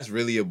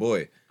really your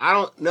boy. I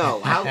don't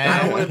know.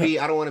 I don't want to be.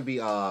 I don't want to be.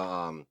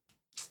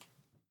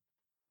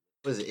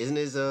 What is it? Isn't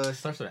his It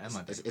starts with an M,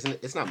 I think. Isn't it?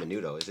 It's not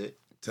Menudo, is it?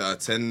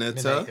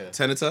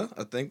 Tenata,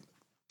 I think.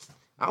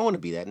 I don't want to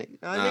be that nigga.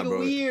 Nigga bro.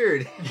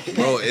 weird.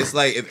 Bro, it's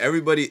like if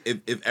everybody,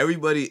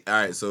 all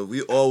right. So if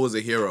we all was a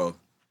hero,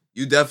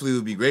 you definitely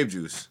would be Grape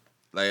Juice.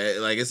 Like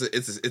it's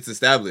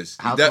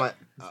established. How You come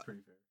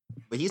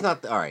but he's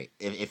not. All right.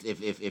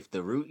 If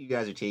the route you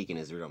guys are taking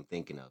is the route I'm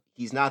thinking of,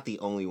 he's not the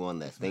only one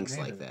that thinks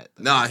like that.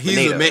 Nah, he's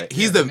Pineda, the main. right?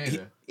 He's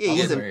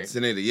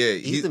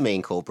He's the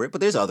main culprit,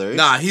 but there's others.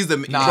 Nah, he's the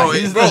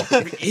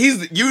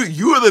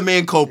you are the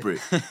main culprit.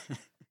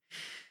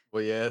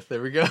 Well, yeah,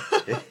 there we go.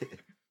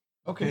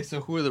 Okay, so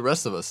who are the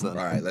rest of us then?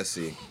 All right, let's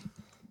see.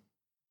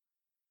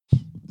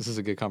 This is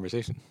a good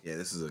conversation. Yeah,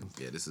 this is a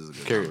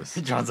good. Curious.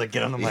 John's like,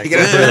 get on the mic.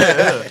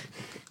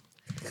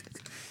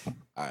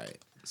 All right,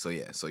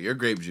 so you're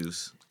Grape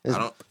Juice. This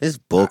is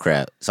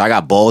bullcrap. So I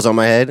got balls on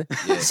my head.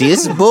 Yeah. See,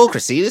 this is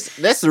bullcrap. See,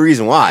 that's the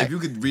reason why. If you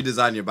could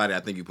redesign your body,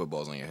 I think you put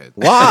balls on your head.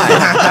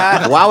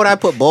 Why? Why would I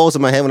put balls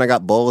on my head when I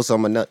got balls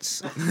on my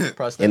nuts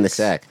in the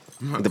sack?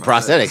 The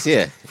prosthetics,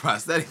 yeah.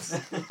 Prosthetics.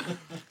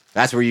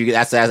 That's where you.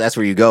 That's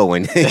where you go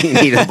when you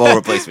need a bowl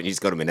replacement. You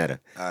just go to Mineta.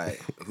 All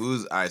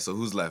right. So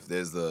who's left?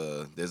 There's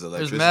electricity.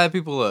 There's mad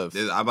people left.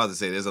 I'm about to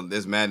say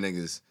there's mad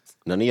niggas.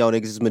 None of y'all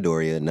niggas is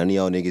Midoriya. None of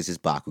y'all niggas is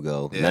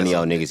Bakugo. Yeah, None of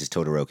y'all niggas is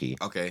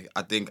Todoroki. Okay,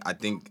 I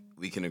think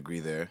we can agree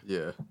there.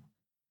 Yeah.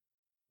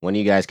 One of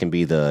you guys can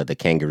be the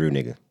kangaroo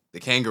nigga. The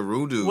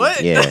kangaroo dude.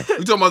 What? Yeah.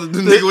 You talking about the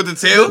nigga with the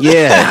tail?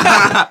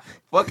 Yeah.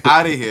 Fuck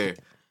out of here.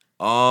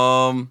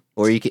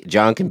 Or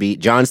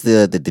John's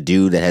the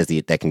dude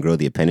that can grow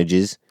the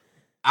appendages.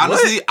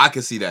 Honestly, I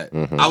could see that.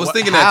 Mhm. I was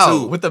thinking How? that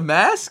too. With the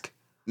mask?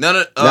 No.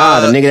 the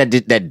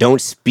nigga that don't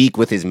speak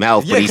with his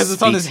mouth. Yeah, but because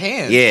it's on his speaks-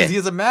 hand. Yeah, Because he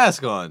has a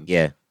mask on.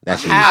 yeah,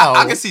 that's you. How?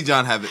 I can see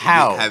John have it.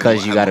 How?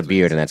 Because you got a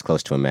beard and that's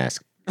close to a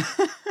mask.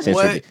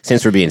 What?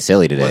 Since we're being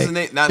silly today. What's the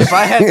name? Nah, If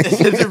I had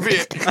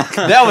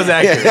that was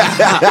accurate.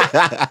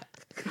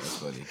 That's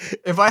funny.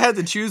 If I had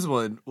to choose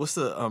one, what's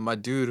the my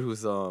dude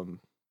who's the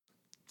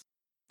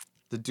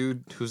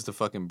dude who's the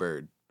fucking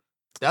bird?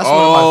 That's one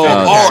of my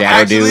favorite. Shadow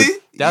actually,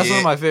 dude? That's yeah. one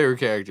of my favorite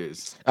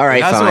characters. All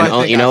right, And that's who I fine.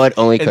 think You know what?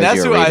 Only and because that's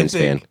you're who a I Ravens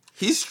think- fan.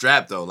 He's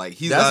strapped though. Like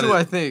he's That's out who of,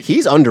 I think.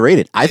 He's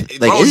underrated. Bro,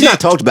 He's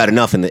not talked about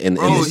enough in the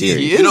Bro, series.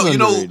 he you know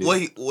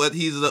underrated. what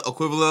he's the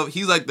equivalent of?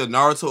 He's like the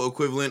Naruto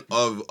equivalent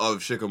of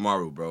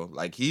Shikamaru, bro.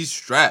 Like he's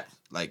strapped,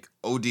 like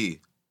OD.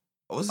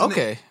 What's his name?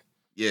 Okay.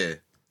 Yeah.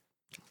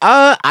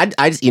 I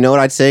just, you know what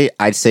I'd say?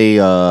 I'd say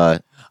Oh,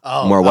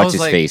 more I what's was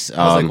his like- face.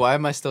 I was like, why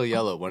am I still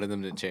yellow? One of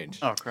them didn't change.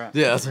 Oh crap.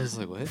 Yeah, I was just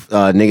like, what?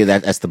 nigga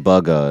that's the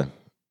bug.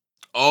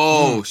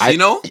 Oh,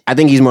 Shino. I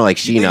think he's more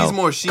like You think Shino. he's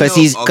more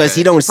Shino? Because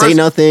he don't say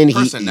nothing.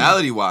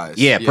 Personality wise.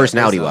 Yeah,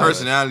 personality wise.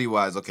 Personality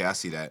wise. Okay, I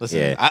see that. Listen,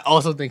 Yeah. I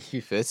also think he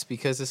fits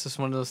because it's just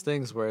one of those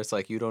things where it's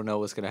like you don't know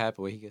what's gonna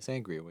happen when he gets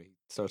angry, when he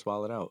starts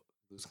wilding out,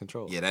 lose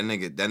control. Yeah, that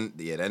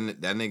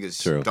nigga's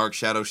True. dark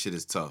shadow shit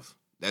is tough.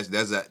 That's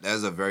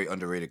a very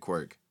underrated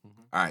quirk.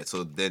 All right,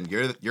 so then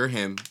you're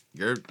him.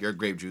 You're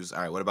Grape Juice. All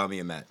right, what about me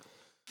and Matt?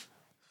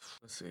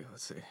 Let's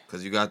see.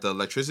 Because you got the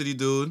electricity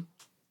dude.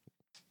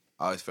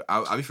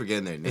 I'll be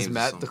forgetting their names. Is or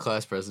Matt something. the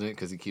class president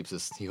because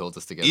he holds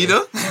us together? Ida?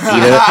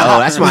 Oh,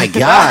 that's my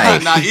guy.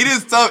 Nah,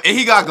 Ida's tough, and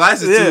he got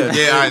glasses Yeah. too.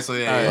 Yeah, all right, so All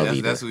yeah,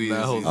 right, that's who he Matt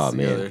is. holds Oh, us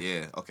man. together.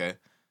 Yeah, okay.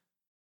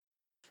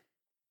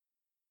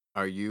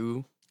 Are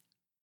you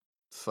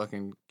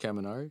fucking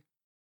Kaminari?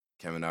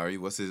 Kaminari,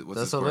 what's his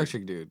That's quirk?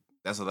 electric dude.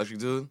 That's electric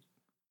dude.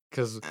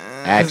 Because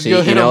Actually, you'll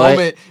you hit know a what?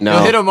 moment. No.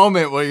 You'll hit a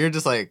moment where you're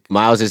just like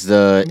Miles is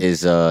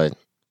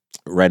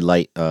red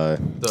light.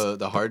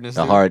 the hardness.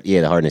 The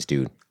dude. hardness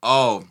dude.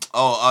 Oh,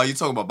 you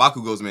talking about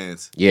Bakugo's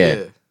mans?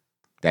 Yeah,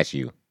 that's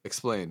you.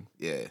 Explain.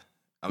 Yeah,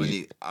 I'm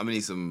gonna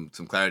need some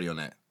clarity on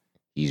that.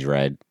 He's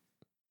red.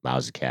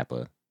 Miles is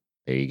Kappa.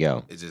 There you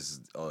go. It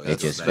just It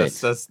just that's-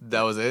 fits.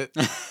 That was it.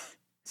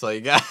 That's all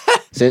you got.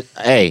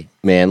 Hey,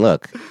 man,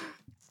 look.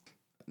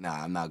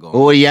 Nah, I'm not going.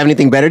 Well, do you have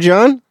anything better,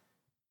 John?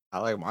 I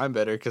like mine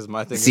better because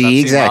my thing. See,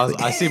 is exactly.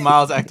 I see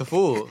Miles act a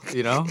fool.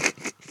 You know,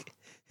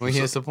 when he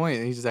hits the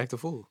point, he just act a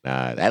fool.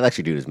 Nah, that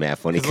electric dude is mad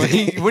funny. 'Cause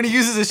when he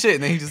uses his shit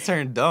and then he just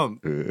turned dumb.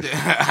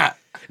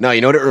 No,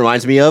 you know what it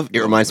reminds me of? It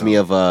reminds me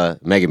of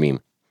Megameme.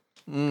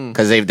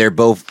 Because they're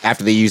both,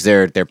 after they use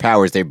their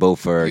powers, they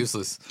both are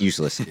Useless.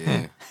 useless.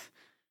 Yeah.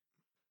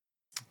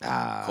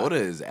 Ah. Coda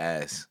is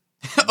ass.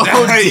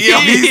 Oh,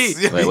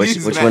 Wait,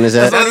 which one is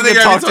that? That's That's when he the can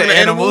guy talk to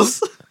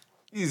animals.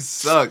 He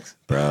sucks.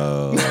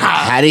 Bro,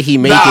 how did he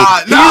make it?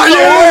 Nah,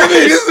 yeah,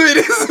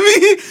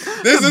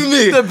 this is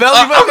me. The belly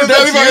I'm button, the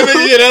belly that's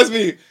button you? nigga. Yeah, that's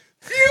me.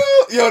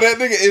 Yo, that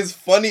nigga is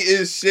funny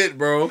as shit,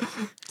 bro.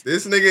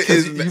 This nigga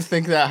Because is you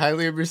think that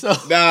highly of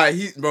yourself.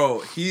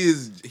 he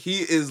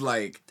is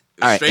like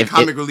All right, straight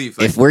comic relief.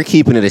 Like, If we're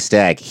keeping it a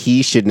stack,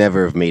 he should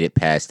never have made it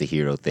past the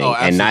hero thing, Oh, and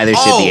absolutely. neither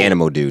should Oh. the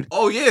Animo dude.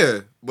 oh yeah,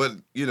 but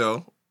you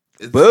know,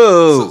 it's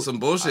Boo! some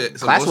bullshit.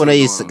 Some Class bullshit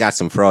 1A going on. got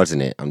some frauds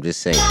in it. I'm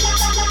just saying.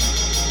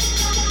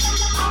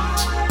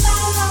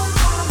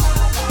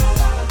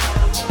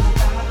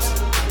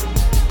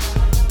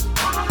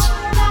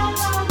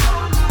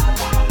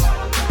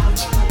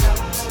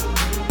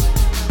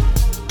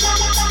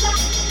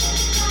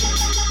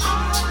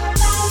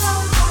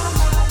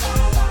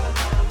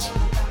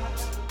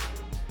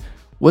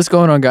 What's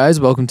going on, guys?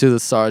 Welcome to the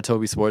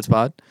Saratobi Sports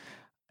Pod.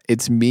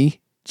 It's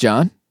me,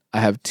 John. I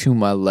have to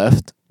my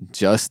left,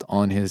 just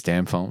on his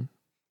damn phone,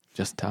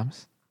 Justin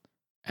Thomas.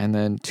 And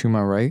then to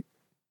my right,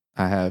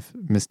 I have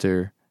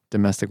Mr.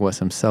 Domestic West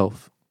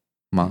himself,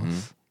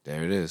 Miles.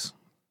 There it is.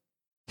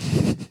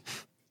 I'm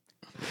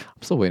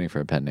still waiting for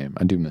a pet name.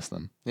 I do miss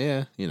them.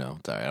 Yeah,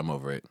 it's all right. I'm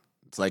over it.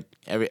 It's like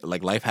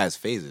life has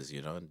phases,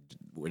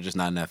 We're just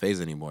not in that phase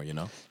anymore,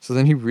 So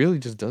then he really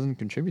just doesn't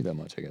contribute that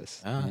much, I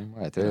guess. Ah. Anymore.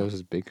 I thought that was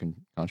his big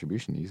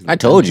contribution. He's I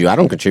told you I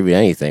don't contribute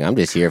anything. I'm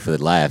just here for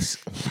the laughs.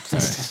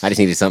 I just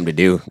needed something to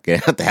do.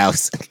 Get out the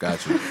house.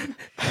 Got you.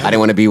 I didn't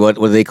want to be what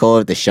do they call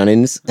it? The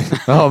shun-ins.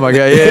 Oh my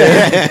god,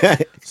 yeah.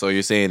 So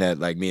you're saying that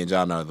like me and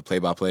John are the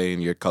play-by-play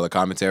and your color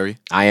commentary?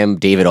 I am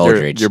David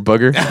Aldridge. Your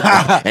booger.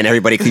 And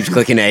everybody keeps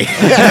clicking A.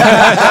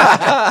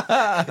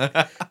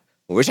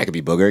 I wish I could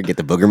be Booger. Get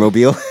the Booger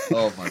Mobile.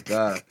 Oh my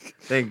God!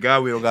 Thank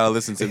God we don't gotta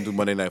listen to him do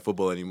Monday Night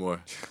Football anymore.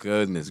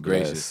 Goodness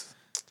gracious!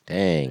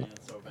 Dang.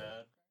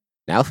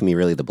 Now for me,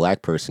 really the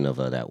black person of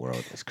that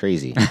world. It's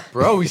crazy.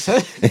 Bro, we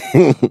said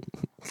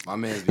My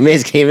man's The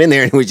man came in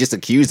there and was just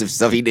accused of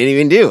stuff he didn't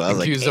even do. I was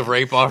accused like, of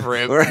rape off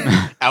rip,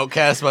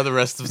 outcast by the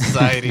rest of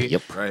society.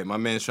 Yep. right. My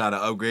man's trying to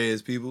upgrade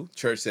his people.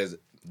 Church says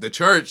the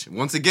church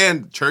once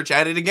again. Church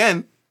at it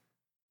again.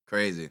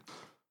 Crazy.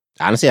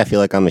 Honestly, I feel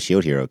like I'm a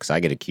shield hero because I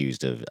get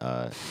accused of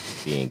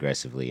being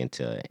aggressively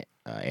into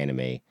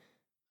anime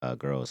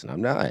girls, and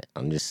I'm not.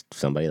 I'm just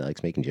somebody that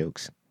likes making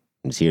jokes.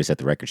 I'm just here to set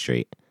the record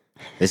straight.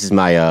 This is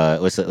my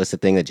what's the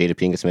thing that Jada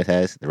Pinkett Smith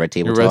has? The red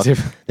table Your talk. red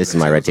table- This is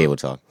my red table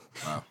talk.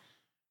 Wow.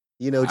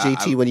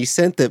 JT, when you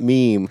sent that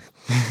meme,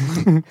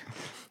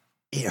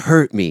 it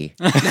hurt me.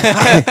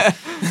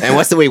 And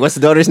what's the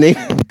daughter's name?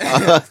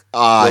 Willow?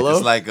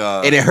 It's like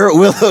And it hurt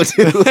Willow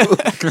too.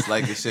 it's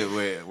like the shit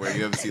where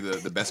you ever see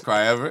the best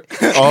cry ever.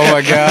 Oh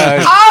my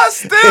god. I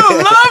still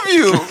love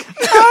you.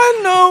 I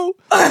know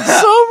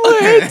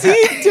somewhere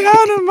deep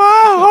down in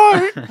my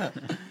heart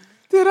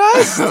that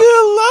I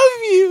still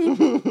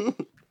love you.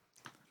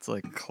 It's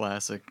like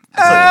classic.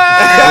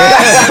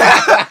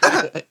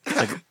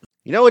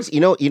 You know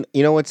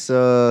what's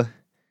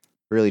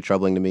really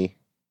troubling to me?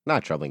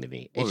 Not troubling to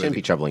me. It shouldn't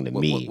be troubling to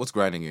me. What's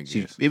grinding your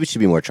gears? It should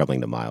be more troubling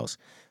to Miles.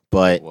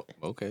 But Well,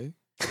 okay.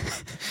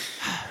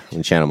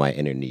 and channel my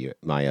inner New York,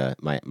 my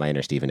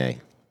inner Stephen A.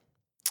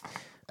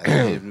 As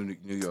a native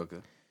New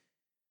Yorker.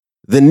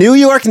 The New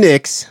York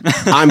Knicks,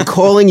 I'm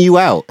calling you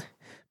out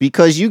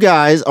because you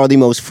guys are the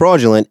most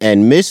fraudulent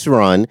and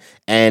misrun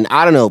and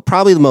I don't know,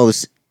 probably the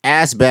most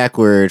ass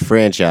backward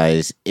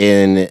franchise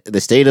in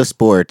the state of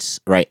sports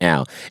right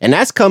now. And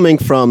that's coming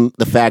from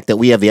the fact that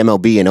we have the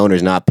MLB and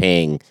owners not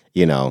paying,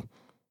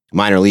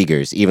 minor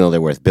leaguers, even though they're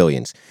worth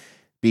billions.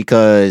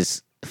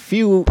 Because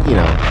thank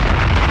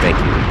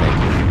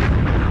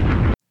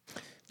you.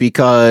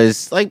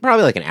 Because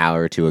probably an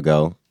hour or two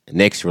ago,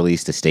 Knicks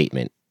released a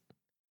statement.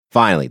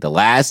 Finally, the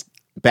last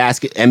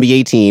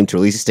NBA team to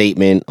release a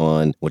statement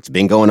on what's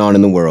been going on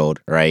in the world,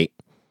 right?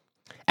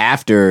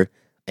 After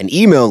an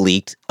email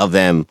leaked of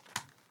them,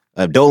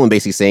 of Dolan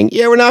basically saying,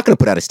 yeah, we're not going to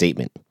put out a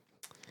statement.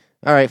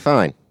 All right,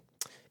 fine.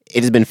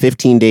 It has been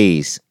 15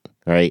 days,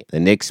 all right? The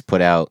Knicks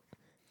put out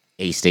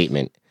a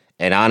statement.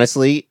 And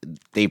honestly,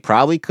 they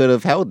probably could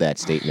have held that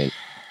statement.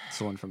 It's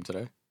the one from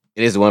today.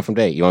 It is the one from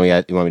today. You want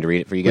me to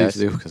read it for you guys?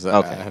 Please do, because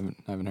Okay. I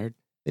haven't heard.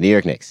 The New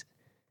York Knicks.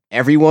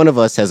 Every one of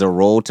us has a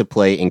role to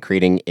play in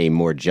creating a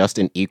more just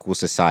and equal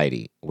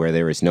society where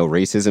there is no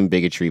racism,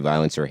 bigotry,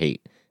 violence, or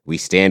hate. We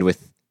stand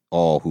with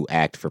all who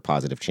act for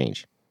positive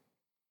change.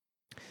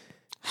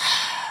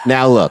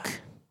 Now, look,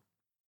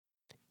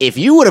 if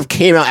you would have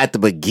came out at the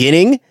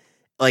beginning,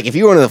 if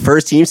you were one of the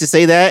first teams to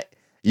say that,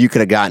 you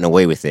could have gotten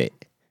away with it,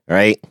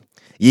 right?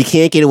 You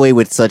can't get away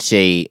with such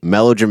a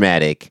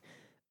melodramatic,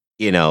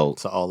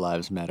 It's all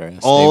lives matter.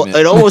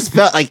 it almost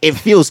felt like it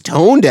feels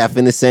tone deaf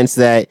in the sense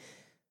that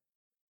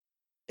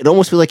it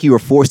almost feels like you were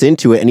forced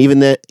into it. And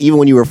even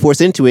when you were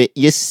forced into it,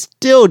 you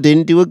still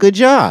didn't do a good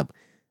job.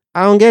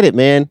 I don't get it,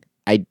 man.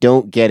 I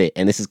don't get it.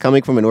 And this is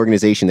coming from an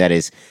organization that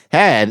has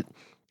had,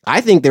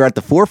 I think they're at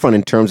the forefront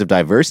in terms of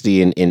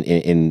diversity in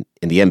the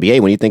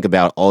NBA. When you think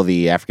about all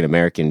the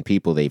African-American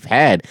people they've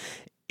had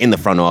in the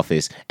front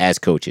office as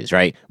coaches,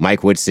 right?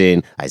 Mike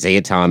Woodson,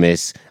 Isaiah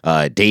Thomas,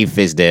 Dave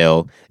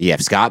Fizdale. You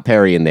have Scott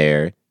Perry in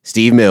there,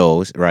 Steve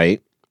Mills,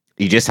 right?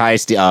 You just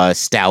hired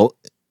Stout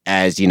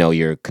as,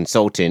 your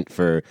consultant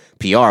for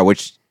PR,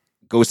 which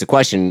goes to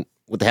question,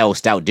 what the hell is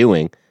Stout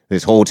doing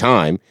this whole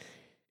time?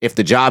 If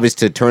the job is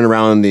to turn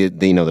around the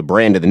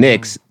brand of the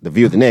Knicks, the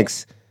view of the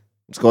Knicks,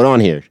 what's going on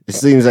here? It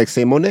seems like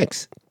same old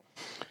Knicks.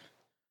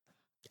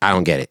 I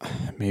don't get it.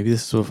 Maybe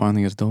this is what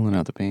finally gets Dolan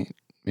out the paint.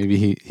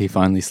 Maybe he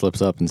finally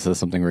slips up and says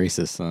something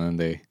racist, and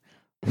they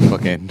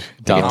fucking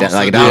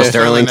Like a Donald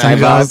Sterling type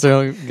Donald vibe.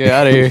 Sterling, get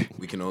out of here.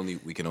 We can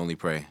only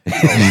pray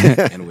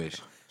and wish.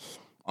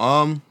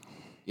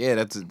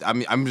 Yeah,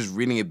 I'm just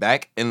reading it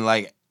back and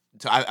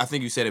I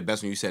think you said it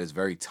best when you said it's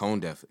very tone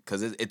deaf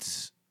because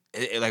it's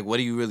like, what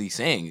are you really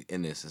saying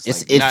in this? It's,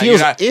 Like, it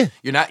feels yeah.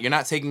 you're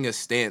not taking a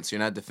stance. You're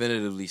not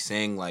definitively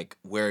saying like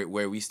where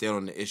we stand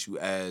on the issue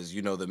as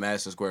the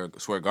Madison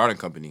Square Garden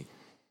Company. You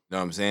know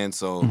what I'm saying?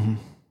 So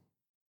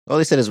All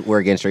they said is we're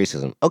against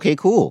racism. Okay,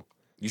 cool.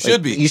 you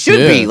should be. You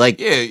should be. Like,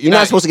 you're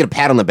not supposed to get a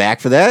pat on the back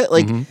for that.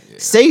 Like,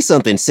 say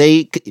something.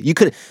 Say you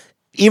could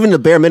even the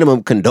bare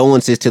minimum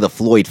condolences to the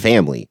Floyd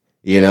family.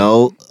 You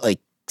know, like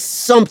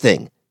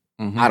something.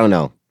 I don't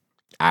know.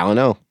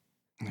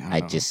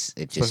 It just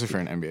especially for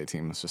an NBA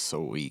team, it's just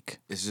so weak.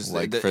 It's just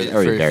Like like for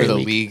very the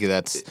weak. league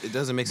that's it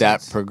doesn't make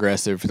that sense.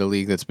 progressive, for the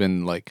league that's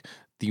been like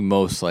the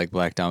most like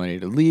black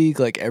dominated league,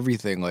 like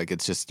everything. Like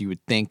it's just you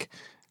would think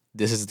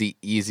this is the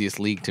easiest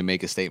league to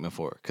make a statement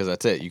for because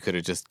that's it. You could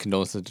have just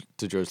condolences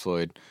to George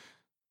Floyd,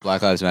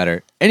 Black Lives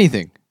Matter,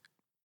 anything.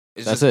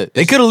 It's That's just- it.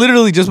 They could have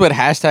literally just put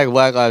hashtag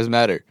Black Lives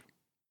Matter.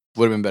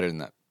 Would have been better than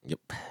that. Yep.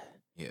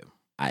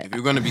 If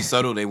you're gonna be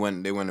subtle, they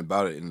went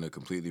about it in a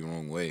completely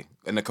wrong way.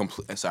 In a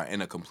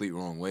complete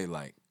wrong way.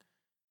 Like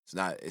it's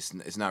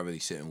not really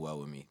sitting well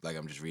with me. Like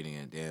I'm just reading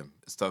it. Damn,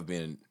 it's tough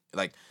being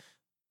like.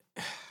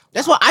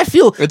 That's why I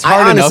feel. It's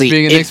hard honestly, enough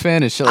being a Knicks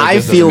fan. And shit like I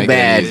this doesn't feel make it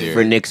any bad easier.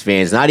 for Knicks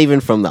fans, not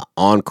even from the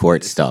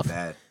on-court It's stuff,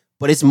 bad.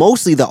 but it's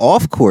mostly the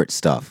off-court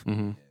stuff.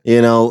 Mhm.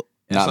 You know,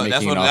 Not So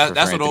making it off for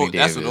that's what Anthony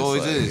that's what Davis,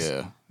 always like, is.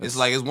 Yeah. It's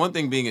like it's one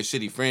thing being a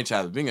shitty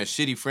franchise. Being a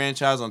shitty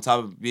franchise on top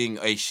of being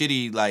a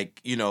shitty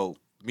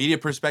media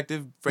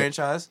perspective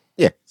franchise.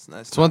 Yeah.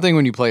 It's one thing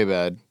when you play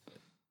bad.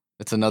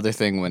 It's another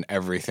thing when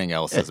everything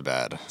else is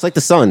bad. it's like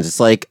the Suns. It's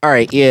like, all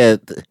right, yeah,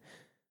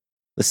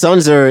 the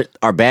Suns are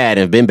bad and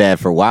have been bad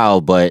for a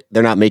while, but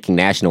they're not making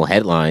national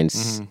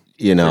headlines. Mhm.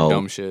 You know, For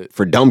dumb shit.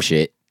 for dumb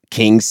shit.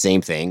 Kings,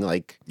 same thing.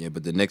 Like, Yeah,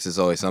 but the Knicks is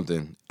always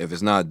something. If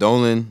it's not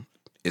Dolan,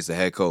 it's the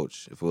head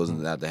coach. If it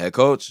wasn't not the head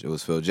coach, it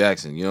was Phil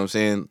Jackson. You know what I'm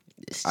saying?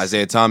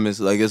 Isaiah Thomas.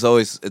 Like it's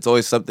always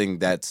something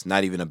that's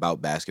not even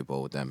about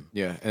basketball with them.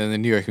 Yeah, and the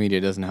New York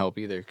media doesn't help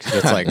either. 'Cause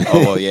it's like, Oh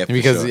well, yeah, for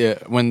because sure.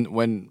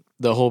 when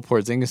the whole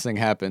Porzingis thing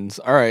happens,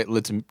 all right,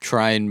 let's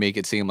try and make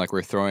it seem like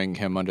we're throwing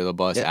him under the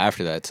bus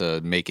after that to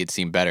make it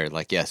seem better.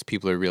 Like, yes,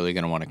 people are really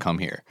going to want to come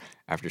here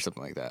after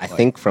something like that. I Like,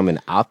 think from an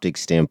optics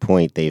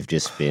standpoint, they've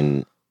just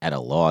been at a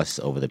loss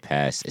over the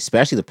past,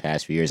 especially the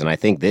past few years. And I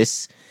think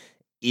this,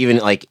 even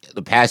like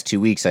the past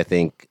 2 weeks, I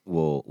think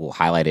will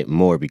highlight it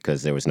more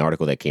because there was an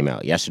article that came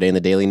out yesterday in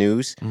the Daily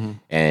News,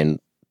 and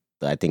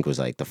I think it was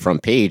like the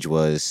front page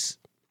was.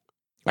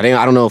 I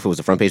don't know if it was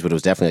the front page, but it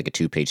was definitely like a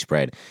 2-page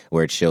spread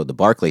where it showed the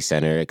Barclays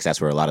Center because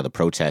that's where a lot of the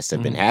protests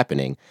have been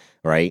happening,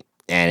 right?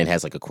 And it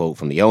has like a quote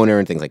from the owner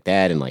and things like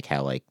that, and like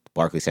how like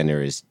Barclays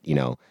Center is,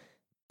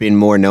 been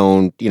more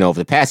known, over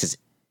the past is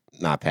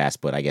not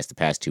past, but I guess the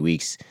past 2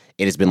 weeks,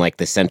 it has been like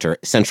the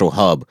central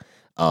hub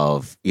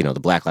of the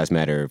Black Lives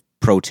Matter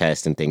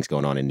protests and things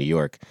going on in New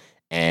York,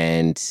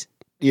 and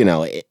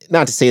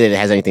not to say that it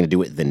has anything to do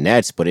with the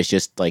Nets, but it's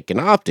just like an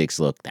optics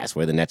look. That's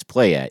where the Nets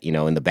play at.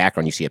 In the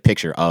background, you see a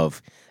picture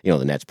of,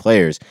 the Nets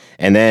players.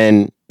 And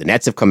then the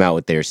Nets have come out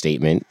with their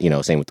statement,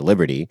 same with the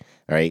Liberty,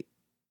 right?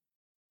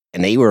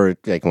 And they were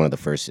like one of the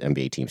first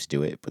NBA teams to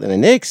do it. But then the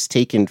Knicks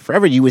taking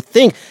forever. You would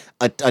think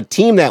a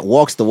team that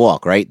walks the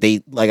walk, right?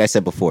 They, like I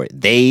said before,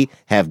 they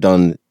have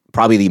done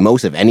probably the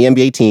most of any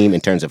NBA team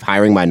in terms of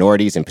hiring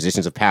minorities in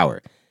positions of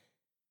power.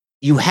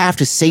 You have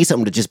to say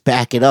something to just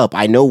back it up.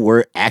 I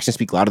know actions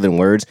speak louder than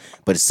words,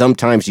 but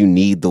sometimes you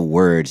need the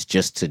words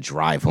just to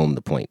drive home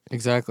the point.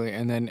 exactly.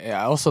 And then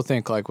I also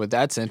think like with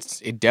that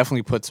sense, it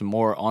definitely puts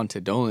more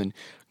onto Dolan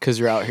because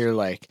you're out here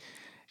like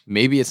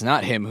maybe it's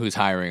not him who's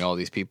hiring all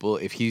these people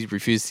if he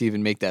refuses to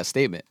even make that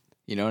statement.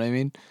 You know what I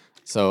mean?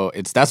 So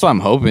that's why I'm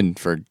hoping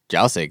for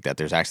Jal's sake that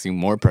there's actually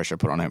more pressure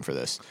put on him for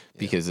this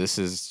because this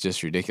is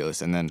just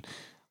ridiculous. And then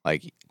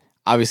like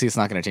obviously it's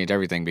not going to change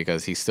everything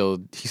because he still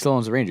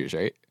owns the Rangers,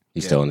 right? He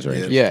still owns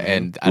Rangers. Yeah,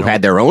 and I Who don't,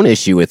 had their own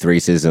issue with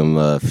racism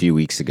a few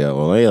weeks ago,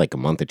 or maybe like a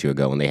month or two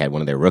ago, when they had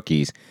one of their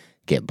rookies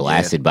get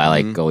blasted by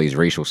like all these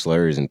racial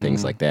slurs and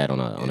things like that on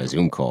a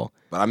Zoom call.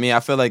 But I mean,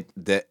 I feel like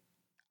that.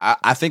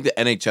 I think the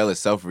NHL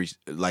itself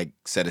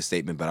said a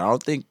statement, but I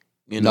don't think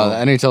no, the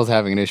NHL's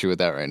having an issue with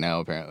that right now.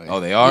 Apparently, Oh,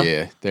 they are?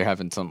 Yeah, they're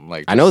having something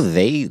like I know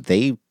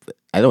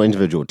I know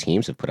individual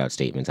teams have put out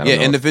statements. I don't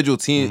know. individual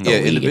teams. Yeah,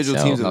 The league individual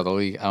itself. teams. No, the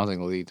league. I don't think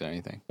the league did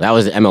anything. That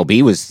was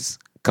MLB was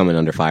coming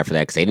under fire for that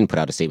because they didn't put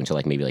out a statement until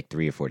like maybe like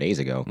 3 or 4 days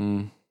ago.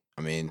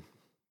 I mean,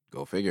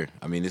 go figure.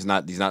 I mean, these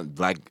not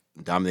black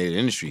dominated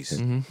industries.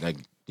 Like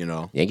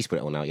Yankees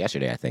put one out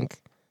yesterday, I think.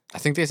 I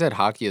think they said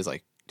hockey is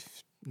like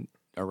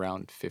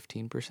around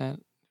 15%.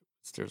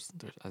 I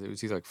think it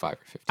was either like 5 or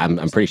 15.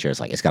 I'm pretty sure it's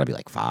got to be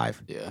like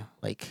 5. Yeah,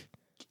 Like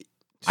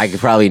I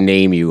could probably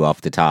name you off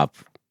the top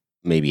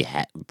maybe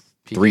PK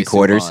 3/4.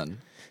 Subban.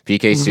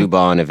 PK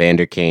Subban,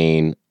 Evander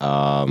Kane.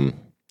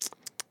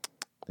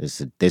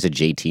 There's a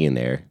JT in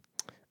there.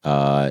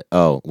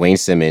 Wayne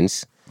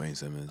Simmons. Wayne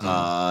Simmons.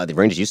 The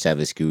Rangers used to have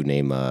this dude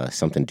named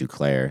something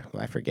Duclair.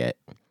 I forget.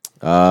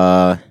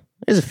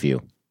 There's a few,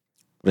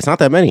 but it's not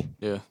that many.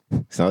 Yeah,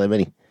 It's not that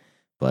many,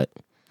 but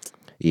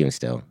even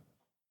still.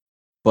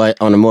 But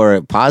on a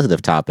more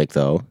positive topic,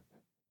 though,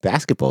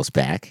 basketball's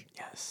back.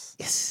 yes.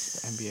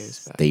 Yes. NBA is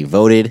back. They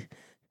voted.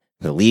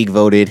 The league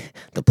voted.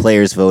 The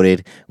players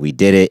voted. We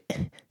did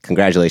it.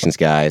 Congratulations,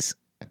 guys.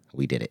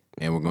 We did it.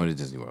 And we're going to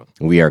Disney World.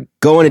 We are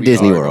going to We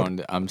Disney are World. going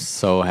to- I'm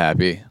so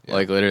happy. Yeah.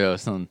 Like literally, I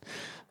was telling,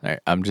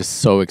 I'm just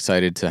so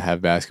excited to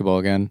have basketball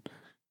again.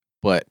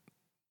 But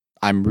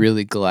I'm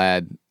really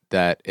glad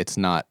that it's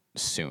not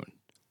soon.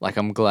 Like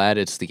I'm glad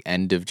it's the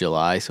end of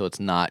July, so it's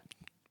not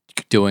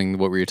doing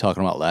what we were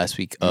talking about last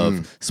week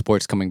of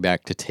sports coming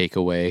back to take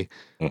away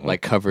Mhm.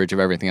 like coverage of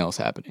everything else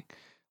happening.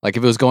 Like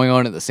if it was going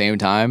on at the same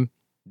time,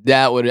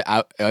 that would I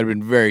would have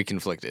been very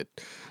conflicted.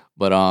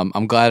 But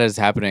I'm glad it's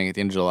happening at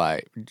the end of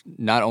July,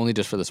 not only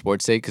just for the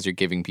sports sake, because you're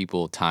giving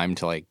people time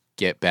to like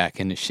get back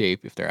into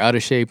shape if they're out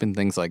of shape and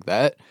things like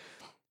that,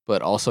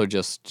 but also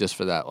just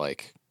for that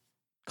like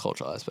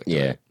cultural aspect. of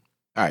Yeah. it.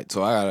 All right,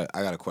 so I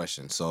got a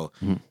question. So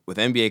with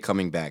NBA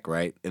coming back,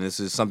 right, and this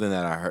is something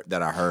that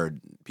I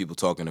heard people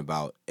talking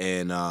about,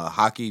 and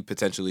hockey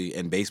potentially,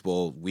 and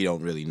baseball we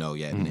don't really know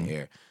yet in the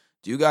air.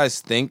 Do you guys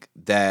think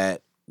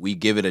that we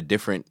give it a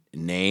different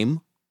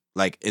name,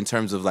 like in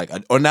terms of like,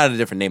 or not a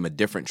different name, a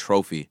different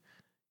trophy?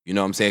 You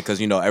know what I'm saying? Because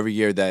every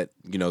year that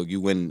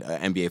you win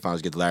NBA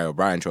Finals, you get the Larry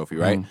O'Brien Trophy,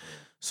 right?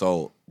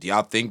 So do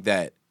y'all think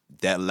that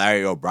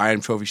Larry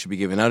O'Brien Trophy should be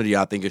given out, or do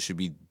y'all think it should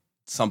be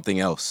something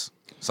else?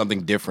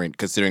 Something different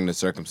considering the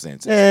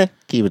circumstances.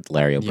 Keep it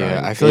Larry O'Brien.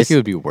 Yeah, I feel like it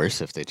would be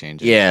worse if they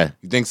changed it. Yeah.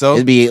 You think so?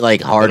 It'd be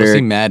like It'll harder.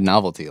 seem mad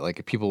novelty.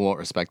 Like people won't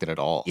respect it at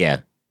all. Yeah.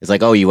 It's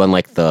like, oh, you won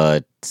like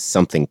the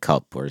something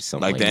cup or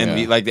something. like the that.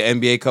 NBA, like the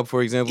NBA Cup,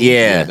 for example.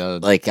 Yeah. Yeah,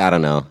 like, I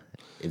don't know.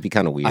 It'd be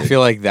kind of weird. I feel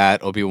like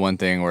that will be one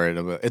thing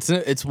where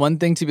it's one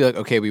thing to be like,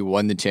 okay, we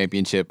won the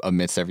championship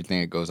amidst everything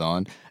that goes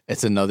on.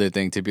 It's another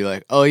thing to be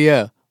like, oh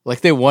yeah,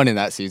 like they won in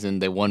that season.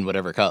 They won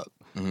whatever cup.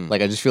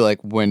 Like I just feel like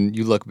when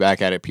you look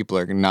back at it, people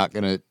are not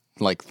gonna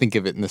like think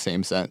of it in the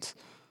same sense.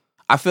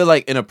 I feel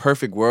like in a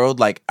perfect world,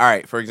 like, all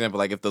right, for example,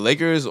 like if the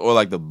Lakers or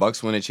like the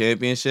Bucks win a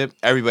championship,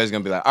 everybody's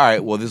gonna be like, all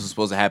right, well, this was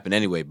supposed to happen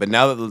anyway. But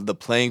now that the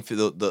playing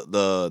field,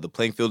 the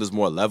playing field is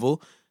more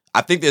level,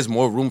 I think there's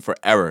more room for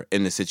error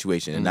in the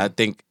situation. And I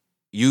think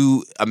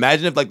you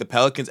imagine if like the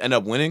Pelicans end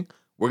up winning,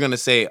 we're gonna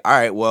say, all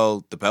right,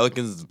 well, the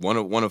Pelicans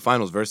won a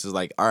finals versus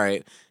like, all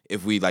right,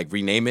 if we like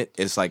rename it,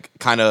 it's like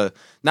kind of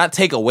not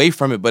take away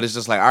from it, but it's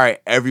just like, all right,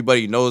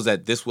 everybody knows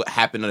that this would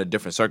happen under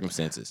different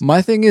circumstances.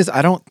 My thing is,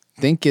 I don't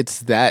think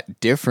it's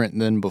that different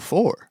than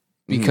before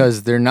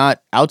because they're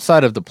not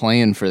outside of the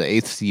play-in for the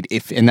 8th seed.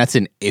 If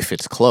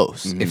it's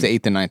close, if the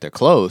 8th and 9th are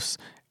close,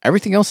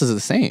 everything else is the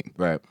same.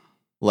 Right.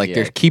 Like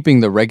they're keeping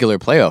the regular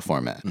playoff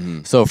format.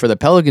 So for the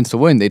Pelicans to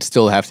win, they'd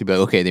still have to be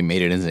like, okay, they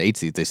made it as an 8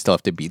 seed. They still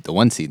have to beat the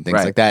 1 seed and things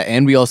Right. like that.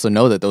 And we also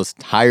know that those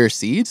higher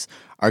seeds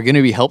are going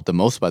to be helped the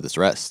most by this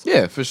rest.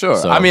 Yeah, for sure.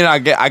 So- I mean, I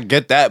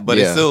get that, but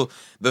it's Yeah. still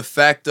the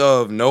fact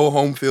of no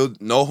home field,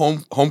 no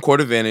home court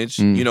advantage.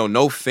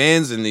 No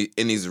fans in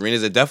these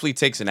arenas. It definitely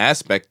takes an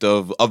aspect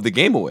of the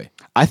game away.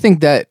 I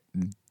think that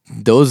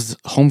those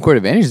home court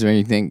advantages or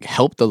anything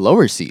help the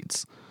lower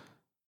seeds.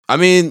 I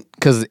mean,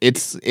 Because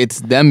it's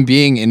them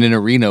being in an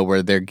arena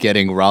where they're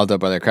getting riled up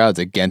by their crowds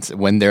against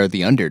when they're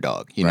the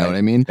underdog. You know Right. what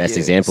I mean? Best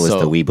example is So-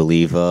 the We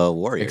Believe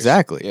Warriors.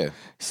 Exactly. yeah.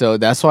 So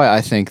that's why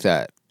I think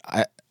that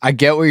I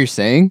get what you're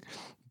saying,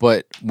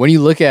 but when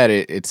you look at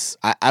it,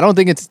 I don't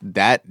think it's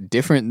that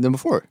different than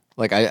before.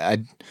 Like I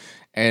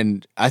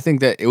think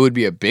that it would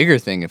be a bigger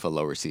thing if a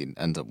lower seed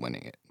ends up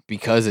winning it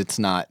because it's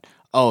not,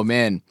 oh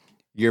man,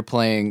 you're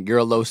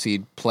a low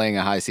seed playing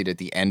a high seed at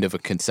the end of a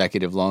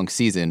consecutive long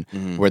season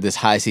where this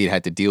high seed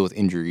had to deal with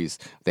injuries.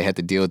 They had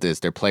to deal with this.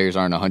 Their players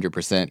aren't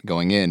 100%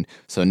 going in.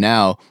 So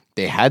now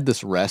they had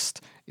this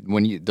rest.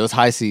 When those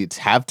high seeds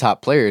have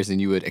top players, and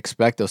you would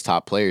expect those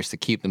top players to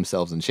keep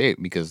themselves in shape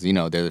because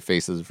they're the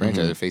faces of the franchise,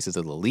 they're the faces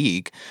of the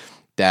league,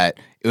 that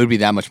it would be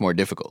that much more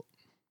difficult.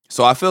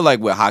 So I feel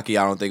like with hockey,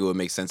 I don't think it would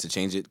make sense to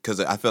change it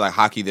because I feel like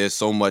hockey, there's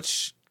so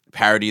much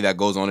parity that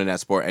goes on in that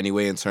sport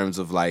anyway in terms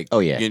of like, Oh,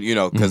 yeah.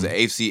 because the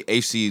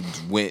AFC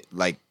went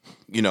like,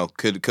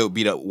 could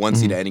beat up 1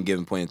 seed at any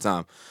given point in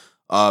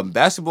time.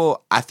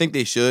 Basketball, I think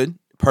they should.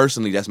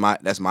 Personally, that's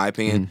my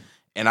opinion.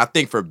 And I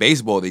think for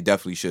baseball, they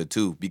definitely should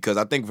too. Because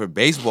I think for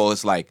baseball,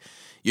 it's like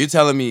you're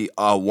telling me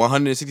a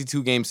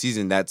 162 game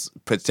season that's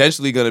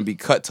potentially going to be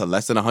cut to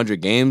less than 100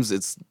 games.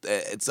 It's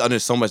under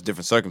so much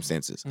different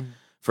circumstances.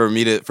 For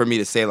me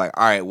to say like,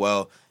 all right,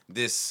 well,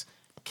 this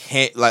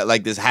can't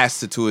like this has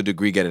to a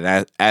degree get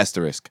an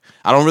asterisk.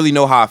 I don't really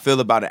know how I feel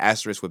about an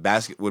asterisk with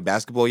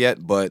basketball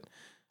yet, but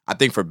I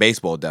think for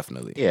baseball,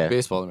 definitely. Yeah.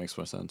 Baseball, that makes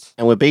more sense.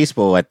 And with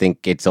baseball, I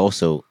think it's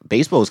also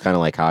baseball is kind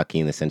of like hockey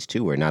in the sense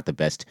too, where not the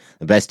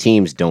best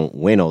teams don't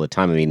win all the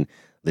time. I mean,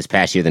 this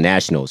past year, the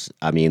Nationals.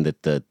 I mean,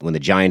 when the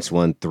Giants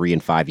won 3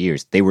 in 5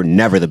 years, they were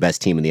never the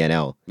best team in the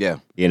NL. Yeah.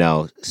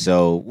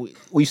 So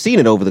we've seen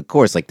it over the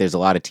course. Like, there's a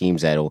lot of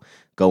teams that'll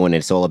go in and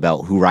it's all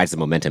about who rides the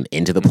momentum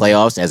into the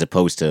playoffs, as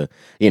opposed to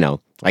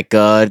like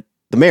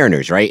the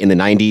Mariners, right, in the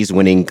 '90s,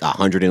 winning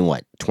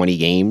 120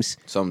 games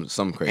Some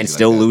crazy and like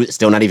that.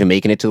 still not even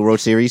making it to the World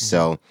Series.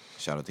 So.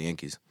 Shout out the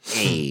Yankees.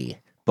 Hey,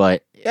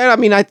 but yeah, I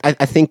mean, I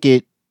think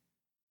it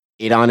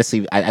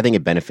honestly, I think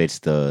it benefits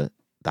the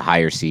the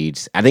higher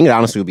seeds. I think it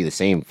honestly would be the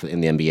same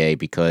in the NBA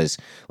because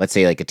let's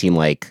say like a team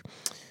like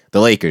the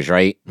Lakers,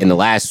 right? In the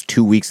last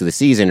 2 weeks of the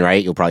season,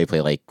 right, you'll probably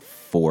play like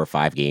 4 or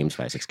 5 games,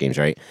 5, 6 games,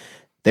 right?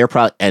 They're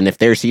probably, and if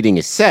their seeding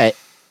is set,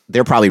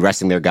 they're probably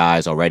resting their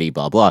guys already,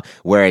 blah, blah.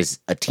 Whereas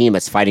a team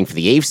that's fighting for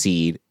the 8th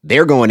seed,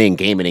 they're going in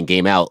game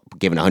game out,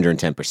 giving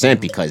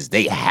 110% because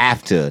they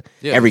have to,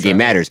 every game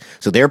matters.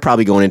 So they're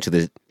probably going into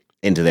the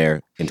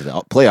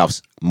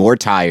playoffs more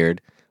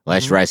tired,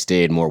 less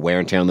rested, more wear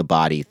and tear on the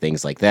body,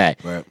 things like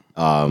that. Right.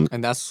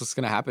 And that's what's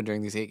gonna happen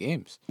during these 8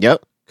 games.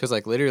 Yep. Because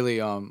like literally,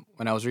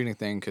 when I was reading a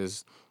thing,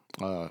 because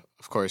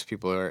of course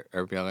people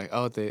are being like,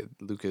 oh, they're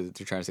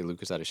trying to say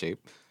Luka's out of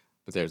shape,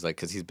 but there's like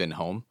because he's been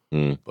home,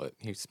 but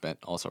he spent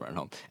all summer at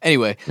home.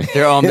 Anyway,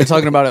 they're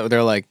talking about it.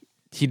 They're like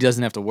he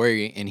doesn't have to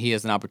worry, and he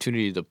has an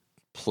opportunity to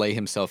play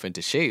himself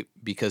into shape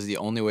because the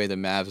only way the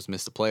Mavs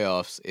miss the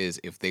playoffs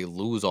is if they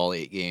lose all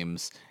 8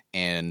 games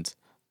and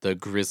the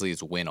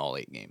Grizzlies win all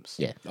 8 games.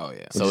 Yeah. Oh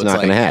yeah. So it's not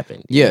going to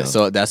happen. Yeah, know?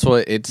 so that's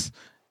what it's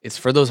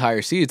for those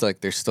higher seeds.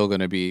 Like they're still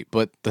going to be,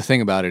 but the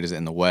thing about it is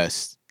in the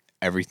West,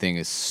 everything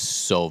is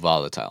so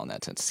volatile in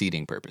that sense,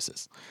 seeding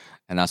purposes,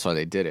 and that's why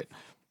they did it.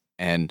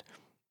 And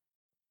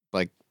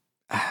like,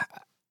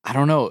 I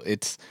don't know.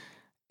 It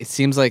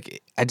seems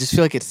like I just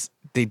feel like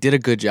they did a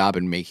good job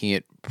in making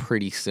it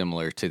pretty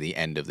similar to the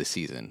end of the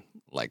season,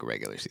 like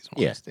regular season.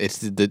 Yeah. It's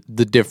the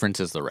difference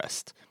is the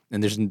rest,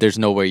 and there's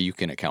no way you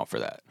can account for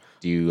that.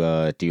 Do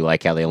you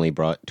like how they only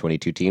brought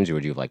 22 teams, or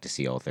would you like to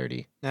see all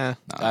 30? Nah,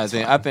 I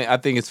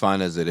think it's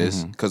fine as it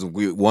is because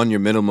one, you're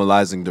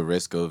minimalizing the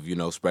risk of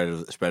spread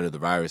of the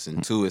virus,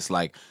 and two, it's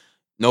like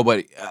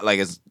nobody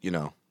as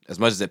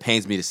much as it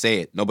pains me to say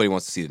it, nobody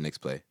wants to see the Knicks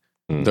play.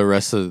 The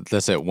rest of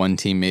that's it. One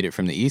team made it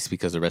from the East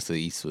because the rest of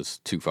the East was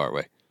too far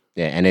away.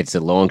 Yeah, and it's a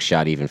long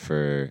shot even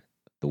for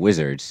the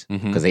Wizards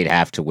because they'd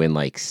have to win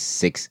like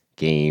 6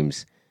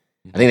 games.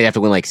 I think they'd have to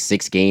win like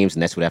 6 games,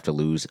 and Nets would have to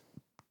lose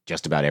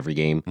just about every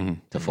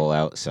game to fall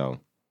out. So,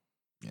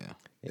 yeah,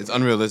 it's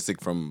unrealistic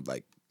from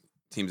like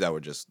teams that were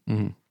just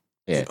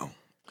yeah.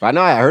 But I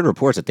know I heard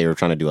reports that they were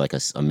trying to do like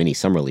a mini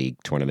summer league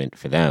tournament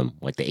for them,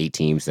 like the 8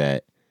 teams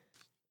that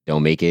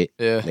don't make it.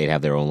 Yeah, they'd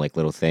have their own like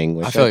little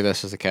thing. I feel like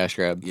that's just a cash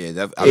grab. Yeah,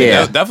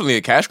 definitely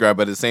a cash grab,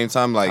 but at the same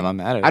time, like I'm not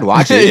mad at it. I'd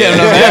watch it.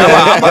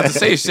 I'm about to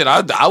say shit.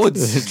 I would.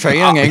 Trae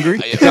Young angry.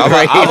 I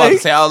was about to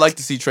say I would like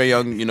to see Trae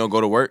Young,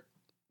 go to work.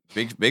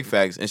 Big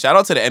facts. And shout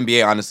out to the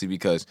NBA honestly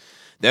because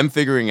them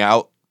figuring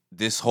out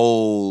this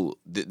whole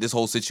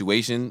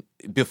situation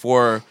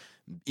before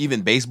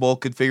even baseball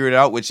could figure it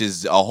out, which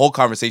is a whole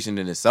conversation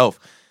in itself.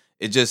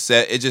 It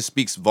just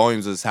speaks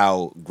volumes as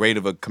how great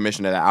of a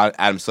commissioner that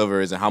Adam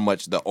Silver is and how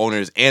much the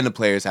owners and the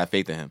players have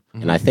faith in him.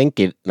 And I think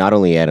it not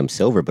only Adam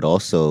Silver, but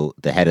also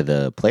the head of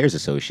the Players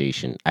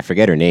Association. I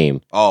forget her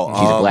name. Oh,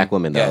 she's a black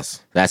woman though.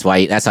 Yes. That's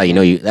why that's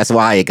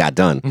why it got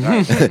done.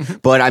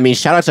 But I mean,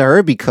 shout out to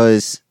her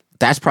because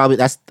that's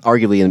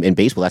arguably in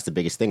baseball, that's the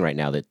biggest thing right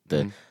now, that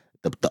the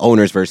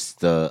owners versus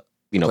the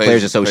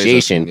Players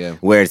Association,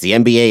 whereas the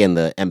NBA and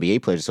the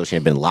NBA Players Association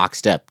have been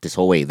lockstep this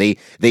whole way.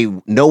 They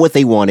know what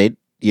they wanted,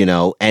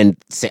 and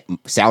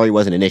salary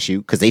wasn't an issue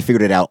because they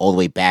figured it out all the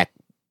way back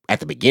at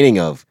the beginning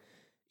of,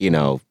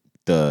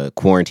 the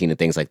quarantine and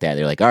things like that.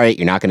 They're like, all right,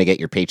 you're not going to get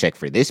your paycheck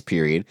for this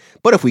period,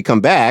 but if we come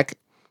back,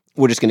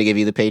 we're just going to give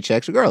you the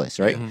paychecks regardless,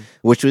 right?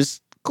 Which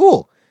was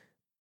cool.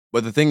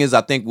 But the thing is,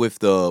 I think with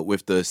the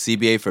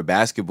CBA for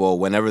basketball,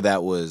 whenever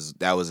that was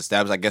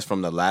established, I guess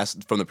from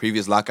the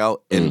previous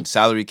lockout, and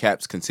salary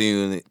caps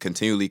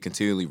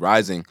continually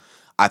rising,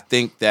 I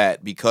think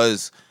that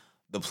because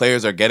the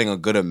players are getting a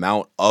good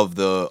amount of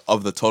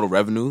the total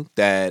revenue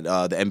that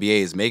the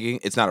NBA is making,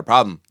 it's not a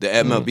problem. The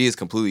MLB is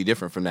completely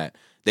different from that.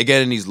 They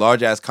get in these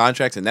large ass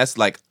contracts, and that's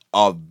like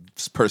a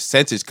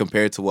percentage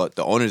compared to what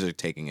the owners are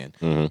taking in,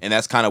 and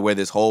that's kind of where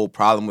this whole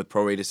problem with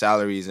prorated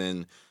salaries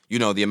and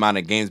the amount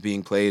of games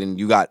being played, and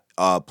you got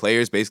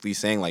players basically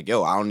saying like,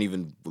 "Yo, I don't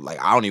even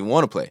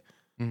want to play."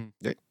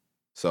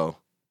 So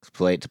to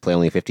play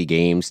only 50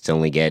 games to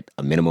only get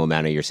a minimum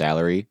amount of your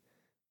salary,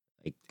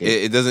 like,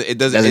 it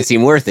doesn't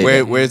seem worth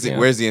it. Where's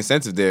the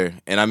incentive there?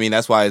 And I mean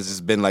that's why it's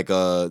just been like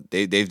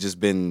they've just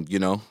been Do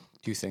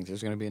you think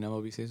there's going to be an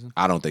MLB season?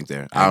 I don't think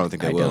they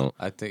will.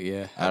 I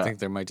think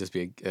there might just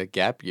be a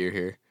gap year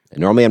here.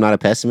 Normally, I'm not a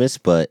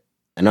pessimist, but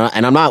and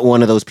I'm not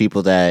one of those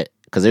people that.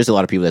 Because there's a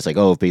lot of people that's like,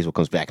 oh, if baseball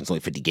comes back and it's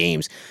only 50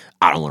 games,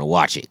 I don't want to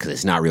watch it because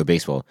it's not real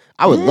baseball.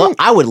 I would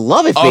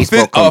love if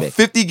baseball comes back.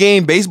 A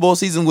 50-game baseball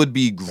season would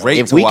be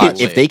great to watch.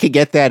 If they could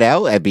get that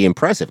out, that'd be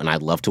impressive, and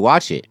I'd love to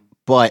watch it.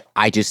 But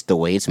the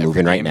way it's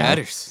moving right now,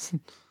 matters.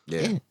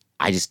 Yeah.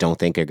 I just don't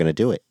think they're going to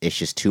do it. It's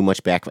just too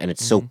much back, and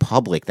it's so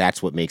public.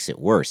 That's what makes it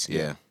worse.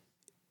 Yeah.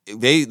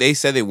 They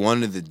said they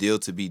wanted the deal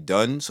to be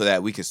done so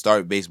that we could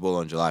start baseball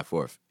on July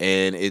 4th,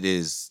 and it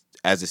is.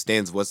 As it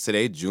stands, what's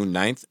today? June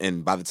 9th.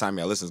 And by the time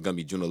y'all listen, it's going to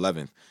be June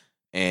 11th.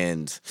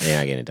 And they're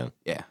not getting it done.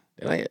 Yeah.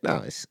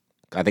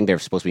 I think they're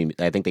supposed to be.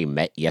 I think they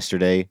met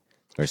yesterday,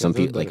 or some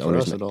people like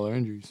owners. All our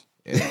injuries.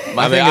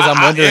 My thing is,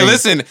 I'm wondering.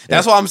 Listen,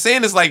 that's why I'm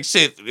saying it's like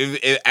shit.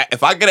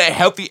 If I get a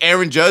healthy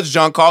Aaron Judge,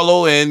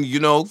 Giancarlo, and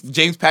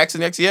James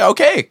Paxton next year,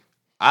 okay,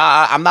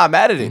 I'm not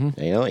mad at it.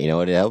 You know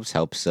what it helps?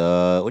 Helps.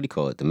 What do you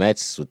call it? The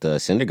Mets with the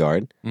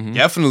Syndergaard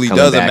Definitely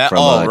coming does. back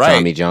from right.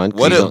 Tommy John.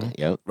 What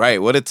Yep. Right.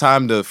 What a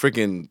time to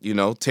freaking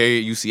tear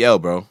your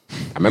UCL, bro.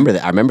 I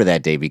remember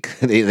that day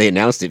because they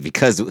announced it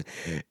because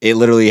it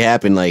literally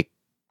happened like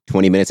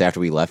 20 minutes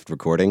after we left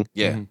recording.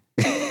 Yeah.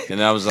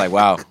 And I was like,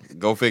 wow,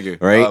 go figure.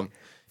 Right?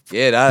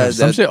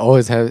 Some shit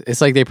always have.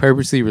 It's like they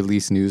purposely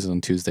release news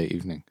on Tuesday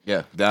evening.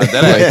 Yeah.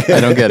 I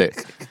don't get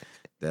it.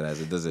 That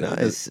as it doesn't. No,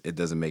 it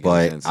doesn't make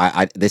any But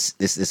sense.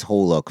 this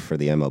whole look for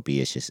the MLB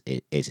is just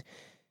it's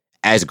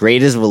as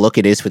great as of a look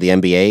it is for the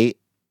NBA.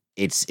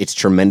 It's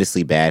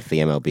tremendously bad for the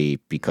MLB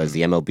because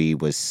the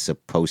MLB was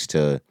supposed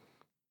to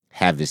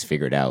have this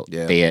figured out.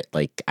 Yeah. They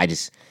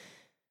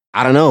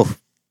I don't know.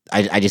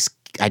 I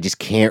just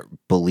can't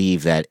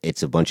believe that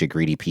it's a bunch of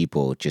greedy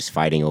people just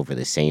fighting over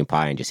the same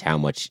pie and just how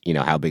much,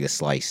 how big a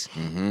slice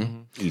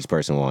each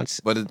person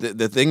wants. But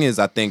the thing is,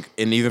 I think,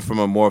 and even from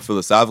a more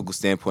philosophical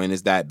standpoint,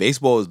 is that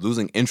baseball is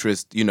losing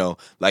interest.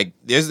 Like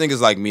there's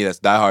niggas like me that's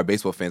diehard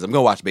baseball fans. I'm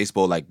gonna watch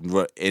baseball like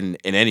in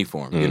any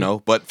form,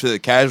 But for the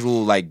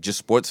casual like just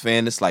sports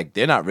fan, it's like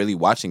they're not really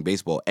watching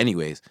baseball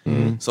anyways.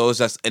 So it's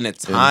just in a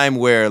time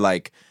where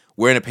like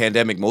we're in a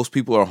pandemic, most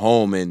people are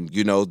home, and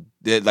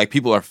like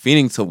people are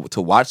fiending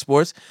to watch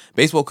sports.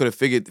 Baseball could have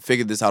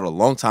figured this out a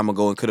long time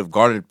ago and could have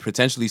garnered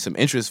potentially some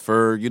interest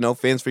for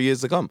fans for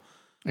years to come.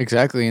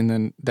 Exactly, and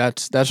then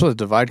that's where the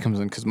divide comes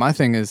in. Because my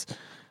thing is,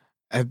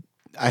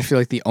 I feel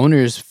like the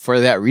owners, for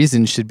that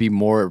reason, should be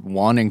more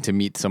wanting to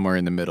meet somewhere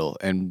in the middle,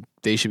 and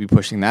they should be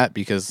pushing that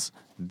because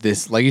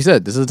this, like you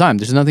said, this is the time.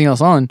 There's nothing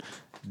else on.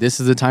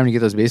 This is the time to get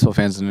those baseball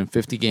fans. In a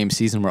 50-game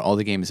season where all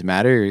the games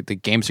matter, the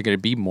games are going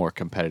to be more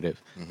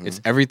competitive.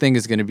 Everything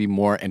is going to be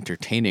more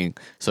entertaining.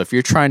 So if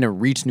you're trying to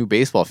reach new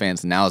baseball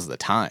fans, now's the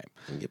time.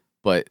 Yep.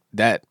 But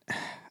that,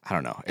 I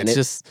don't know. It's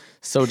just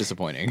so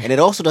disappointing. And it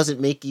also doesn't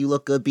make you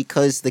look good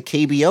because the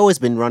KBO has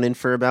been running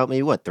for about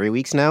maybe 3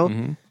 weeks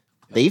now.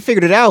 They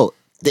figured it out,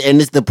 and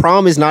the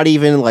problem is not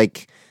even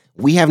like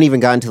we haven't even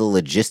gotten to the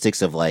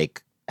logistics of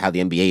like how the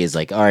NBA is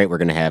like. All right, we're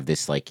going to have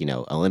this like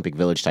Olympic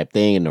Village type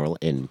thing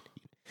in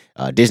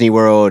Disney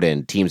World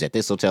and teams at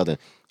this hotel.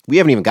 We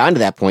haven't even gotten to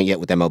that point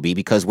yet with MLB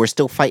because we're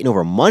still fighting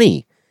over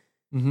money.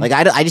 Like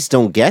I just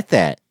don't get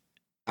that.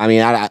 I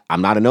mean,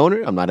 I'm not an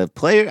owner. I'm not a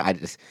player.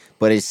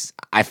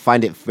 I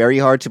find it very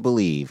hard to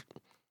believe.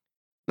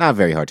 Not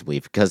very hard to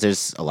believe because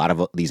there's a lot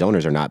of these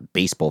owners are not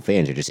baseball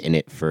fans. They're just in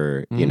it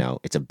for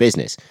it's a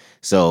business.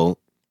 So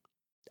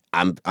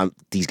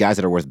these guys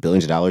that are worth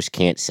billions of dollars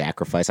can't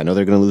sacrifice. I know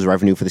they're going to lose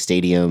revenue for the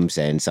stadiums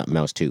and something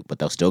else too, but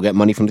they'll still get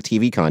money from the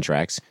TV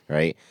contracts,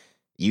 right?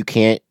 You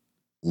can't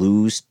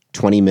lose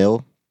 20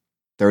 mil,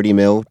 30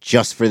 mil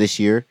just for this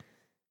year,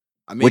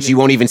 which you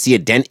won't even see a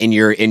dent in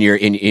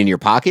your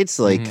pockets.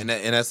 Like, and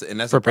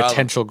that's for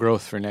potential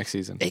growth for next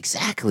season.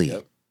 Exactly.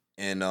 Yep.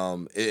 And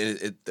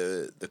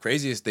the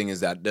craziest thing is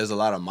that there's a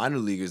lot of minor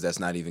leaguers that's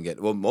not even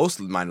getting. Well, most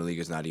minor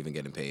leaguers not even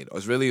getting paid.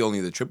 It's really only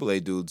the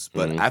AAA dudes.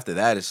 But after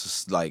that, it's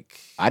just like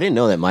I didn't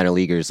know that minor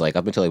leaguers up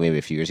until like maybe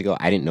a few years ago.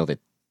 I didn't know that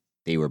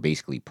they were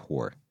basically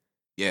poor.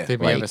 Yeah, They'd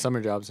be having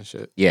summer jobs and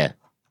shit. Yeah.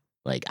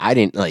 Like I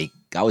didn't I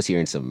was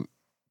hearing some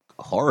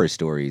horror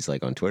stories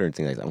like on Twitter and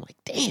things like that. I'm like,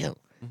 damn.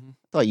 I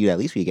thought you'd at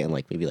least be getting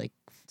like maybe like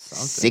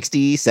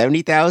 60,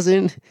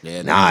 70,000.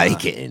 Yeah, nah, they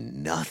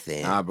getting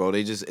nothing. Nah, bro.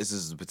 It's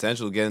just the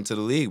potential to get into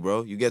the league,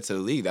 bro. You get to the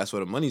league, that's where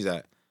the money's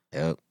at.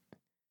 Yep.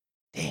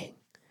 Dang.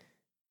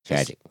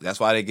 Tragic. That's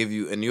why they give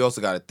you, and you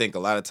also got to think. A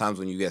lot of times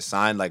when you get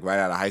signed, like right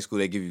out of high school,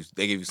 they give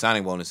you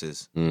signing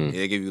bonuses. Yeah,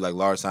 they give you like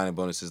large signing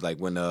bonuses, like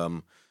when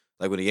the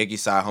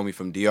Yankees signed homie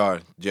from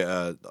DR.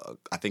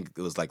 I think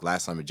it was like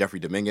last time, Jeffrey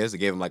Dominguez. They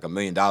gave him like $1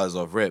 million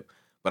off rip.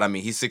 But I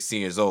mean, he's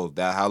 16 years old.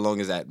 How long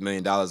is that $1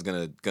 million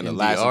gonna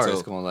last? DR until?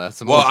 Is gonna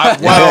last.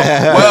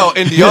 Well,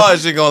 in DR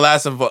it's just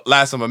gonna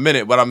last him a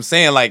minute. But I'm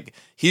saying like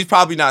he's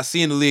probably not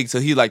seeing the league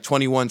till he's like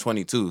 21,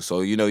 22.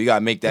 So you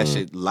gotta make that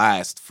shit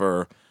last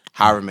for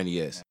however many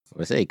years.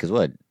 I say because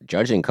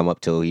Judge didn't come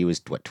up till he was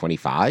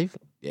 25.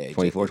 Yeah,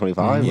 24,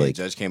 25. Yeah, like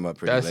Judge came up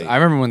pretty late. I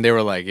remember when they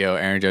were like, "Yo,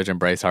 Aaron Judge and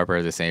Bryce Harper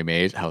are the same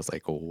age." I was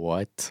like,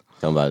 "What?"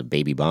 Talking about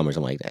baby bombers.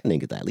 I'm like, that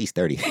nigga's at least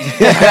 30.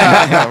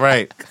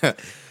 Right.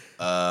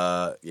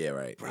 Yeah,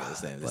 right.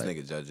 Bruh, this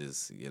nigga Judge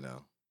is,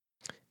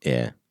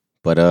 Yeah.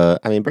 But I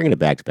mean, bringing it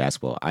back to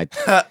basketball, in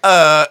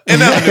other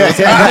news,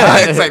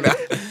 it's like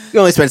that. we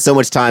only spent so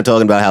much time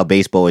talking about how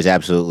baseball is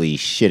absolutely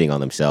shitting on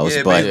themselves.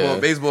 Yeah,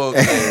 but baseball.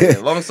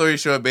 Long story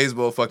short,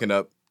 baseball fucking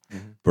up.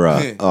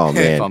 bruh, oh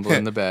man,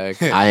 Fumbling the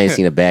bag. I ain't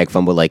seen a bag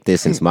fumble like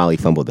this since Molly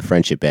fumbled the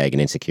friendship bag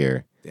in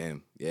Insecure.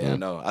 Damn. Yeah,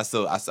 no.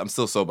 I'm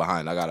still so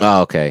behind. I gotta.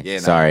 Oh, okay. Yeah,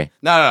 Sorry.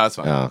 No, it's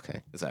fine. Oh,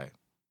 okay. It's all right.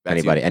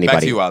 Anybody?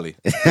 Back to you, Ali.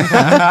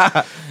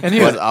 And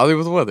he was Ollie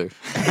with weather.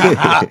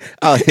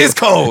 Oh, It's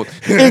cold.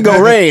 It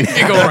gonna rain.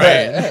 It gonna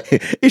rain.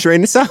 It's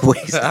raining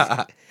sideways.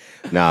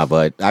 Nah,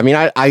 but I mean,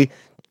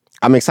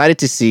 I'm excited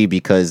to see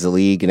because the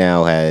league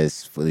now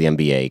has for the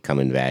NBA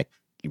coming back.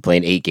 you're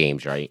playing 8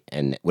 games, right?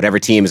 And whatever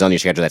team is on your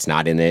schedule that's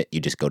not in it, you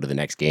just go to the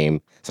next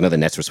game. So I know the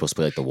Nets were supposed to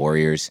play like the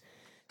Warriors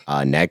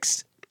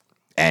next.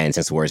 And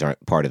since the Warriors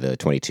aren't part of the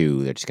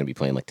 22, they're just going to be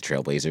playing like the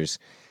Trailblazers.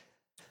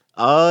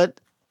 I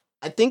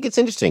think it's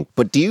interesting.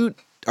 But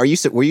were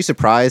you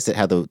surprised at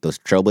how those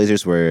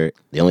Trailblazers were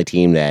the only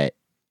team that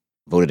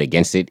voted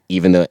against it,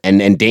 even though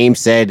and Dame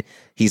said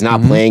he's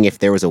not playing if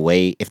there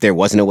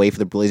wasn't a way for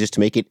the Blazers to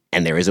make it,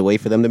 and there is a way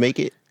for them to make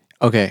it?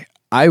 Okay,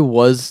 I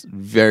was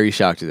very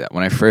shocked at that.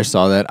 When I first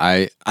saw that,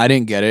 I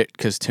didn't get it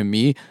because to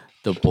me,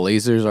 the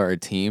Blazers are a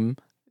team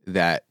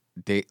that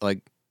they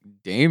like.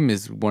 Dame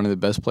is one of the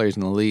best players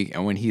in the league,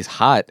 and when he's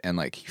hot and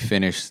like he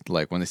finished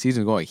like when the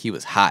season's going, he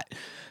was hot.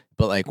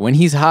 But like when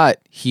he's hot,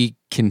 he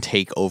can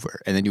take over.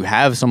 And then you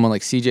have someone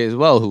like CJ as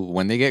well, who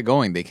when they get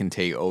going, they can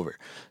take over.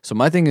 So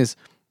my thing is,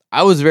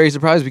 I was very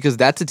surprised because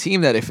that's a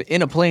team that if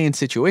in a play-in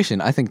situation,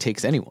 I think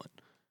takes anyone.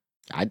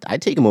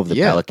 I'd take him over the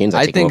Pelicans.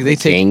 I think they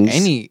take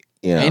Kings,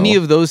 any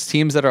of those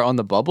teams that are on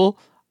the bubble.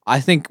 I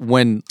think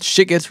when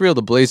shit gets real,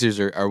 the Blazers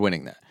are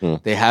winning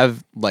that. They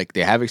have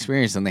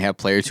experience and they have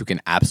players who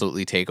can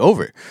absolutely take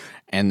over.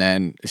 And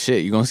then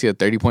shit, you're gonna see a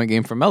 30-point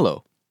game from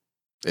Melo.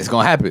 It's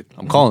gonna happen.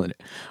 I'm calling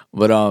it.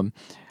 But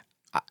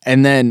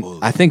and then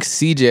I think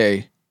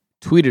CJ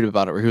tweeted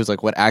about it where he was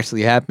like, what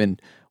actually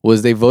happened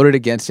was they voted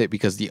against it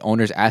because the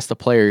owners asked the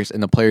players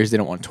and the players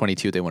didn't want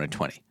 22, they wanted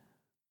 20.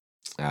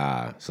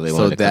 So they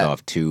wanted to cut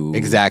off 2.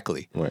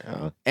 Exactly.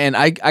 And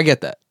I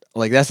get that.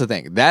 Like that's the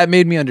thing. That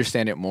made me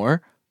understand it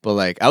more. But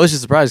like I was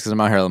just surprised because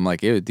I'm out here. I'm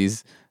like, ew,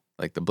 these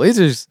like the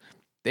Blazers,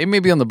 they may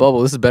be on the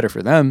bubble. This is better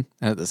for them,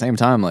 and at the same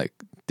time, like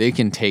they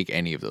can take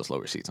any of those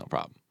lower seats, no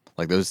problem.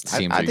 Like those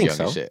teams are young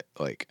as shit.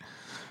 Like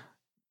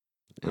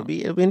it'll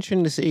be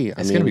interesting to see.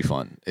 It's gonna be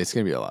fun. It's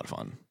gonna be a lot of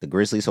fun. The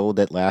Grizzlies hold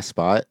that last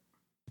spot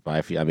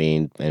but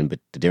the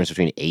difference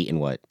between 8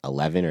 and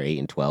 11 or 8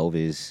 and 12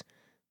 is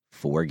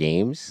 4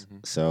 games.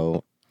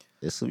 So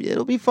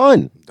it'll be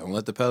fun. Don't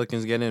let the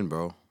Pelicans get in,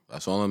 bro.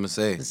 That's all I'm gonna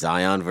say.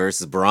 Zion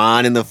versus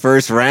Bron in the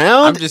first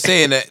round. I'm just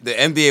saying that the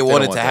NBA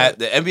wanted to have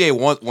the NBA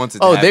wants it.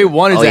 To happen. They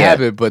wanted to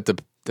have it, but the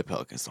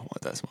Pelicans don't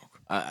want that smoke.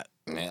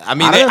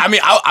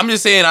 I'm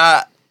just saying.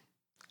 I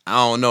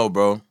don't know,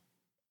 bro.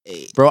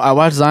 Bro, I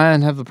watched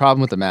Zion have a problem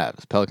with the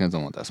Mavs. Pelicans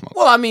don't want that smoke.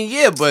 Well, I mean,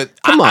 yeah, but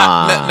come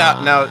on.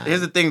 Now, here's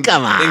the thing.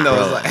 Come on, thing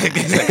though, bro.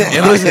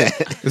 Is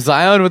listen,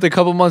 Zion with a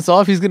couple months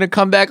off, he's gonna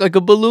come back like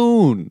a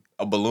balloon.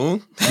 A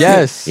balloon?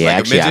 Yes. Yeah, like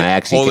actually, I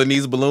actually holding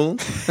these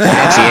balloons. I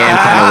actually am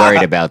kind of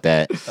worried about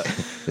that.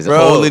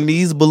 Holding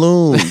these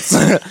balloons.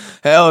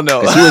 Hell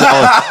no.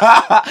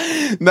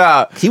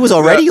 He was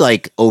already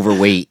like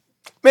overweight.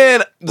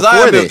 Man,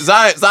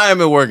 Zion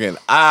been working.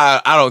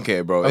 I don't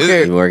care, bro.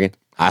 Okay, he working.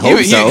 I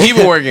hope so. He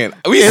been working.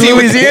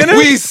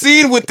 We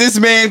seen what this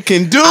man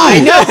can do. I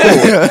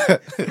know.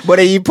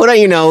 But you put on,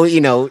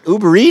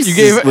 Uber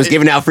Eats was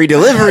giving out free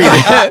delivery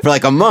for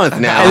like a month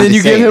now. And then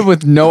you gave him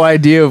with no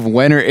idea of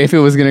when or if it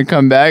was going to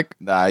come back.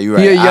 Nah, you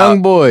right. He a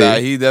young boy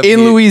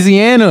in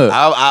Louisiana.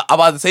 I'm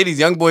about to say these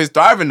young boys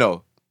thriving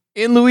though.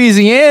 In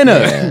Louisiana.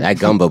 Yeah, that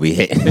gumbo be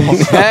hitting.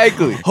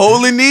 Exactly.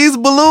 Holding these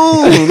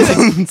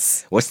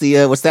balloons. What's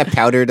that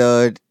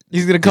powdered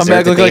he's gonna come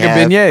back looking like a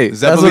beignet.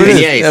 That's what it is.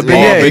 Beignets. A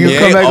beignet. He's gonna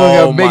come back looking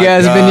like a big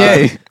ass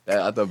beignet.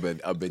 I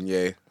thought a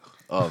beignet.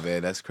 Oh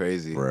man, that's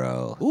crazy,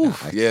 bro.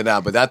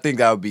 Yeah, but I think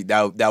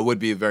that would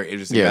be a very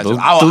interesting. Yeah,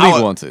 matchup. the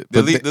league wants it.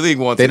 The league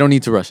wants it. They don't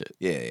need to rush it.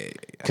 Yeah.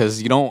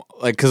 Because you don't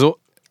because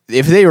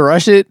if they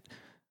rush it,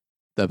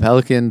 the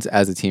Pelicans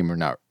as a team are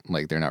not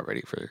they're not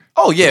ready for.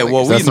 Oh yeah,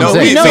 well we know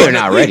they're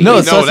not ready.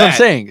 No, that's what I'm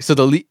saying. So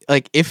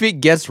if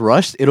it gets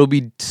rushed, it'll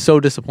be so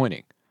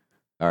disappointing.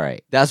 All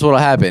right. That's what'll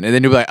happen. And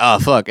then you'll be like, oh,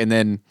 fuck. And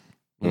then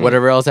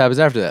whatever else happens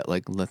after that,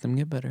 like, let them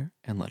get better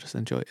and let us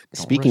enjoy it.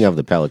 Speaking of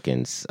the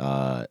Pelicans,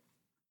 my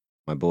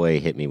boy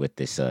hit me with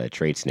this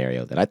trade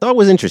scenario that I thought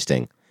was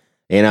interesting.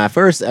 And at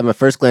my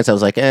first glance, I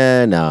was like,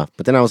 no.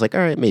 But then I was like, all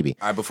right, maybe.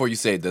 All right, before you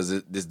say, does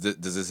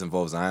this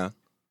involve Zion?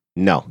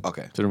 No.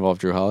 Okay. Does it involve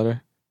Drew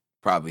Holiday?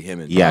 Probably him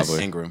and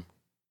Ingram.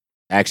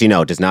 Actually,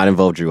 no, it does not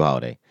involve Drew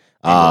Holiday.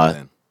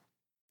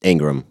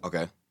 Ingram.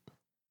 Okay.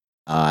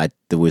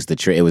 There was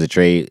it was a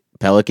trade.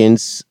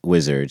 Pelicans,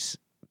 Wizards.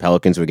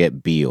 Pelicans would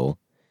get Beal.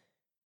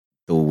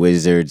 The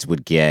Wizards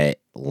would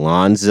get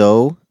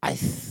Lonzo.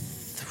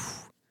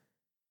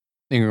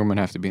 Ingram would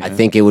have to be in I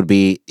think it would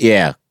be,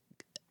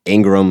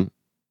 Ingram,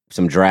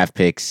 some draft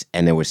picks,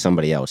 and there was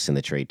somebody else in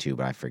the trade too,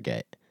 but I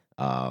forget.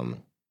 But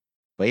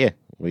yeah,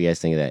 what do you guys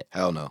think of that?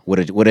 Hell no.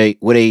 Would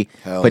a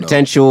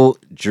potential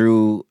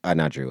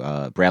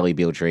Bradley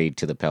Beal trade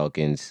to the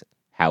Pelicans?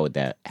 How would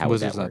that? How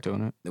Wizards would that work?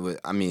 not doing it.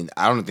 I mean,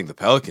 I don't think the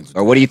Pelicans.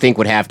 Or what do you think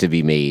would have to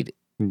be made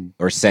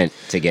or sent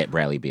to get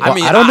Bradley Beal? I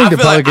mean, I don't think the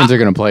Pelicans are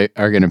going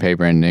to pay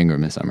Brandon Ingram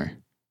this summer.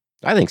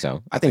 I think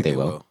so. I think they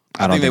will.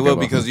 I think they will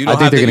because you don't. I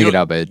think they're going to get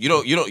outbid. You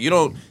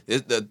don't.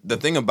 The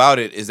thing about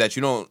it is that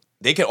you don't.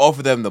 They can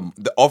offer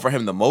offer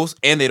him the most,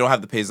 and they don't have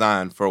to pay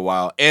Zion for a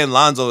while. And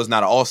Lonzo is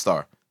not an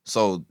all-star,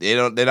 so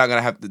they're not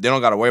gonna have to. They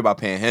don't got to worry about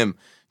paying him.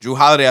 Drew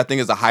Holiday, I think,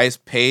 is the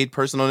highest paid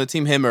person on the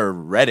team. Him or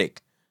Redick.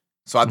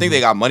 So I think they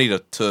got money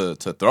to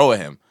throw at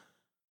him.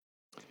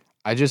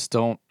 I just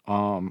don't.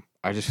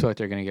 I just feel like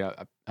they're gonna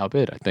get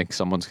outbid. I think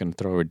someone's gonna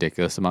throw a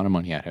ridiculous amount of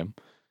money at him,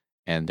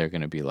 and they're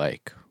gonna be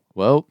like,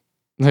 "Well,"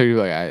 they're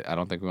like, "I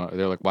don't think we want."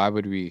 They're like, "Why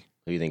would we?"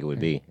 Who do you think it would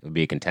be? It would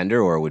be a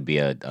contender, or it would be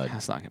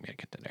That's not gonna be a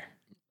contender.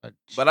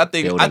 But I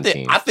think building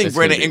team? I think It's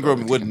gonna Brandon be a Ingram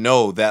building would team.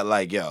 know that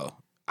like, yo,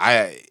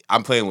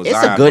 I'm playing with It's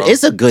Zion. a good. bro.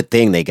 It's a good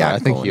thing they got. I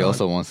think he going on.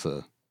 also wants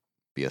to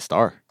be a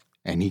star,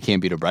 and he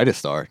can't be the brightest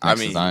star. I Next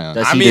mean, to Zion.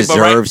 Does I he mean, but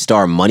deserve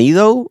star money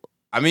though?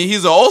 I mean,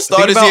 he's an all-star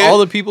Think this about year. all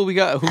the people we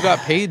got who got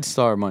paid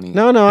star money.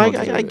 No, Don't I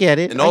deserve it. get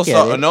it. an I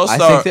all-star, get an it.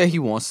 all-star. I think that he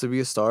wants to be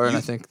a star, and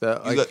I think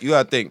that like, you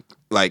gotta think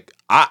like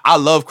I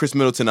love Chris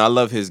Middleton. I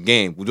love his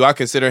game. Do I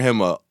consider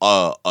him a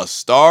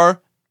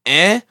star?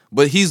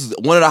 But he's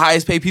one of the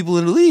highest paid people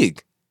in the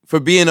league for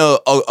being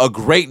a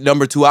great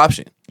number 2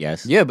 option.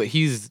 Yes. yeah, but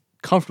he's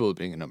comfortable with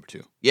being a number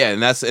 2, Yeah,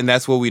 and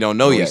that's what we don't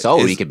know We yet. saw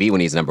what Is- he could be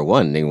when he's number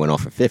 1. And he went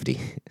off for 50.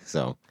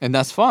 So and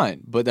that's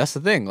fine. But that's the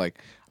thing. Like,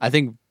 I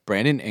think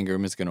Brandon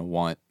Ingram is gonna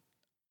want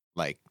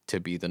like to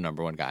be the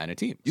number 1 guy on a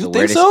team. You so think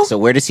where does, so? So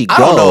where does he I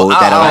don't know. go I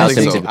that don't allows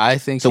think him so. to? I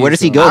think. So where he's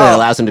does he go gonna- that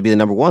allows him to be the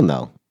number 1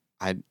 though?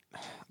 I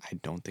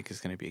don't think it's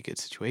gonna be a good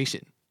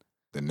situation.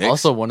 the Knicks.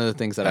 Also, one of the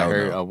things that I Hell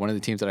heard, no. one of the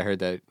teams that I heard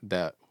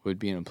that would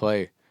be in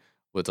play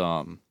was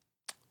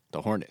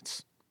the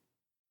Hornets.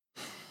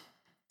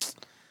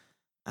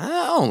 I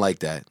don't like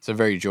that. It's a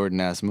very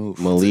Jordan-ass move.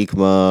 Malik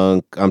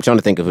Monk. I'm trying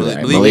to think of who that.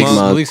 Malik Malik Monk.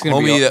 Monk, Malik's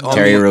gonna be Homie, on,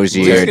 Terry homie,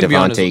 Rozier, Malik's gonna be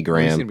on his- Devontae Malik's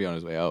Graham. gonna be on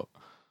his way out.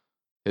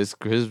 His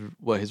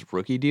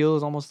rookie deal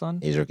is almost done.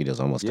 His rookie deal's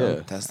almost Yeah,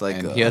 done. That's like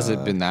and he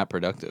hasn't been that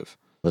productive.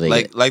 Well, they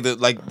like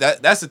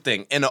that. That's the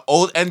thing. In the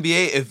old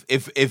NBA,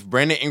 if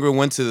Brandon Ingram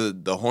went to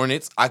the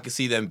Hornets, I could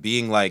see them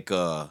being like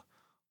a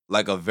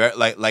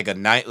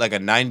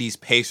 90s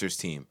Pacers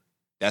team.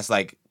 That's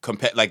like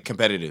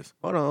competitive.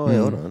 hold on, wait,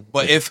 hold on.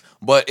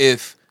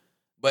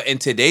 But in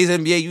today's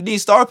NBA, you need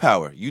star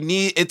power. You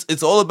need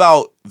it's all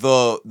about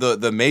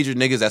the major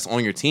niggas that's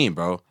on your team,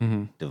 bro.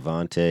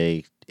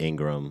 Devontae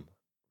Ingram,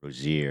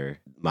 Rozier,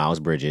 Miles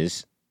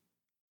Bridges.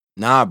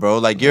 Nah, bro.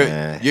 Like you're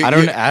Nah. I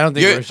don't think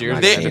you're- Rozier's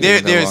there- gonna be there-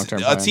 in their there's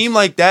long-term a plans. team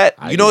like that.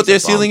 I You know what their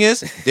think it's a ceiling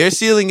bum. is? Their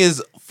ceiling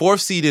is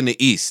 4th seed in the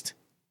East,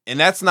 and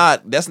that's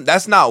not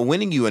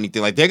winning you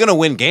anything. Like they're gonna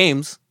win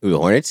games. Who, the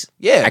Hornets?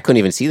 Yeah, I couldn't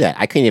even see that.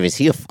 I couldn't even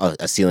see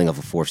a ceiling of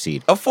a 4th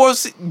seed. a 4th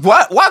seed.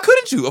 Why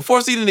couldn't you? A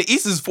 4th seed in the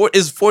East is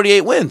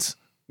 48 wins.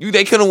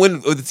 They couldn't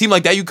win with a team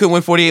like that. You couldn't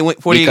win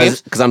 48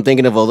 games. Because I'm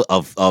thinking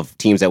of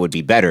teams that would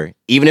be better,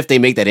 even if they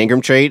make that Ingram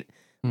trade.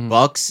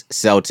 Bucks,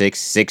 Celtics,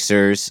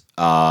 Sixers,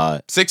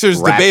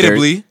 Sixers, Raptors,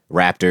 debatably,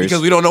 Raptors.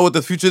 because we don't know what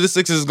the future of the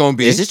Sixers is going to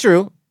be. This is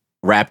true.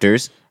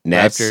 Raptors,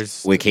 Nets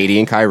Raptors. with Katie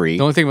and Kyrie.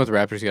 The only thing with the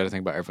Raptors, you got to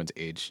think about everyone's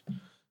age.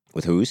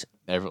 With who's?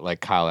 Like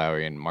Kyle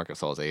Lowry and Marc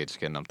Gasol's age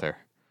getting up there.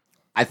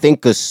 I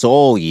think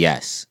Gasol,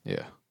 yes,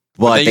 Yeah.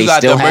 but then they you got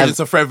still the have emergence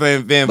of Fred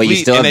Van Vliet, but you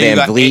still and have then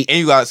Van Vliet. and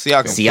you got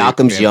Siakam.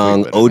 Siakam's Van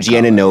young, Vliet better OG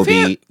than Kyle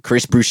Anunoby,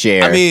 Chris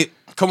Boucher. I mean,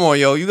 come on,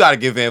 yo, you got to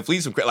give Van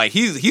Vliet some credit. Like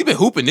he's been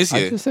hooping this I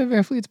year. just said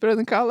Van Fleet's better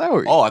than Kyle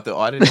Lowry. Oh, I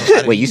didn't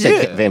know. wait, you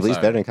said Yeah. Van Vliet's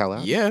Sorry. better than Kyle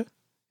Lowry? Yeah,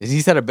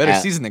 He's had a better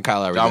Uh, season than Kyle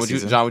Lowry this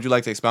season. John, would you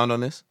like to expound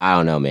on this? I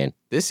don't know, man.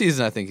 This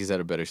season, I think he's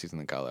had a better season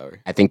than Kyle Lowry.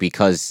 I think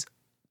because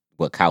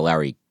what Kyle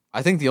Lowry,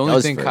 I think the only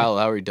Does thing for- Kyle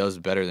Lowry does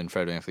better than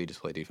Fred Van Fleet is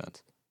play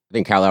defense. I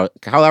think Kyle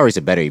Lowry's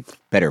a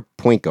better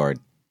point guard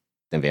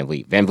than Van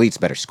Vliet. Van Vliet's a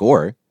better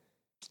scorer,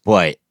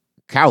 but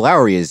Kyle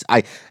Lowry is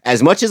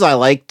as much as I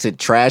like to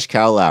trash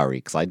Kyle Lowry,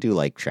 because I do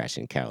like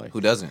trashing Kyle Lowry,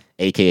 Who doesn't?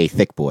 aka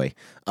Thick Boy.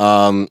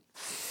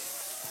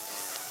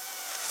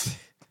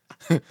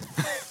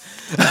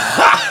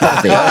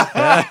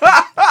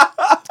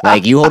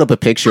 Like you hold up a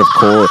picture of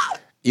cold,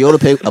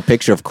 a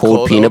picture of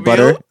cold peanut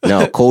butter.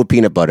 No, cold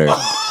peanut butter,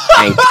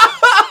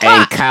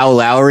 and Kyle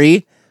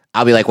Lowry.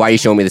 I'll be like, why are you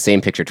showing me the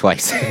same picture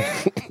twice?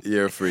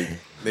 You're a freak.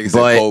 Niggas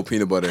But- said cold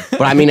peanut butter.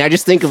 But I mean, I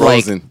just think of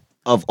like Frozen.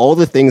 of all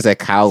the things that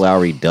Kyle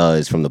Lowry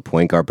does from the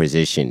point guard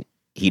position.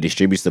 He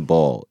distributes the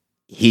ball.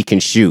 He can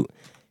shoot.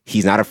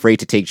 He's not afraid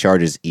to take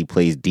charges. He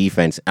plays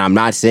defense. And I'm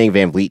not saying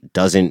Van Vliet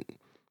doesn't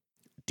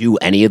do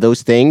any of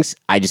those things.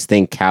 I just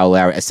think Kyle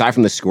Lowry, aside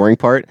from the scoring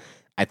part,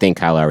 I think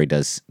Kyle Lowry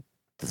does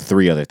the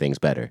 3 other things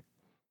better.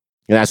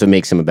 And that's what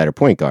makes him a better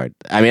point guard.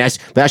 I mean,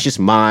 that's just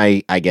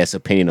my, I guess,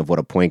 opinion of what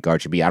a point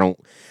guard should be. I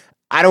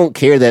don't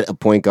care that a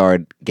point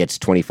guard gets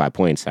 25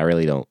 points. I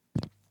really don't.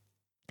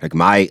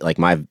 Like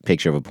my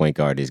picture of a point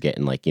guard is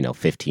getting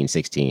 15,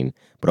 16,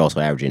 but also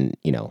averaging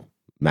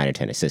 9 or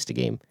 10 assists a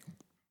game.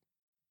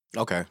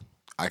 Okay,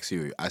 I see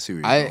where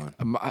you're I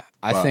going.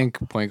 I think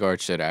point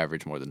guard should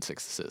average more than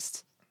 6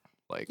 assists.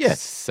 Like Yeah.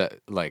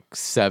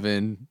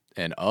 7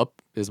 and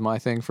up is my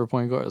thing for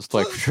point guards.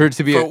 Like for it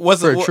to be For- a,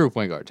 what's for it- a true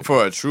point guard.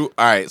 For a true,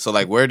 all right. So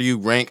like, where do you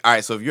rank? All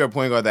right, so if you're a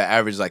point guard that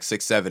averages like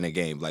 6-7 a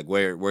game, like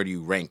where do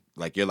you rank?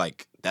 Like you're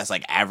like that's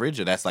like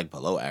average or that's like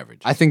below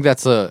average? I think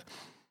that's the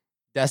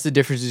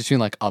difference between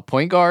like a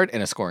point guard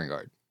and a scoring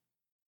guard.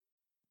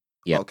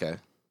 Yeah. Okay,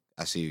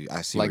 I see where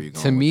you're Like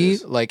going. to me,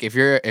 with this. like if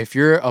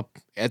you're up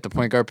at the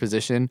point guard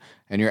position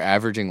and you're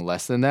averaging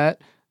less than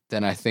that,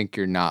 then I think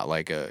you're not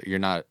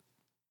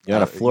You're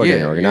not a floor yeah,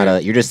 general.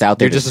 You're just out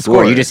there you're to just a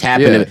score. You scorer. just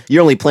happen Yeah. to.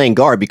 You're only playing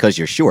guard because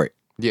you're short.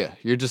 Yeah,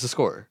 you're just a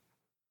scorer.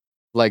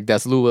 Like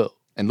that's Lou Will,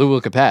 and Lou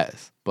Will could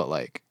pass, but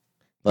like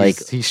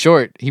he's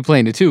short. He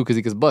playing the two because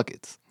he gets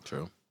buckets.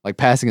 True. Like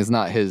passing is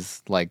not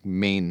his like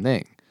main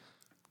thing.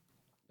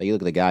 Like, you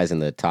look at the guys in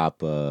the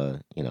top, of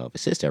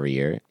assists every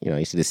year.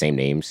 You see the same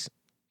names: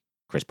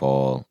 Chris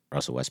Paul,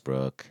 Russell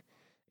Westbrook.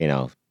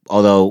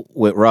 Although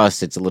with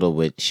Russ, it's a little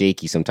bit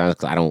shaky sometimes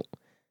because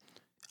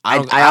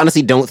I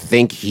honestly don't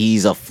think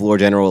he's a floor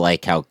general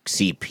like how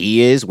CP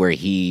is, where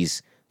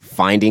he's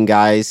finding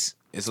guys.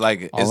 It's like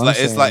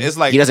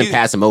He doesn't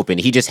pass him open.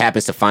 He just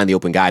happens to find the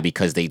open guy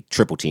because they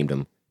triple teamed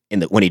him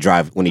when he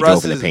drove in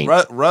the paint.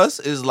 Russ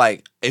is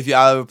like, if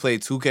y'all ever play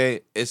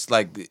 2K, it's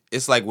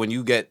like when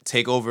you get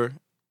takeover,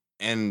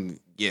 and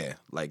yeah,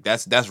 like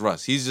that's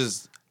Russ. He's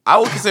just, I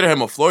would consider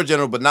him a floor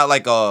general, but not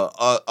like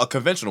a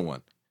conventional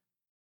one.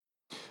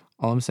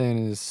 All I'm saying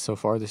is, so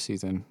far this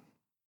season,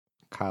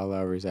 Kyle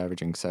Lowry is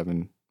averaging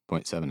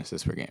 7.7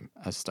 assists per game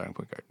as a starting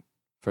point guard.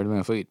 Fred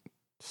VanVleet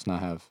does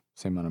not have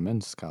the same amount of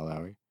minutes as Kyle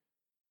Lowry.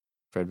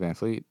 Fred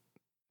VanVleet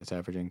is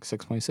averaging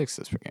 6.6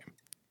 assists per game.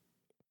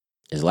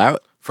 Is Lowry?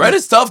 Fred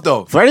is tough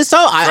though. Fred is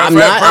tough. I'm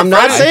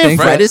not Fred- saying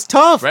Fred is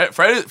tough.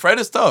 Fred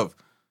is tough.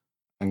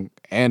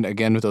 And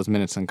again, with those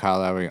minutes, and Kyle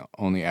Lowry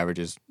only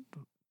averages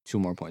 2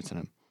 more points than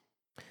him.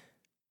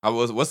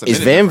 What's the Is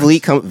minute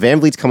difference? Van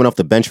Vliet's coming off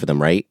the bench for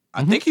them, right?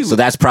 I think he was. So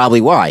that's probably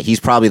why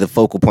he's probably the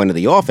focal point of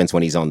the offense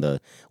when he's on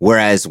the.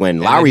 Whereas when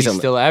And Lowry's he's on,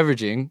 still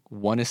averaging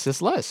 1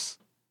 assist less.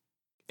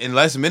 in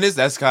less minutes.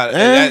 That's kind of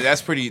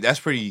that's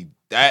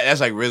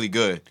like really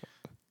good.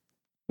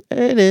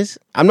 it is.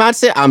 I'm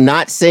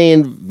not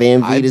saying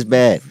Van Vliet is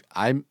bad.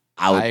 I'm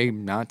I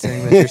not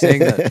saying that you're saying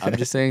that. I'm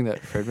just saying that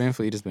Fred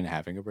VanVleet has been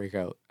having a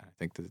breakout. I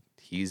think that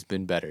he's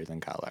been better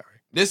than Kyle Lowry.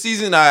 This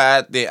season,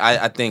 I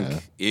think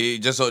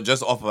just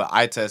off of an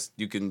eye test,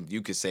 you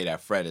could say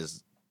that Fred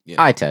is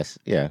eye test,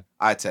 yeah.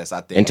 eye test.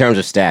 I think In terms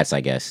of stats,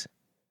 I guess.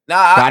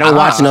 nah, But I don't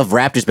watch enough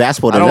Raptors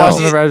basketball to I don't know. watch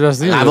the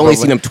Raptors either, I've but only when-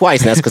 seen them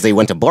twice, and that's because they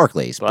went to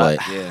Barclays. But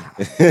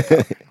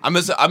Yeah, I'm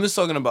just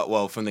talking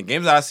about from the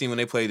games that I seen when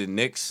they played the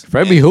Knicks.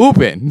 Fred be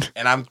hooping.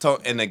 And I'm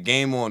talking in the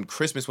game on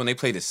Christmas when they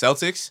played the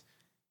Celtics.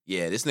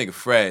 Yeah, this nigga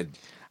Fred.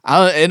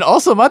 And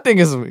also, my thing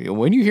is,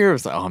 when you hear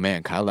it's like, oh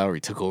man, Kyle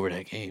Lowry took over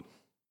that game.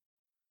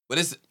 But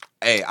it's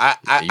I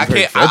you've can't.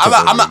 heard Fred took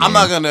over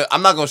the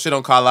I'm not gonna shit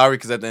on Kyle Lowry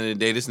because at the end of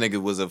the day, this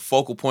nigga was a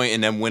focal point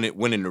in them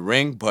winning the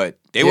ring. But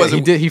they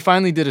wasn't. He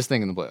finally did his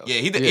thing in the playoffs. Yeah,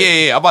 he did.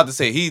 Yeah. I'm about to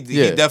say he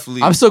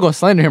definitely. I'm still gonna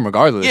slander him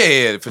regardless.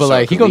 Yeah, for but sure.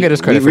 like he gonna get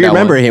his credit. we for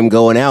remember that one. him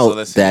going out So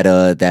let's see.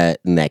 that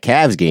in that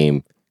Cavs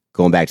game,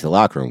 going back to the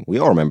locker room. We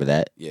all remember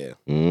that. Yeah,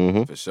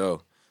 Hmm for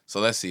sure. So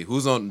let's see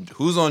who's on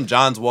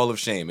John's wall of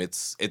shame.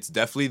 It's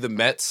definitely the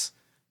Mets,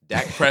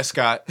 Dak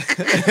Prescott,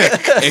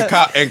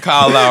 and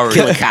Kyle Lowry.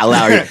 Killer Kyle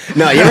Lowry.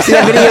 No, you ever see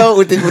that video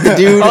with the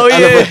dude? Oh,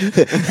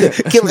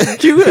 yeah.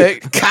 Killer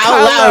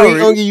Kyle Lowry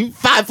gonna give you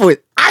 5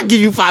 points. I'll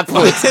give you 5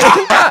 points.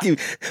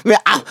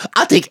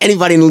 I'll take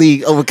anybody in the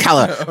league over Kyle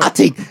Lowry. I'll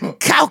take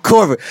Kyle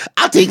Korver.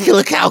 I'll take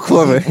Killer Kyle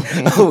Korver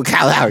over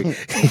Kyle Lowry.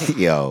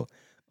 Yo,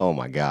 oh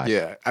my gosh.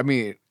 Yeah, I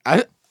mean,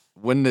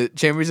 when the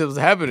championship was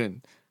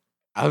happening,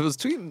 I was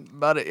tweeting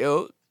about it.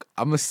 Yo,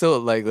 I'm still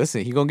like,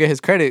 listen, he gonna get his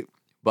credit,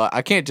 but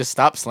I can't just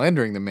stop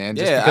slandering the man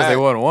just because they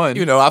won one.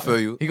 You know, I feel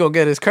you. He gonna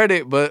get his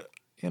credit, but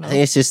you know, I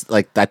think it's just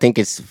like I think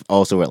it's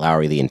also with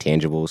Lowry the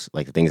intangibles,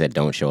 like the things that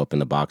don't show up in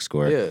the box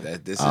score. yeah.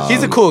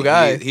 He's a cool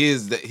guy. He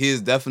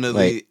is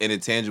definitely an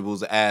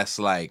intangibles ass.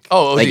 Like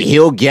Oh, Like OG.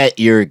 he'll get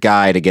your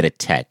guy to get a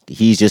tech.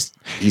 He's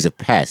a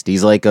pest.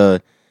 He's like a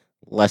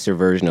lesser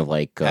version of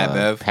like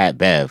Pat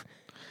Bev,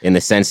 in the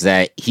sense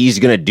that he's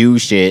gonna do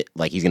shit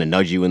like he's gonna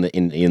nudge you in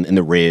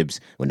the ribs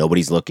when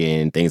nobody's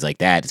looking, things like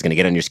that. It's gonna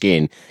get on your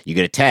skin. You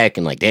get a tech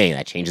and like, dang,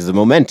 that changes the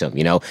momentum.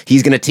 You know,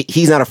 he's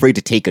not afraid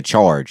to take a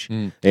charge.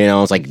 You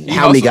know, it's like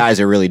how many also- guys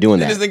are really doing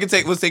this that?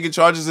 nigga was taking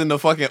charges in the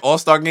fucking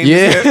All-Star game.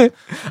 Yeah.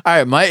 All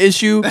right, my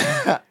issue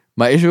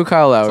with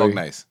Kyle Lowry Talk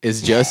nice.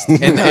 is just,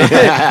 and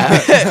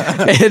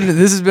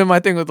this has been my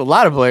thing with a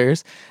lot of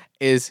players,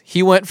 is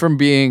he went from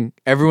being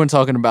everyone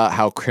talking about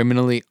how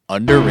criminally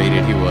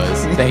underrated he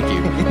was. Thank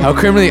you. How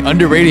criminally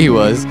underrated he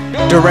was,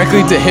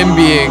 directly to him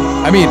being,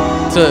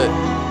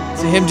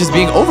 to him just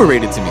being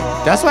overrated to me.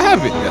 That's what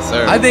happened. Yes,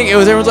 sir. I think it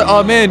was everyone's like,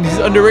 oh man, he's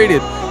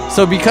underrated.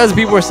 So because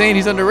people were saying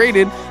he's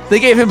underrated, they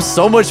gave him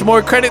so much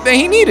more credit than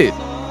he needed.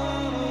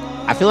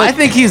 I feel like I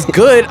think he's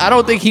good. I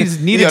don't think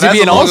he's needed Yo, to that's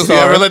be an the longest we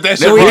all-star. ever let that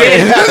shit No, we run.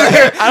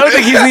 didn't. I don't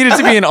think he's needed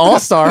to be an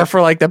all-star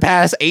for like the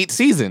past 8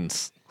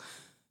 seasons.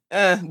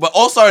 But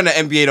All-Star in the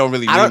NBA don't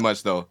really mean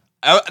much though.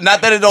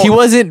 Not that it don't. He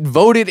wasn't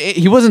voted.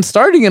 He wasn't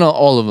starting in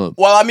all of them.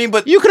 Well, I mean,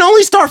 but you can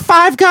only start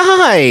 5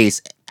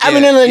 guys. I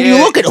mean, Yeah, and you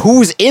yeah. look at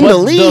who's in But the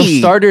league. the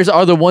starters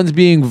are the ones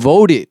being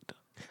voted.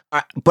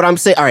 But I'm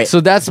saying, all right. So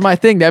that's my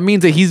thing. That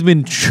means that he's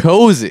been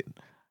chosen.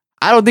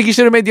 I don't think he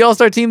should have made the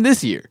All-Star team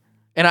this year.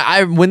 And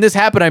I when this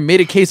happened, I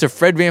made a case of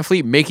Fred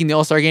VanVleet making the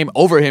All-Star game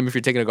over him if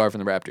you're taking a guard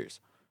from the Raptors.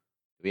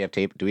 Do we have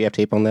tape? Do we have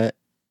tape on that?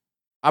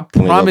 I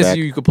Can we go promise back?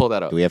 you could pull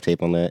that up. Do we have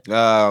tape on that?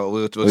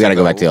 We'll We gotta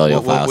go back to the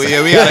audio files.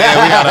 Yeah, we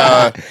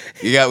gotta.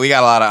 We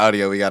got a lot of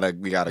audio. We gotta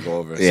go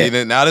over. Yeah.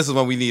 See, now this is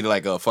when we need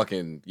like a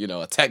fucking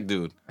a tech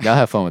dude. Y'all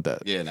have fun with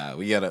that. Yeah, nah,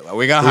 we're gonna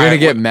We're hire. gonna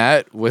get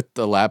Matt with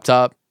the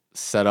laptop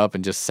set up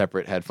and just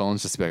separate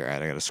headphones. Just to be like, all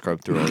right, I gotta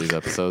scrub through all these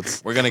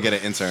episodes. We're gonna get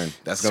an intern.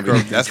 That's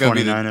gonna be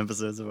 29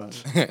 episodes about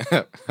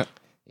it.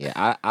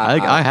 Yeah,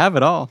 I have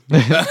it all.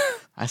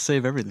 I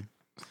save everything.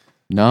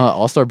 No,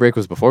 All Star break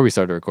was before we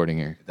started recording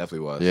here. Definitely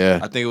was. Yeah.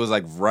 I think it was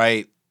like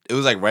right. It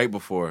was like right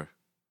before.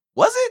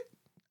 Was it?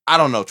 I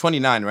don't know.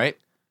 29, right?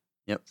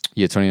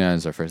 Yeah, 29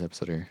 is our first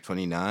episode here.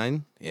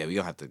 29. Yeah, we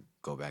gonna have to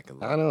go back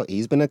and I look. don't know.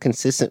 He's been a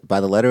consistent, by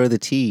the letter of the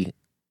T,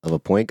 of a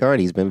point guard.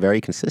 He's been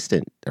very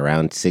consistent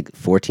around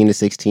 14 to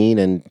 16,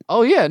 and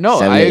Oh yeah, no,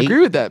 7 I to 8.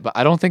 agree with that, but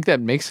I don't think that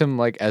makes him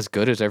like as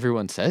good as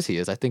everyone says he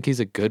is. I think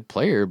he's a good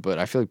player, but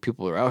I feel like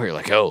people are out here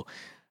like, oh,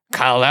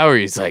 Kyle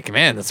Lowry's like,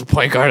 man, that's a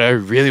point guard I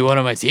really want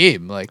on my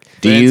team. Like,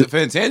 do you? For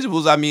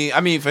intangibles, I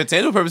mean, for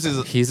intangible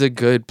purposes, he's a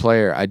good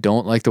player. I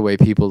don't like the way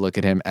people look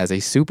at him as a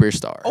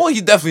superstar. oh,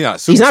 he's definitely not. A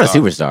superstar. He's not a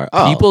superstar.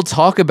 Oh, People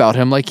talk about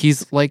him like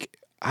he's like,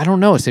 I don't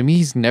know. To me,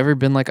 he's never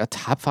been like a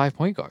top 5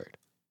 point guard.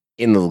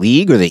 in the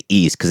league or the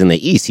East? Because in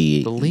the East,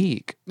 he. The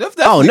league.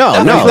 Oh, no, I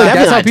feel no. like definitely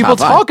that's how not people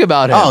top talk 5.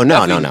 about him. Oh,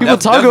 no, no, no. People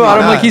talk definitely about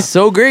him not. like he's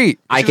so great.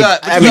 I you could.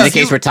 got- I you mean, got- the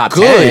case for top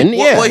good. 10. Well,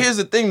 Yeah. well, here's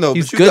the thing though.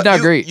 He's but you good, got, not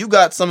you, great. You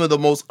got some of the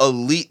most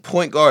elite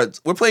point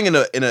guards. We're playing in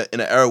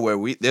an era where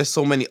there's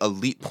so many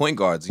elite point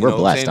guards. You We're know what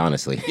I'm blessed, saying?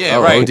 honestly. Yeah,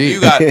 Oh, right. OD. You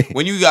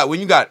got when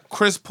you got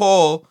Chris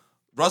Paul,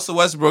 Russell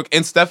Westbrook,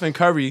 and Stephen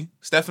Curry,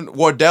 Stephen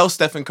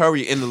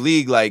Curry in the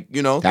league. Like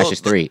That's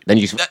just 3. Then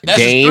you That's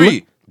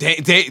Dame.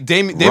 just 3.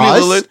 Damian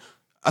Russ? Lillard.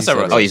 I said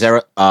Russ. Oh, you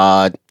said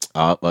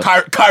what?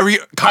 Kyrie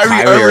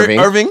Irving.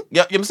 Irving. Yep, you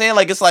know what I'm saying?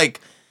 Like it's like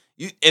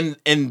you and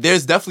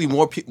there's definitely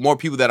more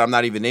people that I'm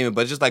not even naming,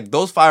 but just like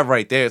those 5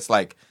 right there, it's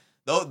like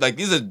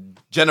these are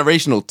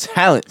generational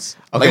talents.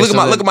 Okay, Like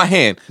so look at my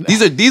hand.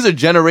 These are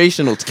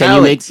generational talents. Can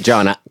you make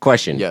John?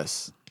 Question.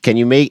 Yes. Can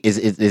you make is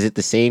it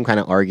the same kind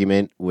of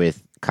argument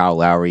with Kyle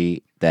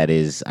Lowry that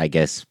is, I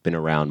guess, been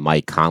around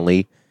Mike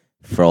Conley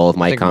for all of I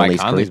Mike think Conley's Mike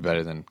Conley's career?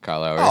 better than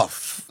Kyle Lowry. Oh,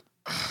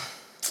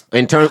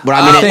 In terms, but I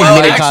I mean, think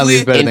Mike actually,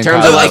 Conley's better in than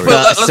terms Kyle of like Lowry.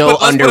 Let's so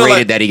put it underrated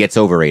like- that he gets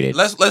overrated.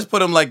 let's put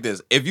them like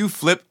this. If you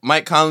flip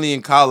Mike Conley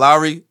and Kyle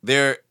Lowry,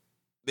 their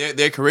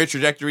career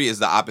trajectory is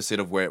the opposite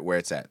of where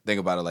it's at. Think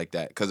about it like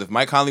that. Because if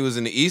Mike Conley was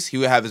in the East, he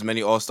would have as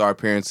many All-Star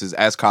appearances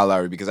as Kyle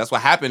Lowry, because that's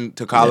what happened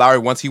to Kyle Lowry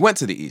once he went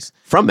to the East.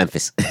 From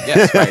Memphis.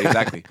 Yes, right,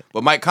 exactly.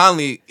 But Mike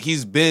Conley,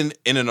 he's been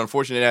in an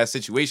unfortunate ass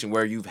situation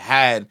where you've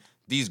had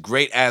these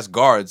great ass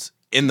guards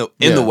in the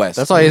West.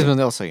 That's why he's been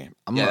the All-Star game.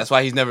 Yeah, that's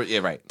why he's never. Yeah,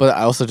 right. But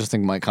I also just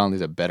think Mike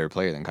Conley's a better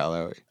player than Kyle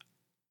Lowry.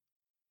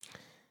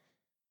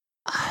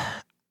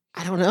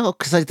 I don't know,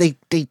 because they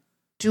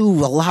do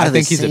a lot I of the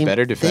think he's a same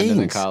better defender than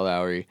things. Kyle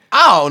Lowry.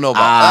 I don't know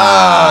about.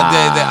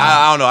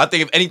 Ah. I don't know. I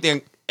think if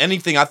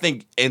anything, I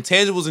think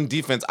intangibles in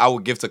defense, I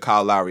would give to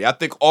Kyle Lowry. I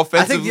think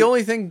offensively, I think the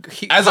only thing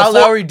As a Kyle for-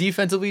 Lowry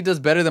defensively does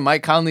better than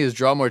Mike Conley is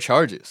draw more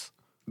charges.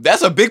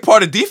 that's a big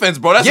part of defense,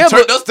 bro. That's Yeah,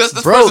 but-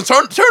 that's bro,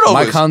 turnovers.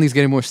 Mike Conley's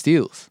getting more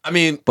steals. I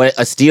mean, But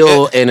a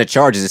steal and a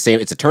charge is the same.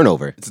 It's a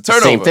turnover. It's a the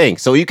same turnover. thing.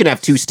 So you can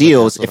have 2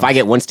 steals. what If I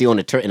get 1 steal in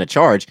a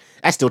charge,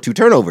 that's still 2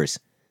 turnovers.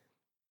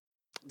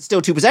 Still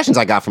 2 possessions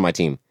I got from my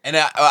team. and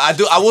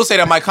I will say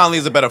that Mike Conley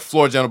is a better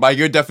floor general. By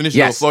your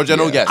definition of a Yes. floor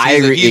general, Yeah. yes, I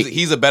agree.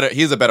 He's a better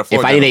floor If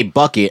I general. need a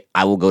bucket,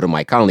 I will go to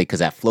Mike Conley because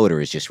that floater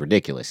is just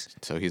ridiculous.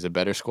 So he's a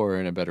better scorer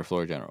and a better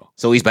floor general.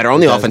 So he's better on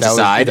the That- offensive that was-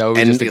 side, that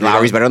we and just agreed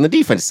Lowry's on. better on the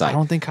defensive I side.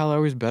 don't think Kyle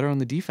Lowry's better on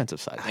the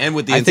defensive side. and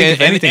with the I think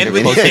if anything, and they're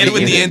with closer and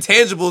with the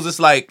together. intangibles, it's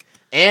like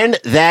And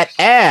that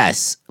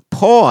ass.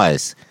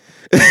 Pause.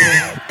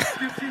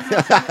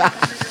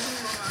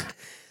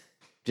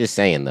 Just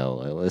saying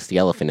though, it's the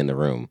elephant in the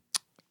room.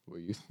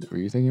 Were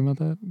you thinking about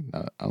that?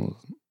 I was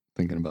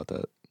thinking about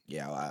that.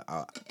 yeah,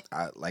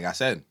 I like I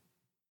said,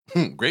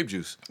 grape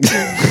juice.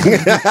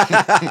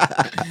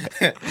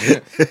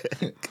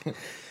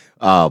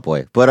 Oh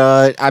boy,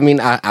 but I mean,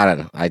 I don't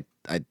know. I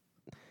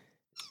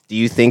do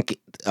you think?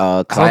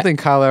 I don't think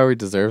Kyle Lowry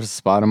deserves a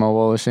spot on my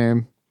wall of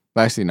shame.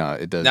 Actually, no,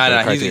 it does.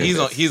 Nah, he's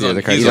on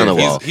the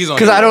wall. He's on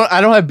Because your wall.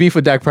 I don't have beef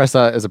with Dak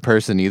Prescott as a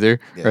person either,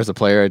 Yeah. or as a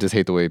player. I just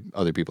hate the way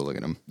other people look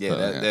at him. Yeah, So,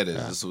 that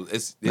is.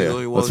 It's Yeah,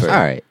 it was that's all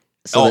fair. right.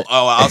 So that-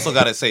 I also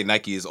gotta say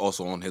Nike is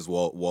also on his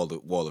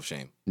wall of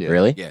shame. Yeah.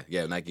 really?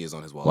 Yeah, Nike is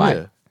on his wall. Why?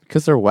 Yeah,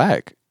 because they're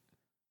whack.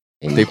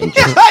 And- They- and-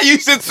 You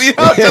should see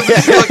how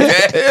just look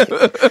at him.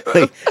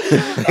 like,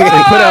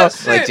 They put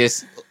out like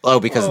just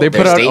because they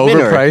their put out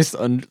statement, or-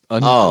 overpriced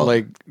Oh.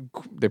 like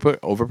they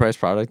put overpriced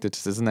product that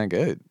just isn't that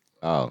good.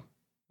 Oh,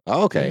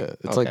 okay. Yeah,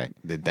 it's okay.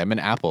 like them and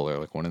Apple are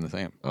like one and the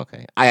same.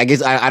 Okay. I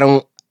guess I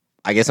don't.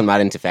 I guess I'm not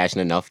into fashion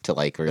enough to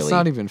like really. It's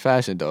not even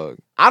fashion, dog.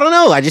 I don't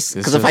know. I just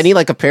It's because if I just- need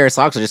like a pair of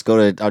socks, I'll just go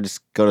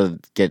to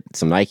get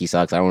some Nike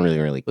socks. I don't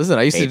really. Listen,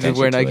 I used Pay to just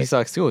wear attention to Nike it.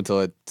 socks too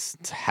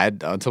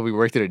until we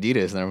worked at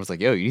Adidas, and I was like,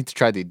 "Yo, you need to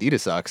try the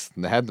Adidas socks."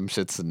 And they had them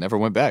shits and never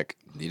went back.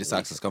 Adidas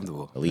socks is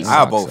comfortable. Elite I got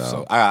socks, both, so-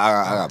 so I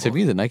got To both.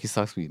 me, the Nike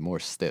socks be more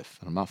stiff,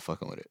 and I'm not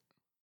fucking with it.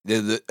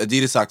 The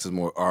Adidas socks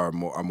are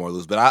more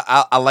loose, but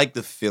I like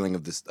the feeling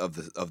of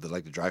the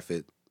like the dry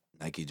fit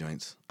Nike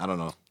joints. I don't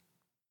know.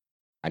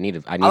 I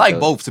I like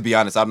both, to be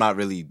honest. I'm not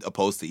really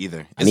opposed to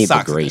either. I need the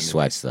socks gray at the end of the day.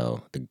 sweats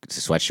though. The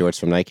sweat shorts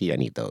from Nike. I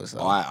need those.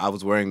 Though. Oh, I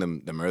was wearing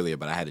them earlier,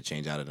 but I had to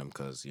change out of them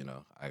because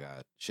I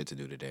got shit to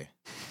do today.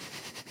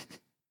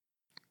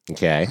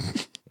 Okay.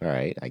 All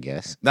right. I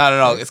guess.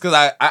 No. It's because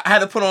I had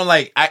to put on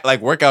like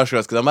workout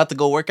shorts because I'm about to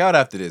go work out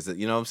after this.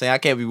 You know what I'm saying? I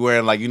can't be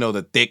wearing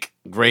the thick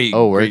gray.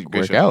 Oh, gray work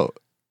shorts. out.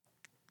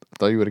 I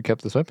thought you would have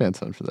kept the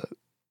sweatpants on for that.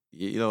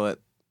 You know what?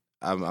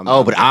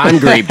 But I'm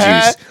grape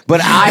juice.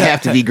 But I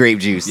have to be grape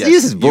juice. Yes.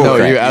 This is bullcrap.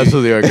 No, you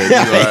absolutely are. Good.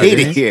 I hate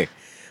it here.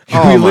 We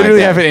Oh, my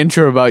literally God. have an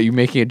intro about you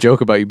making a joke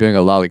about you being a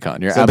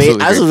lolicon. You're So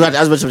absolutely I was great.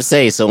 about to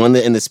say. So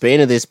in the span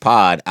of this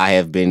pod, I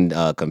have been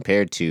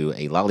compared to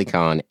a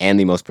lolicon and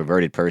the most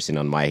perverted person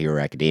on My Hero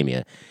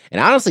Academia,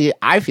 and honestly,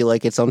 I feel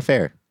like it's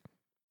unfair.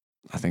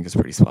 I think it's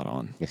pretty spot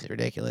on. This is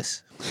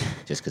ridiculous.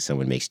 Just because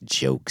someone makes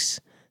jokes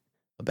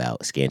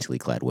about scantily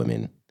clad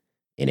women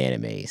in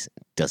animes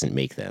doesn't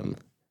make them.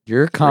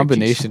 You're a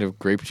combination of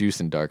grape juice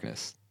and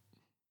darkness.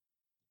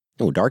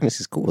 Oh,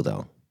 darkness is cool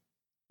though.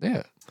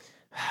 Yeah.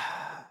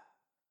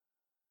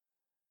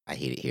 I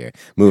hate it here.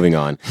 Moving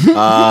on.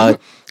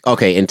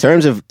 Okay, in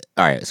terms of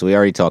all right, so we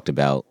already talked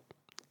about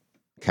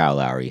Kyle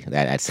Lowry.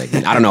 That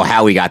segment. I don't know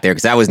how we got there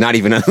because that was not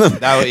even. I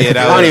don't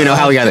even know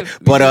how we got there.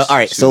 But all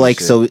right, so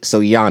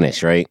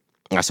Giannis, right?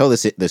 I saw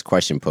this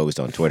question posed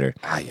on Twitter.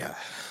 Yeah.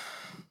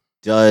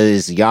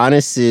 Does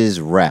Giannis's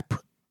rep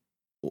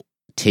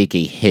take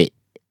a hit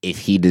if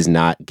he does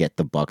not get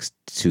the Bucks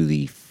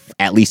to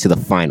at least to the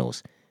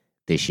finals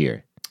this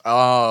year?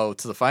 Oh,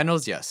 to the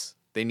finals, yes.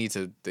 They need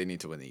to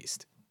win the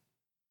East.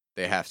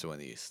 They have to win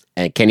the East.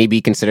 And can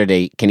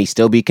he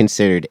still be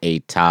considered a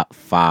top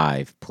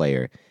 5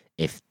 player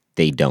if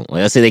they don't?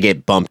 Like, let's say they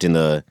get bumped in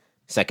the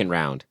second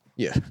round.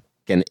 Yeah.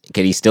 Can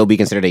he still be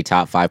considered a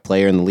top 5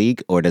 player in the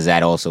league, or does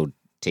that also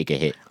take a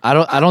hit? I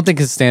don't think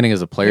his standing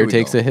as a player Here we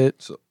takes go. a hit.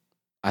 So-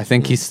 I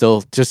think he's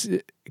still just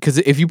because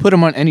if you put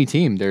him on any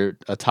team, they're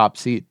a top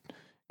seed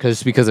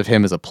because of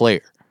him as a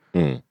player.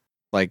 Mm.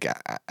 Like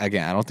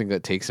again, I don't think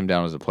that takes him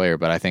down as a player,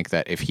 but I think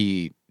that if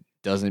he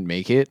doesn't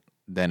make it,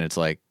 then it's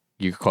like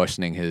you're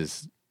questioning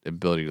his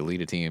ability to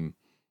lead a team.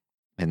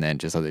 And then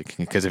just other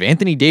because if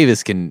Anthony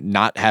Davis can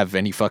not have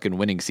any fucking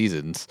winning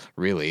seasons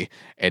really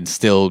and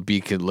still be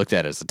looked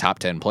at as a top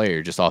 10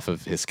 player just off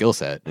of his skill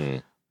set,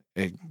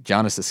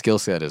 Giannis' skill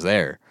set is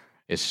there.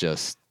 It's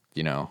just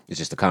It's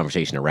just a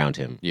conversation around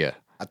him. yeah.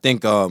 I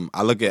think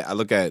I look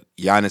at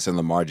Giannis and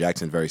Lamar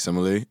Jackson very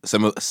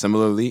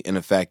similarly in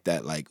the fact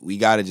that like we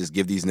gotta just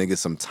give these niggas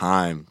some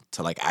time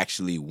to like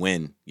actually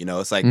win.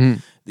 It's like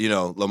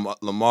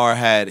Lamar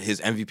had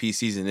his MVP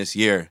season this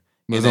year.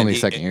 It was and then only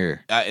second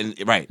year.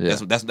 Right. Yeah.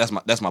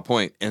 That's my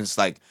point. And it's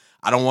like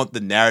I don't want the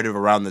narrative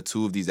around the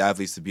two of these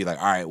athletes to be like,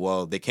 all right,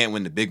 well they can't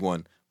win the big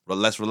one, but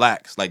let's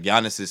relax. Like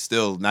Giannis is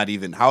still not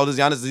even. How old is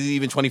Giannis? Is he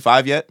even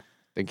 25 yet? I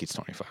think he's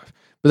 25.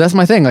 But that's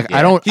my thing. Like He's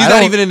I not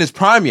don't even in his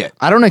prime yet.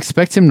 I don't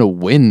expect him to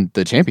win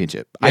the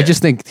championship. I Yeah.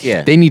 just think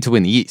Yeah. they need to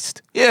win the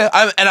East. Yeah,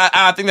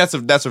 I think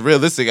that's a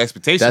realistic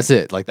expectation. That's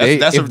it. Like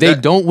That's if they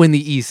don't win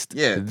the East,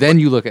 Yeah, then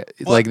you look at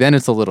then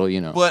it's a little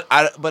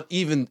But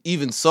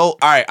even so, all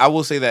right, I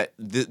will say that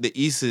the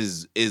East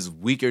is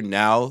weaker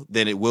now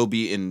than it will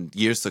be in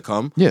years to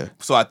come. Yeah.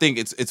 So I think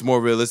it's more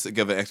realistic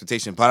of an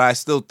expectation. But I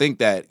still think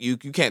that you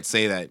can't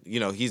say that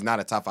he's not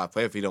a top 5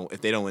 player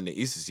if they don't win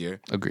the East this year.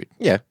 agreed.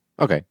 Yeah.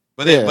 Okay.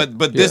 But Yeah.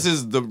 but this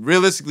is the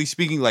realistically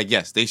speaking, like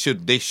yes, they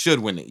should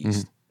win the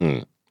East.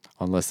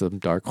 Unless the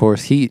dark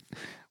horse Heat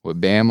with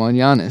Bam on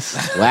Giannis.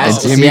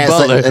 Last And Jimmy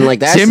Butler. and like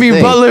that's Jimmy the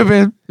thing.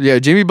 Butler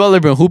Jimmy Butler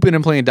been hooping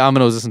and playing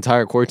dominoes this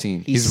entire core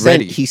team. He's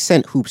ready. He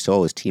sent hoops to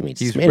all his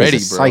teammates. He's This man ready,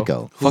 is a bro.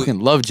 psycho. Fucking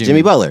love Jimmy.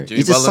 Jimmy Butler. Jimmy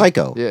He's Butler? a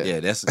psycho. Yeah. Yeah,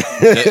 that's.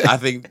 I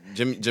think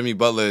Jimmy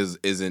Butler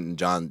is in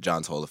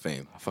John's Hall of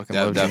Fame. I fucking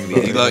love Jimmy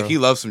Definitely. Butler, bro. He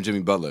loves some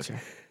Jimmy Butler.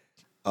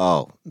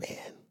 Oh man,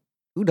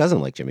 who doesn't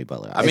like Jimmy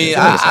Butler? I mean,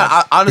 just-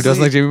 I Who honestly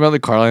doesn't like Jimmy Butler?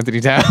 Carl Anthony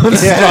Towns.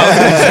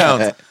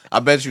 I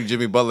bet you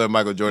Jimmy Butler and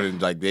Michael Jordan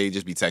like they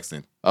just be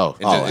texting. Oh,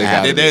 And just- they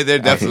gotta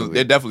they're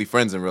be. definitely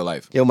friends in real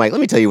life. Yo, Mike, let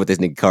me tell you what this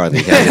nigga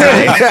Carly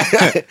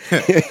has.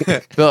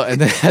 Phil, and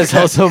then that's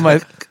also my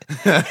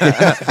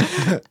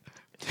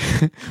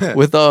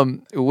with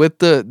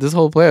this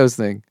whole playoffs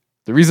thing.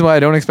 The reason why I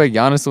don't expect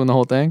Giannis to win the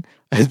whole thing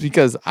is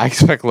because I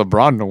expect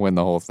LeBron to win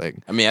the whole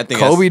thing. I mean, I think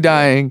Kobe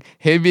dying,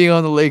 him being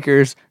on the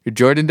Lakers,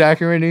 Jordan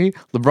Daiquiri,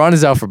 LeBron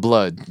is out for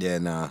blood. Yeah,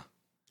 nah.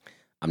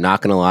 I'm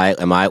not gonna lie.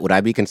 Would I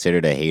be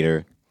considered a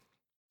hater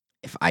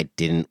if I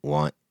didn't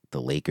want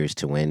the Lakers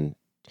to win?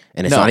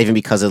 And it's No. not even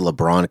because of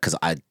LeBron, because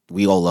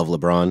we all love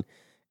LeBron.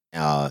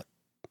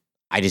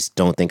 I just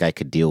don't think I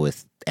could deal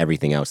with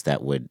everything else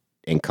that would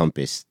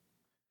encompass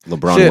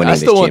LeBron Shit, winning I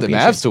this still want the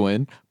championship. Mavs to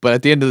win, but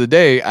at the end of the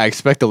day, I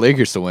expect the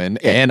Lakers to win,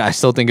 Yeah. and I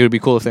still think it would be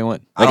cool if they win.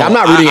 Like I I'm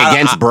don't- not rooting I-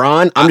 against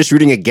Bron. I'm just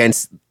rooting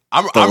against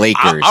I'm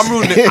Lakers.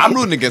 I'm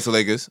rooting against the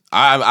Lakers.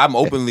 I'm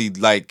openly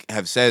like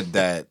have said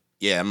that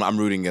Yeah, I'm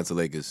rooting against the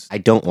Lakers. I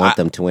don't want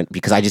them to win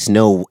because I just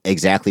know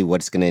exactly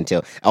what it's going to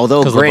entail.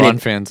 Although, Because granted,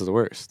 LeBron fans are the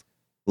worst.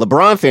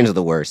 LeBron fans are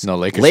the worst. No,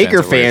 Lakers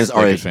Laker fans fans are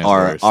worse. Lakers fans are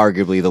are worse.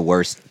 arguably the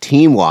worst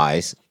team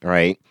wise,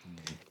 right?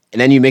 And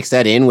then you mix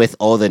that in with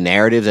all the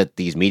narratives that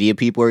these media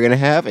people are going to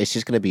have. It's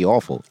just going to be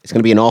awful. It's going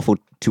to be an awful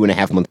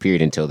 2.5 month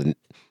period until the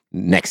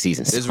next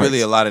season. There's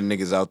really a lot of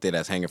niggas out there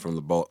that's hanging from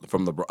the ball.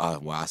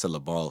 Wow, I said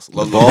LeBalls.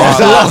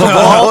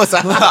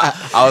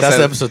 That's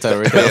the episode title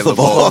right there. Yeah,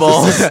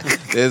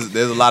 LeBalls.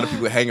 There's a lot of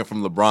people hanging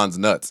from LeBron's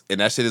nuts, and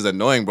that shit is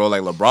annoying, bro.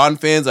 Like LeBron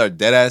fans are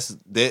dead ass.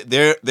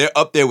 They're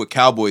up there with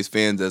Cowboys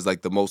fans as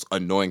like the most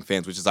annoying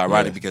fans, which is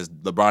ironic because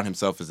LeBron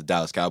himself is a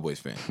Dallas Cowboys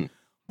fan.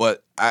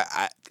 But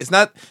it's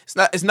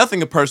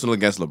nothing personal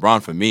against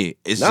LeBron for me.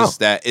 It's just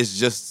that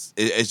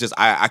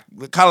I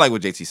kind of like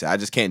what JT said. I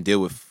just can't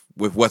deal with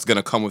what's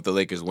gonna come with the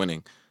Lakers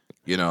winning.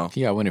 You know,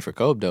 He got winning for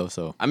Kobe though.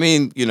 So I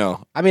mean, you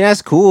know, I mean,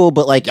 that's cool,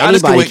 but like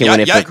Giannis anybody can win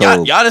it for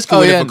Kobe. Giannis can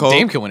win it for Kobe.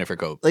 Dame can win it for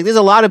Kobe. Like, there's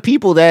a lot of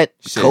people that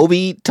Shit.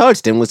 Kobe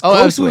touched and was Oh,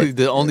 close absolutely. with.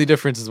 The only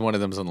difference is one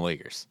of them's on the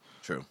Lakers.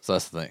 True. So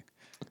that's the thing.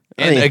 I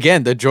And mean-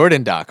 again, the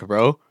Jordan doc,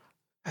 bro.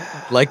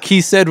 Like he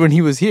said when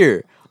he was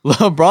here,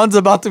 LeBron's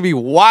about to be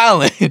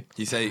wilding.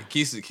 He said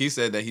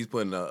that he's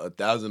putting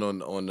 1,000 on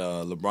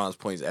LeBron's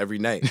points every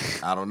night.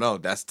 I don't know.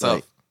 That's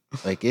tough.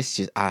 Like, it's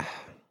just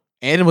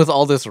And with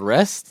all this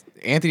rest,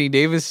 Anthony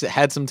Davis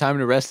had some time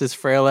to rest his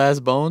frail ass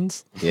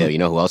bones. yeah. You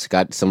know who else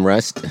got some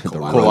rest? The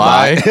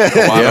Kawhi. The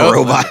Yep.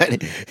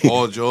 robot.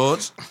 Paul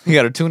George. He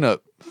got a tune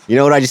up. You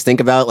know what I just think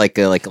about? Like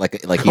he's a Kawhi got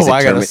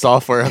a Terminator.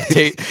 software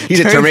update. He's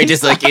a Terminator,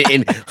 just like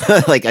in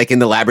like in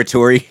the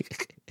laboratory.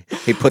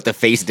 He put the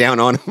face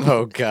down on him.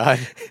 Oh God.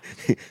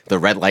 The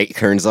red light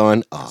turns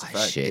on. Oh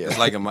Fact. shit! It's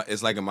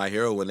like in My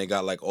Hero when they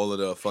got like all of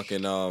the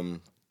fucking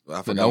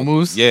I forgot.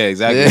 Nomus? Yeah,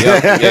 exactly.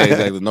 Yeah. Yeah,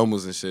 exactly. The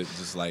Nomus and shit.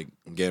 Just like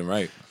getting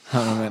right.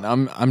 I don't know,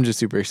 man. I'm just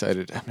super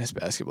excited. I miss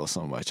basketball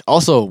so much.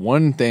 Also,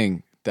 one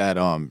thing that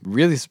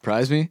really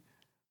surprised me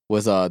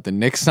was the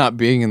Knicks not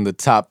being in the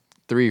top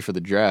 3 for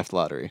the draft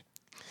lottery.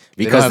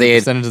 Because they had,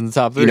 percentage in the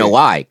top 3. you know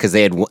why? Because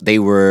they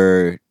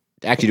were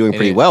actually doing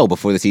pretty well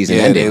before the season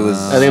Yeah, ended. they was-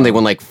 I think they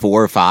won like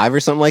 4 or 5 or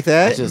something like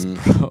that.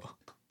 Bro,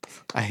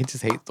 I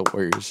just hate the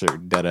Warriors are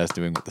dead ass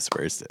doing what the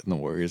Spurs did, and the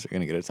Warriors are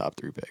gonna get a top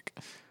 3 pick.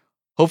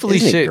 Hopefully,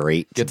 Isn't it shit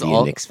great to gets be a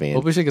all. Knicks fan?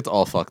 Hopefully, shit gets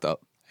all fucked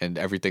up, and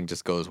everything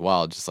just goes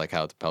wild, just like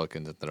how the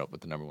Pelicans ended up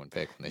with the number 1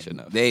 pick when they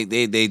shouldn't have. They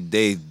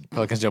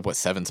Pelicans jump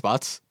 7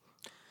 spots.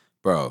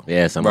 bro.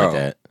 Yeah, something Bro. like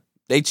that.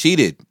 They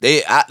cheated.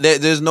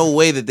 There's no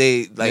way that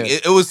they like Yeah.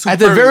 it was too At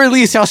the perfect. very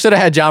least, y'all should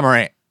have had John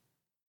Morant.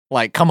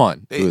 Like, come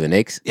on. Who, the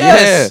Knicks?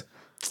 Yes.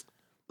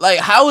 Like,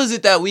 how is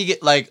it that we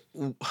get like,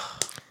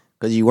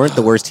 Because you weren't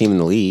the worst team in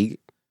the league.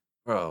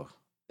 bro?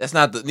 That's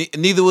not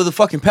neither were the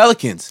fucking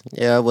Pelicans.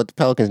 Yeah, but the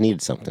Pelicans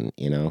needed something,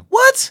 you know.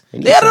 What? They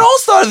They had an need All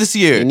Star this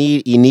year. You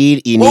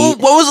need. When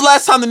was the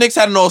last time the Knicks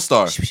had an All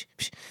Star?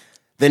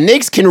 The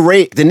Knicks can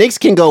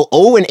go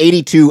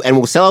 0-82 and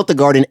will sell out the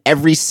Garden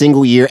every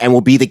single year and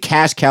will be the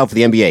cash cow for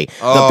the NBA.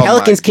 Oh The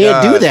Pelicans my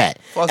can't do God. that.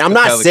 Fuck And I'm the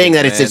not Pelicans, saying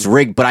that it's man.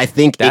 rigged, but I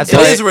think That's it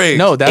why does. is rigged.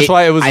 No, that's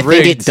why it was I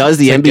rigged. think it does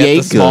the to get NBA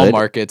the small good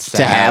markets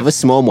to have a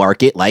small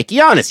market like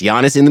Giannis.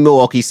 Giannis in the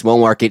Milwaukee, small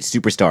market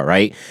superstar,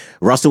 right?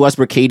 Russell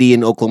Westbrook, KD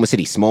in Oklahoma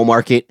City, small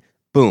market,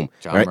 boom.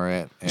 John right?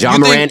 Morant. John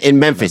You think- Morant in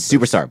Memphis,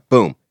 superstar,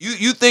 boom.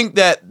 You think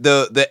that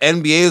the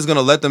NBA is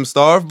gonna let them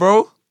starve,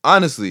 bro?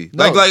 Honestly,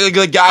 No. I I'm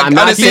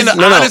not understand. saying-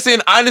 no, no.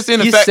 I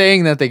understand the He's fact.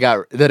 saying that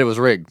that it was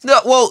rigged, No,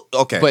 well,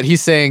 okay, but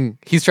he's saying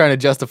he's trying to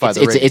justify the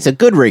rigging. It's a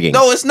good rigging.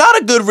 no, it's not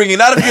a good ringing.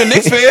 Not if you're a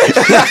Knicks fan.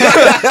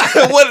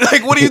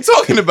 What are you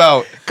talking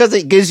about? Because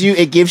it gives you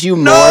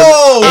more.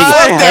 No, it,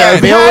 fuck that.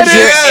 it builds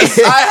your, Yes,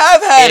 I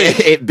have had it.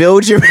 it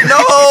builds your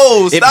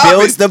No, It stop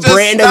builds the Just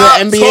brand of the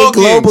stop NBA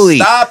talking. globally.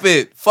 Stop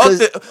it.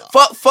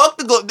 Fuck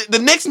the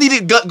Knicks need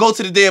to go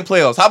to the damn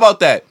playoffs. How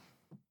about that?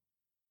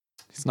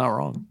 He's not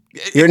wrong.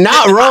 You're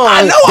not wrong.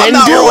 I know then I'm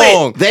not do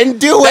wrong. it. Then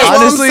do That's it. what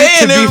I'm Honestly,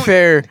 saying, to be dude.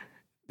 fair,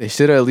 they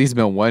should have at least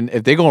been one.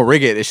 If they're gonna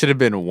rig it, it should have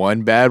been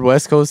one bad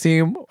West Coast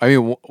team. I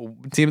mean,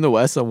 team in the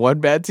West and one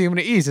bad team in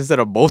the East instead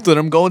of both of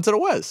them going to the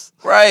West.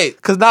 Right.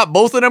 Because not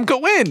both of them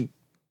could win.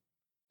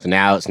 So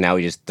now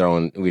we just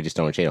throwing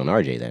shade on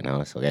RJ then,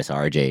 huh? So I guess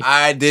RJ.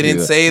 I didn't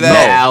Yeah. say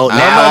Now, that.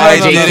 now I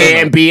RJ didn't.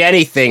 can't be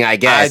anything, I I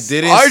guess.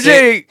 didn't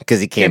say. RJ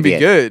Because he can can't be it.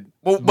 good.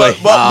 But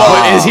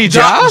is he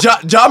Ja?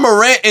 John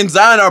Morant and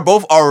Zion are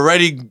both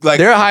already like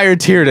They're a higher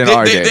tier than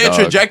RJ. their dog.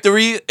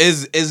 trajectory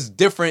is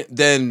different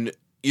than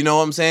you know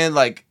what I'm saying.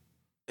 Like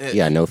You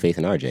got no faith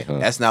in RJ, huh?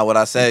 that's not what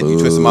I said. You Boo.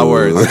 twisted my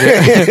words.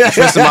 You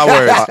twisted my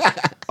words.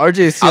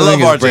 RJ's I love ceiling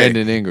is RJ.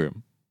 Brandon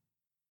Ingram.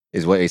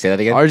 Is what you say that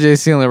again?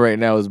 RJ's ceiling right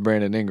now is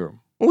Brandon Ingram.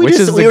 we which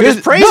just, is we a were good,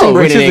 just praising no, which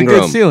Brandon is a Ingram.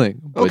 good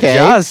ceiling. But Okay.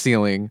 Ja's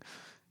ceiling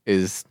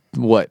is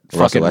what? Russell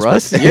Fucking Westbrook.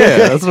 Russ? Yeah,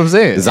 that's what I'm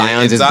saying.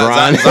 Zion's is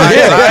Zion,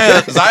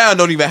 Bron. Zion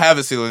don't even have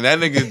a ceiling. That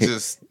nigga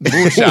just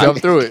moonshot. Jump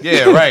through it.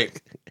 Yeah, right.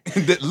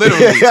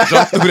 Literally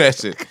jump through that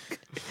shit.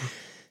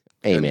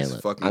 Hey That man, is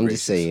look, fucking I'm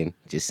racist.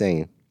 just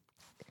saying.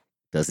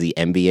 Does the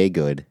NBA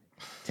good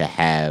to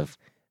have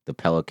the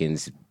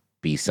Pelicans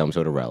be some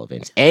sort of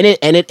relevance, and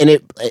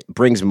it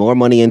brings more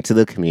money into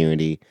the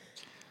community.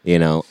 You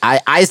know, I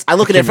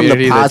look at it from the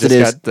Community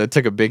positives. that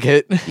took a big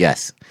hit.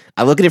 Yes,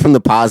 I look at it from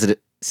the positive.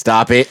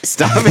 Stop it!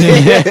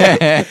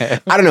 I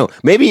don't know.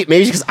 Maybe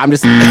because I'm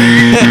just.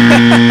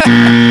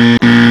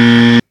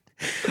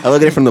 I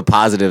look at it from the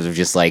positives of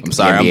just like I'm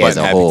sorry, I'm NBA as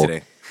button a happy whole,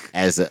 today.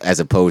 as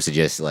opposed to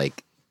just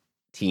like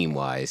team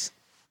wise,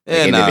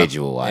 Yeah,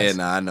 individual wise. Yeah,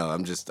 nah, I know.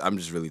 I'm just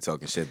really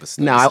talking shit. But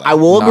still, No, it's I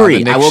like- will Nah, agree.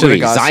 the Knicks I will should've agree.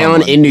 got Zion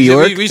someone. in New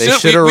York, We They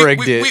should- should've we-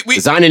 rigged we- it. we-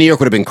 Zion in New York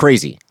would have been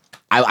crazy.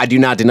 I do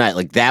not deny it.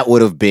 Like that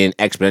would have been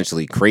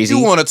exponentially crazy.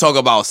 You want to talk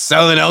about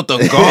selling out the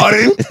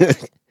Garden?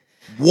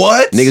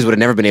 What? Niggas would have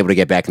never been able to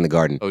get back in the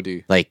Garden.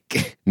 OD.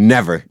 Like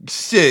never.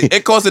 Shit,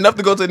 it costs enough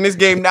to go to this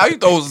game. Now you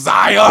throw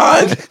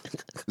Zion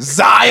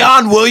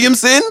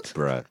Williamson.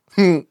 Bruh.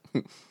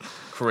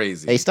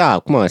 Crazy. Hey,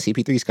 stop. Come on.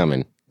 CP3's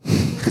coming.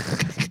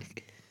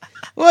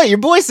 What? Your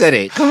boy said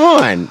it. Come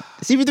on.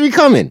 CP3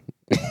 coming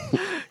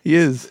He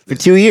is. for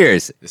 2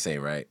 years. This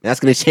ain't right. That's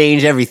going to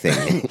change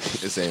everything.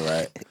 This ain't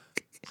right.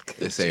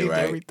 This ain't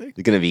right.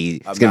 It's going to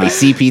be I'm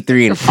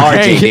CP3 and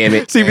RJ, damn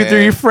it.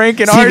 CP3, Frank,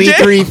 and RJ.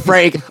 CP3,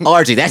 Frank,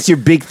 RJ. That's your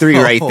big three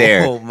right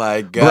there. Oh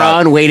my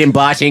god. Braun, Wade, and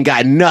Bosch ain't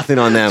got nothing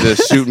on them.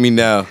 Just shoot me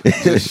now.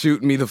 Just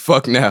shoot me the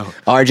fuck now.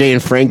 RJ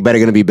and Frank better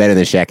going to be better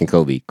than Shaq and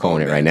Kobe.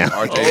 Calling it right now.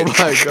 RJ, Oh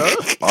my god.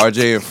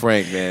 RJ and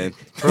Frank, man.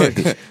 You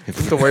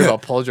have to worry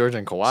about Paul George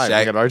and Kawhi.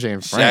 Shaq- You got RJ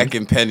and Frank. Shaq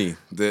and Penny.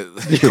 The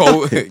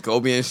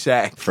Kobe and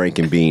Shaq. Frank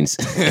and Beans.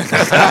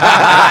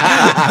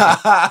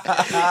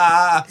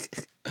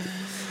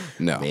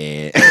 No.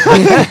 Man.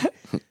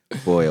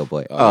 Boy, oh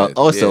boy. man.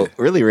 Also, Yeah.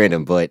 really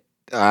random, but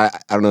I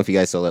don't know if you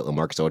guys saw that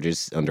LaMarcus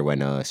Aldridge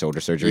underwent shoulder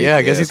surgery. Yeah,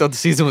 I guess Yeah. he thought the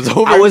season was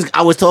over.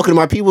 I was talking to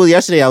my people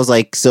yesterday. I was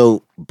like,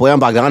 so Bojan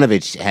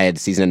Bogdanovic had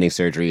season-ending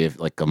surgery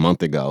like a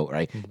month ago,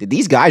 right? Did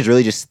these guys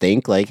really just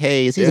think like,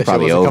 hey, this season's shit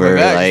probably wasn't coming over?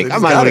 back. They Like, just I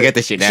might got want to it. get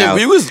this shit Shit, now.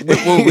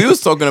 when we was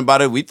talking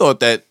about it, we thought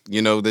that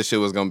this shit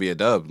was gonna be a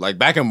dub. Like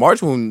back in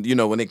March when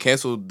when they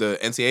canceled the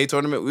NCAA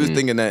tournament, we was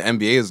thinking that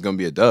NBA is gonna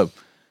be a dub.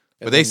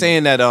 But they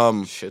saying that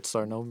Shit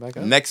starting opening back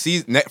up. next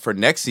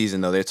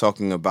season though they're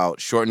talking about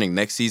shortening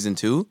next season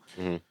too,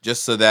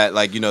 just so that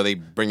they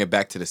bring it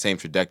back to the same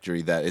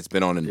trajectory that it's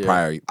been on in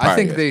prior. I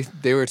think years.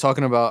 they were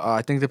talking about.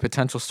 I think the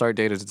potential start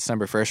date is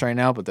December 1st right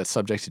now, but that's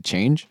subject to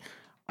change.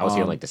 I was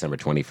hearing like December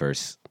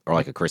 21st or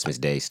like a Christmas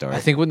Day start. I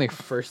think when they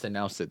first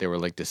announced it, they were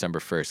like December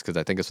 1st because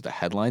I think that's what the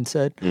headline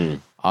said.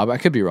 I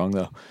could be wrong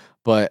though,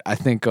 but I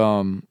think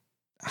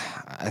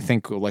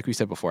like we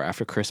said before,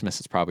 after Christmas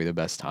is probably the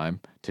best time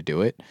to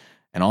do it.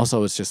 And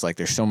also, it's just like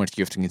there's so much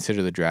you have to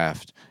consider the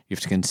draft. You have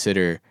to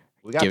consider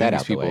we got giving that these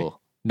out the way. people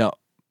no,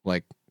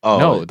 like Oh,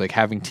 no, like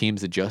having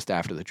teams adjust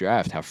after the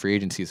draft, how free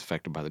agency is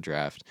affected by the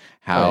draft,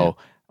 how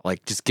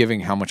like just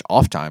giving how much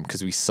off time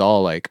because we saw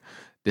like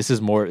this is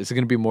going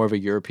to be more of a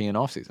European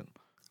offseason.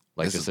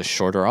 Like This just a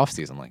shorter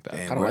offseason like that.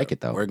 Man, I kinda like it,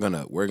 though. We're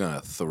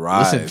gonna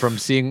thrive. Listen, from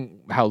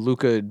seeing how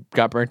Luka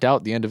got burnt out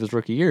at the end of his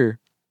rookie year,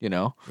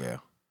 yeah,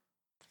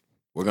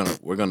 we're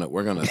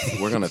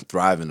gonna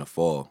thrive in the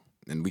fall,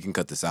 and we can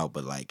cut this out.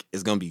 But like,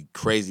 it's gonna be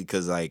crazy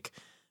because like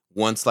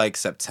once like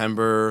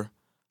September,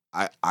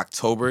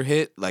 October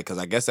hit, like because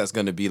I guess that's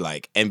gonna be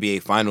like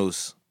NBA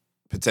Finals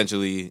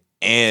potentially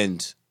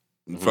and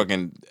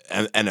fucking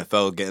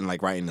NFL getting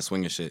like right in the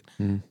swing of shit.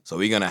 Mhm. So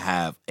we're gonna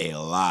have a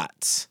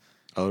lot.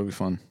 oh, it'll be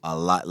fun.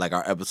 Like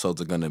our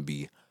episodes are gonna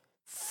be.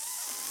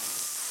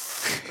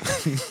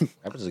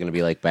 Episode's gonna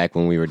be like back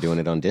when we were doing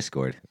it on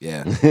Discord.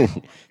 Yeah,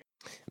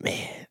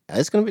 Man, fall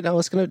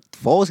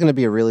is gonna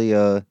be a really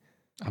I'm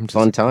just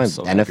fun time.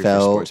 so happy for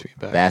NFL, sports being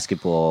back.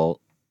 basketball.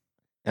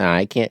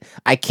 I can't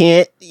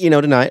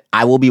deny it.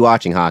 I will be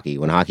watching hockey.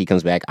 When hockey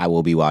comes back, I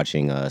will be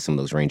watching some of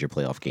those Ranger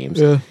playoff games.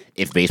 Yeah.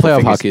 If baseball Playoff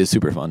figures, hockey is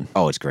super fun.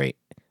 oh, it's great.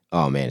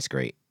 Oh man, it's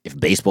great. If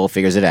baseball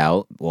figures it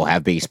out, we'll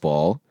have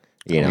baseball.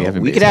 We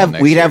having We could baseball have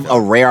next we could year, have though.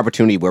 a rare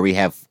opportunity where we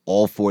have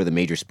all four of the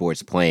major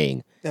sports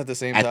playing At the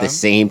same at the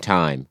same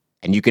time.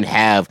 And you can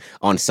have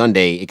on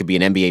Sunday, it could be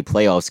an NBA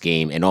playoffs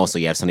game, and also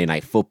you have Sunday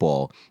night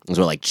football, as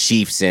well, like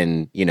Chiefs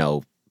and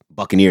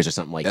Buccaneers or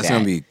something like that's that.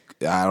 gonna be.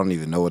 I don't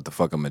even know what the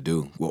fuck I'm gonna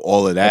do with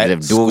all of that.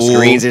 Have dual school,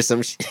 screens or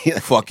some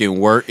shit. fucking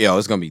work. Yo,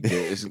 it's gonna be.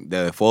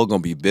 The fall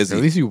gonna be busy.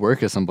 At least you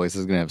work at some place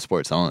that's gonna have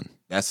sports on.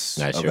 That's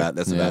That's a true.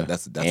 that's a Yeah. valid,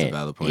 that's a And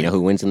valid point. You know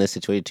who wins in this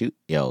situation too?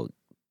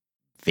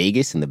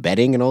 Vegas and the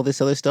betting and all this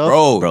other stuff.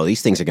 Bro.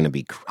 These things are gonna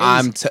be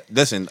crazy.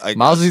 Listen. Like,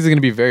 Miles is either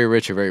gonna be very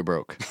rich or very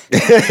broke.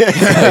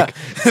 I'm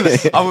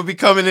gonna be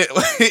coming in.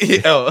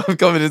 I'm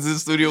coming into the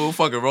studio with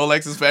fucking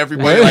Rolexes for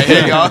everybody. Like,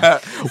 hey, y'all.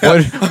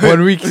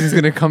 one week he's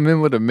gonna come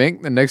in with a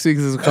mink, the next week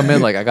he's gonna come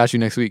in like, I got you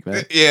next week,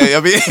 man. Yeah,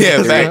 I mean,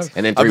 yeah, facts.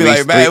 And then I'll 3 be weeks,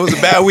 like, man, it was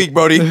a bad week,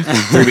 Brody.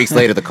 3 weeks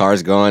later, the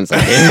car's gone. It's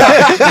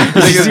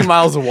like, You see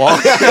Miles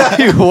walk. He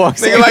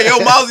walks Nigga in. like, yo,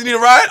 Miles, you need a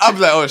ride? I'm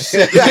like, oh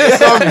shit.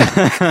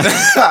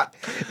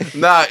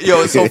 Nah, Nah,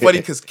 yo, it's so funny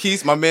because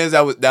Keith, my man's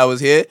that was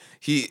here,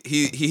 he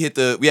hit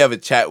the. We have a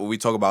chat where we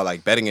talk about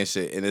like betting and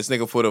shit, and this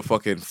nigga put a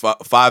fucking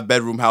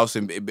 5-bedroom house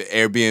in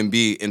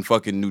Airbnb in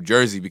fucking New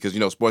Jersey because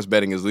sports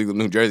betting is legal in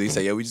New Jersey. He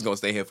said, "Yeah, we just gonna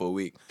stay here for a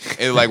week."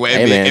 And like when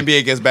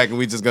NBA gets back, and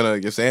we just gonna,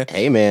 you're saying,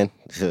 Hey man,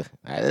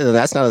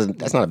 that's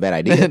not a bad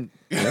idea.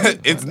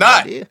 it's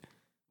not.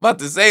 About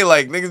to say,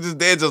 like, niggas just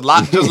there, just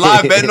live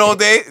betting all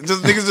day.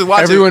 Just niggas just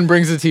watching. Everyone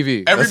brings the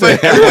TV.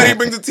 Everybody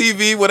brings the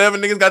TV. Whatever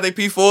niggas got their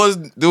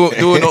P4s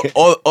doing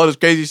all this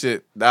crazy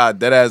shit. Nah,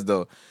 dead ass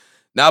though.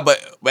 Nah, but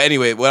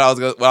anyway, what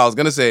I was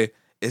gonna say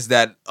is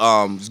that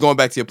just going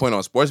back to your point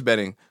on sports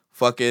betting,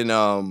 fucking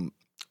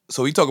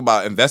so we talk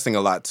about investing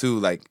a lot too,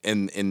 like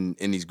in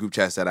these group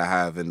chats that I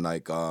have, and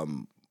like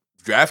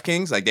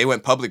DraftKings, like they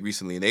went public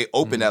recently and they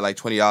opened at like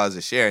 $20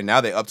 a share, and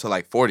now they up to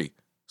like 40.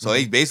 So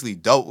they basically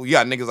double. You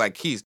got niggas like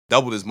Keith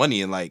doubled his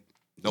money in like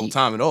no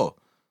time at all,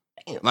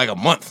 like a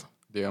month.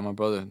 Yeah, my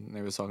brother,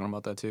 they was talking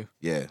about that too.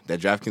 Yeah, that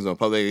DraftKings on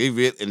public,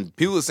 and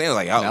people were saying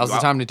like, now's the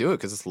time to do it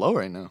because it's low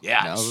right now.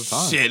 Yeah, now's the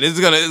time. Shit,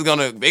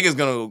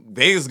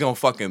 Vegas gonna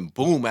fucking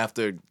boom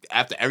after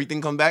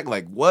everything come back.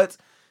 Like what?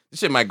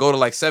 This shit might go to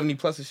like 70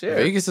 plus a share.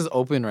 Vegas is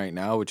open right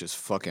now, which is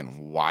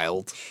fucking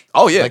wild.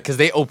 Oh yeah, because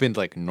they opened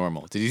like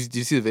normal. Did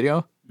you see the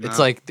video? No. It's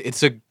like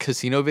it's a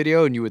casino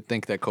video, and you would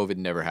think that COVID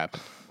never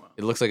happened.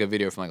 It looks like a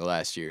video from like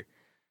last year.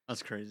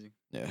 That's crazy.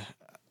 Yeah,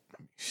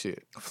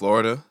 shit.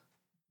 Florida.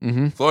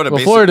 Mm-hmm. Florida.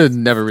 Florida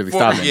never really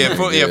stopped. Yeah,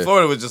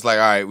 Florida was just like,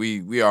 all right,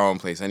 we are our own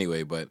place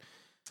anyway. But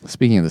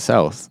speaking of the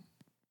South,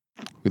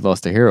 we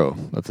lost a hero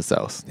of the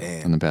South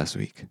in the past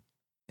week.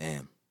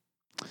 Damn.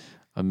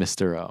 A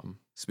Mr.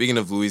 Speaking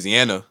of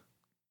Louisiana,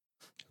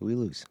 who we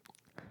lose?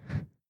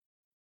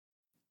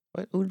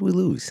 Who did we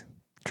lose?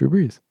 Drew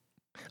Brees.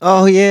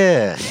 Oh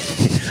yeah.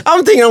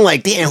 I'm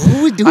like, damn,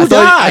 who died?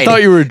 I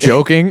thought you were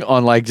joking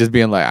on like just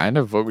being like, I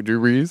never fuck with Drew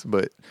Brees,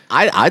 but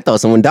I thought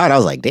someone died. I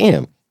was like,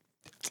 damn.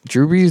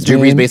 Drew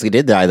Brees basically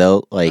did die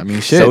though. Like, I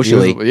mean, shit,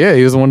 socially.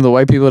 He was one of the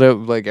white people that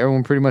like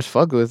everyone pretty much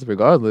fucked with,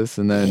 regardless.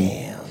 And then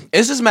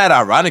it's just mad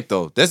ironic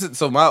though. This is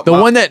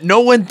one that no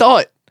one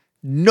thought.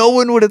 No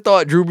one would have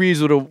thought Drew Brees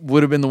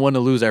would have been the one to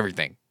lose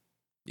everything.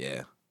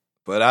 Yeah,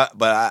 but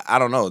I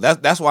don't know.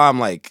 That's why I'm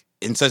like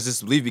in such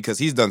disbelief because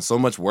he's done so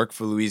much work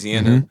for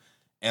Louisiana,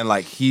 and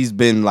like he's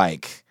been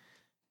like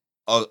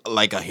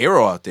a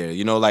hero out there.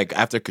 You know, like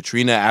after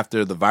Katrina,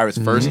 after the virus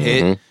first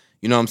hit.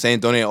 You know what I'm saying?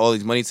 Donating all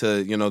these money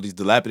to, these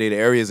dilapidated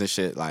areas and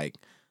shit. Like,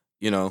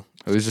 It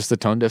was just a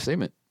tone-deaf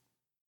statement.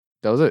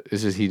 That was it.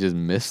 It's just he just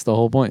missed the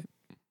whole point.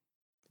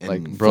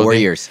 Like, bro, 4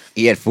 years.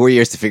 He had 4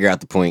 years to figure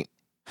out the point.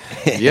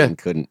 Yeah. And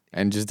couldn't.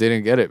 And just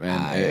didn't get it,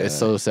 man. It's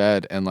so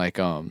sad. And like,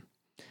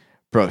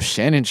 bro,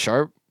 Shannon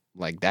Sharp,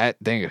 like that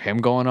thing of him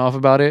going off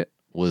about it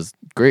was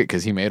great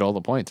because he made all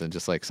the points and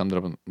just like summed it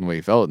up in the way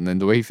he felt. And then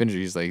the way he finished,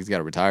 he's like, he's got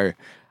to retire.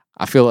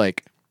 I feel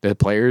like the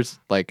players,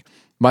 like,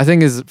 my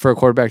thing is for a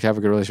quarterback to have a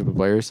good relationship with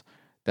players,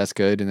 that's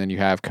good. And then you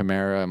have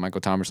Kamara and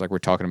Michael Thomas, like we're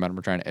talking about, and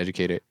we're trying to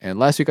educate it. And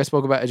last week I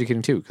spoke about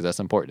educating too, because that's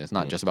important. It's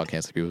not just about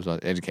canceling people, it's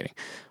about educating.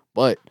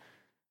 But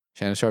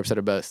Shannon Sharp said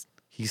it best.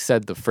 He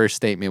said the first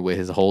statement with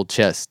his whole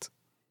chest.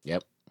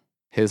 Yep.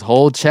 His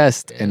whole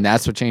chest. And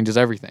that's what changes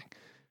everything.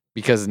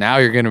 Because now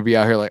you're going to be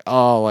out here like,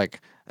 oh,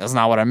 like, that's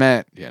not what I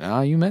meant.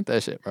 You meant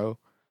that shit, bro.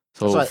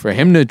 So for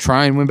him to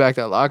try and win back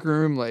that locker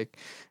room, like,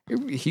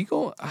 he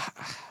going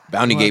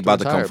Bounty Gate about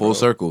to come full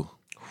circle.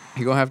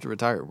 He gonna have to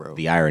retire, bro.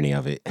 The irony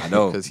of it. I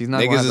know. Because he's not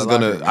niggas is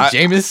gonna.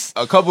 Jameis.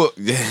 A couple.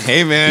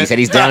 Hey, man. He said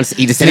he's down.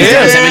 He just said he's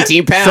down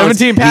 17 pounds.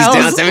 17 pounds.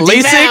 He's down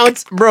 17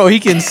 pounds. Bro, he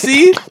can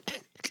see.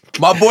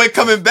 My boy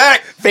coming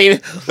back.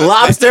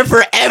 Lobster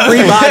for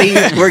everybody.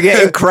 We're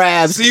getting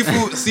crabs.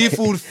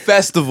 Seafood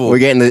festival.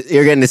 You're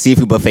getting the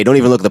seafood buffet. Don't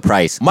even look at the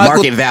price.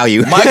 Market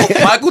value.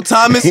 Michael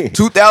Thomas,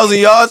 2,000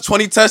 yards,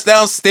 20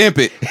 touchdowns. Stamp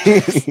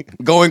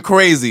it. Going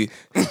crazy.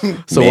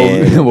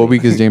 So what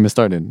week is Jameis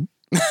starting?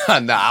 Nah, I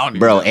don't even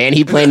Bro, know. and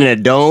he playing in a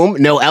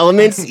dome, no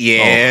elements.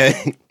 Yeah.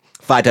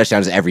 5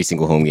 touchdowns every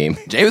single home game.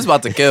 James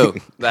about to kill.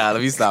 Nah, let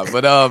me stop.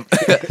 But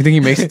You think he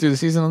makes it through the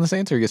season on the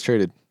Saints or he gets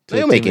traded?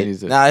 He'll make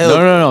it. Nah,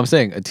 No. I'm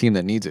saying a team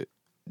that needs it.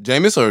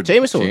 Jameis or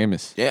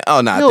Jameis. Yeah.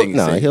 Oh no,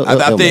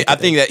 I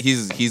think that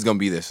he's gonna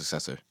be their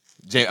successor.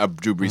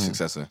 Drew Brees'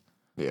 successor.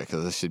 Yeah,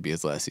 because this should be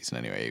his last season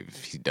anyway.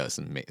 If he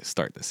doesn't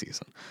start the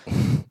season.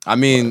 I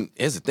mean,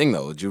 here's the thing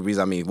though, Drew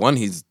Brees. I mean, one,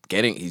 he's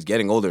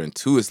getting older, and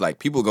two, it's like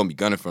people are gonna be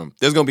gunning for him.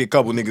 There's gonna be a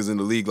couple niggas in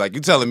the league like you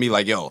telling me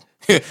like, yo,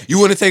 you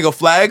want to take a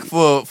flag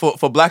for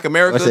Black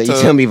America? You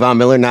telling me Von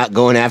Miller not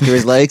going after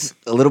his legs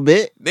a little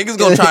bit? Niggas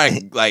gonna try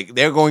and like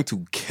they're going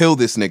to kill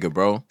this nigga,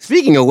 bro.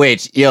 Speaking of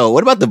which, yo,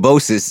 what about the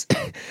Boses?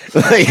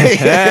 like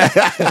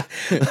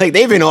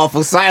they've been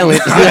awful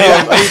silent.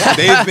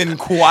 They've been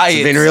quiet.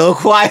 It's been real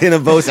quiet in the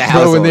Bosa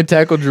household. Bro, when they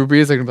tackle Drew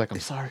Brees, they're gonna be like, I'm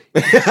sorry.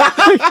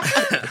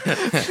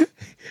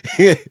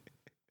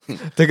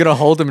 They're gonna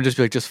hold him and just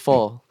be like, just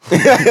fall.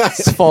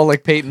 Just fall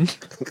like Peyton.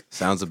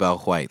 Sounds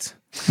about white.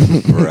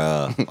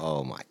 Bruh.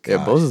 Oh my god.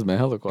 Yeah, Bosa's been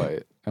hella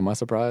quiet. Am I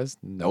surprised?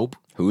 Nope.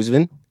 Who's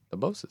been? The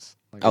Boses.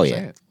 Like Oh, I'm yeah.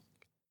 saying.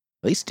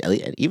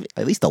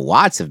 At least the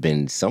Watts have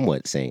been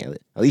somewhat saying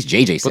it. At least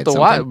JJ said But the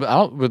something.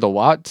 Watt, with the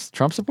Watts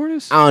Trump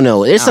supporters? I don't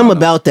know. There's I something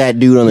don't know. about that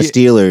dude on the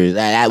Steelers.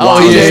 That Oh,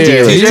 Watt on the yeah,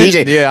 Steelers. TJ?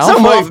 TJ. Yeah, I don't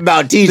Something fuck- off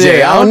about TJ.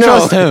 Yeah, I don't know.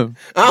 trust him.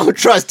 I don't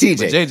trust TJ.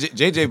 But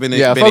JJ been in,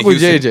 Yeah, been fuck in with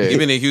Houston. JJ. He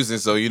been in Houston,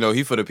 so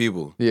he for the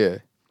people. Yeah.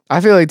 I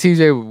feel like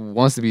TJ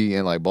wants to be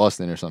in like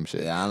Boston or some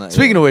shit. Yeah, I know-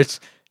 Speaking of which,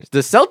 the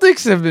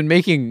Celtics have been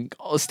making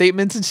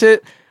statements and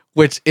shit,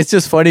 which it's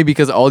just funny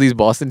because all these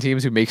Boston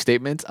teams who make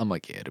statements, I'm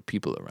like, yeah, the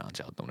people around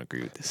y'all don't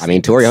agree with this. I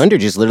mean, Torrey Hunter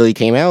just literally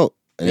came out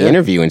in the Yeah.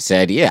 interview and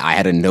said, "Yeah, I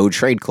had a no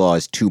trade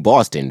clause to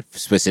Boston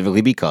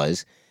specifically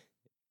because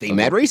they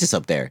mad racist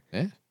up there."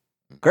 Yeah.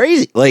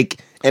 Crazy.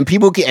 Like, and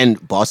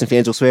and Boston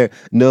fans will swear,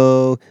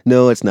 "No,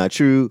 it's not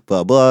true."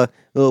 Blah blah.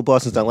 Oh,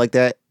 Boston's not like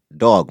that.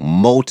 Dog,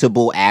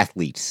 multiple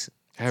athletes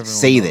Everyone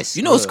say knows. this.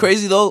 You know what's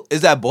crazy though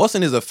is that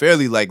Boston is a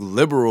fairly like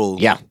liberal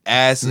Yeah.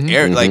 ass Mhm.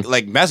 area. Mhm.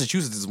 Like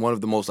Massachusetts is one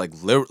of the most like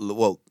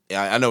well,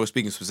 I know we're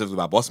speaking specifically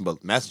about Boston,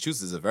 but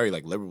Massachusetts is a very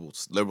like liberal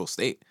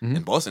state, Mhm.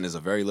 and Boston is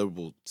a very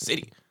liberal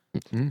city.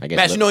 I guess.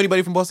 Matt, you know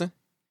anybody from Boston?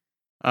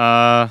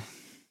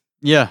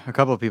 Yeah, a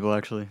couple of people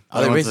actually.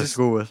 Are they I went to racist?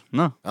 school with.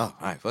 No. Oh, all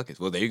right, fuck it.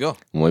 Well, there you go.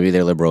 Maybe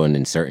they're liberal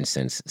in certain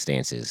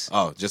stances.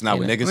 Oh, just not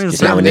You with know. niggas. I mean,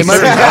 Just not with they might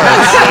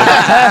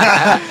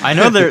niggas. be I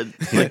know they're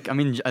like.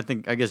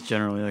 I guess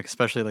generally, like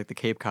especially like the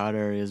Cape Cod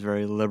area is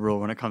very liberal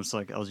when it comes to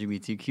like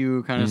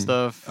LGBTQ kind of Mhm.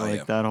 stuff, Oh, like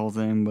yeah. that whole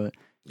thing. But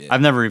Yeah.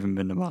 I've never even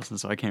been to Boston,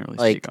 so I can't really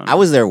Like, speak on I it.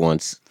 was there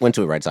once, went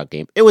to a Red Sox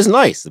game. It was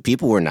nice. The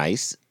people were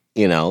nice.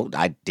 You know,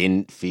 I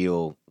didn't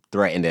feel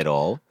threatened at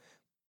all.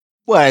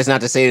 Well, it's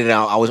not to say that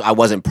I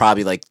wasn't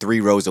probably like 3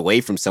 rows away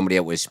from somebody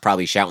that was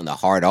probably shouting the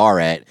hard R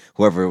at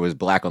whoever was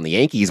black on the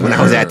Yankees when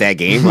I was at that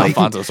game. Like,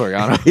 Alfonso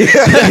Soriano.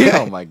 yeah.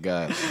 Oh my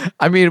god.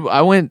 I mean,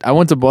 I went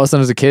to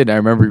Boston as a kid, and I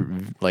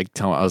remember like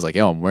telling, I was like,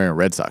 yo, I'm wearing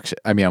Red Sox shit.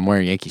 I mean, I'm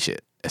wearing Yankee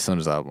shit. As soon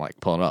as I'm like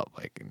pulling up,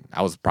 like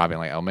I was probably in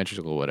like elementary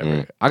school, or whatever.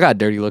 Mm. I got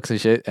dirty looks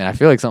and shit, and I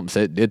feel like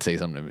something did say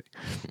something to me,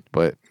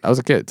 but I was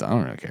a kid, so I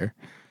don't really care.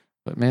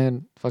 But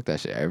man, fuck that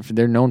shit.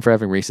 They're known for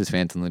having racist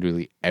fans in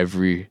literally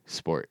every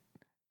sport.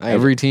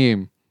 Every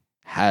team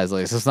has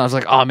like, so it's not just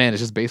like, oh man,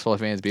 it's just baseball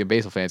fans being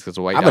baseball fans because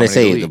the white. I'm gonna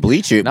say the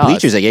bleacher.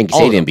 bleachers at Yankee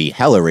all of Stadium them. be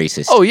hella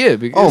racist. Oh yeah,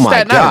 because Oh my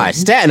Staten god, Island.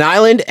 Staten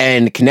Island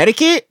and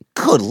Connecticut.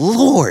 Good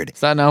lord.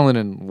 Staten Island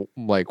and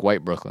like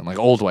white Brooklyn, like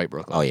old white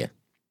Brooklyn. Oh yeah,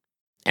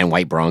 and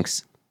White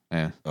Bronx.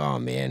 Yeah. Oh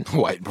man.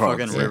 White Bronx.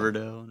 fucking yeah.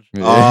 Riverdale.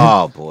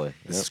 Oh boy.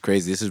 This is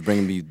crazy. This is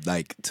bringing me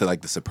like to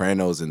like the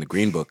Sopranos and the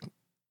Green Book.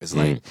 It's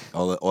like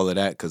all of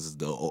that because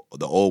the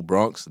old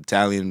Bronx,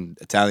 Italian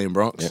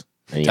Bronx, Yep.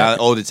 And you got,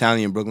 old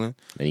Italian Brooklyn.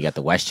 and you got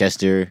the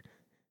Westchester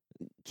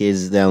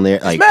kids down there.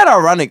 Like, It's mad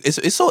ironic.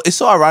 It's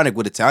so ironic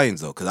with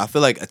Italians though, because I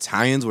feel like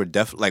Italians were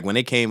definitely like when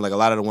they came, like a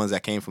lot of the ones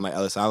that came from like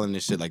Ellis Island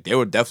and shit, like they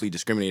were definitely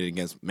discriminated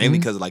against mainly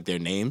because of like their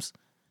names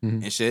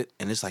Mhm. and shit.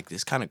 And it's like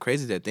it's kind of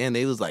crazy that then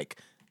they was like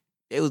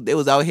they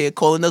was out here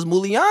calling us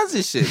Mulians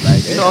and shit.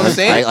 Like you know what I'm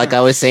saying? like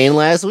I was saying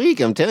last week,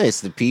 I'm telling you,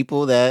 it's the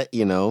people that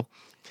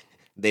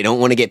they don't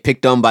want to get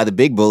picked on by the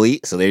big bully,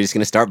 so they're just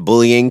gonna start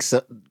bullying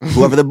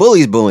whoever the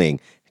bully's bullying.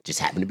 It just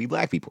happen to be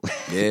black people,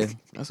 Yeah,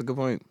 that's a good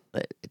point.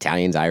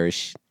 Italians,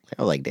 Irish.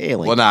 I was like, damn.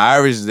 Like, Well, nah,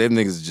 Irish, them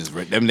niggas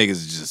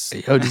is just.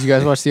 Yo, did you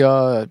guys watch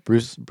the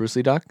Bruce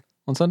Lee doc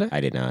on Sunday? I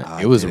did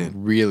not. It was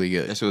didn't. really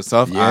good. That shit was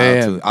tough.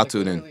 Yeah, I'll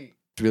tune in.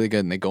 It's really good,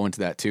 and they go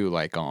into that too,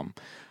 like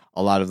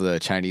a lot of the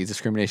Chinese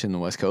discrimination in the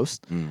West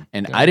Coast. Mm,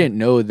 And I didn't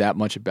know that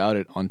much about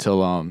it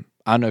until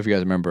I don't know if you guys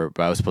remember,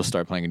 but I was supposed to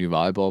start playing a new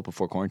volleyball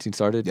before quarantine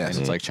started. Yes.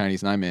 And it's like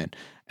Chinese 9-man.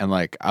 And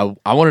like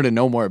I wanted to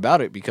know more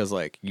about it because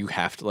like you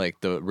have to,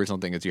 like, the original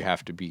thing is you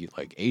have to be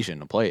like Asian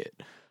to play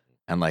it.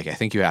 And like I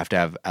think you have to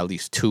have at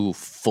least 2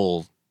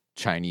 full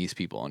Chinese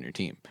people on your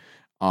team.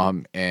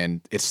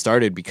 And it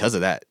started because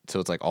of that. So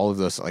it's like all of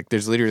those, like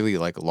there's literally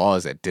like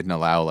laws that didn't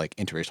allow like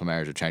interracial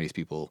marriage of Chinese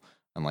people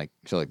and like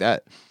shit like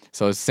that.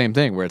 So it's the same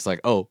thing where it's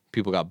like, oh,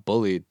 people got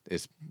bullied.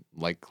 It's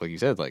like you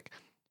said, like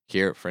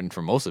here, for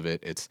most of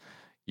it, it's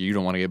you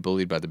don't want to get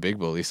bullied by the big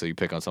bully, so you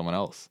pick on someone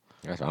else.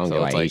 That's what I don't So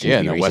get it's why like, Asians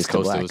yeah, be in the racist West to Coast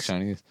it was blacks.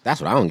 Chinese.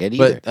 That's what I don't get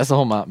either. But that's the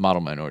whole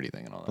model minority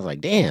thing and all I that. was like,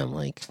 damn,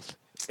 like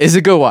It's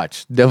a good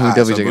watch.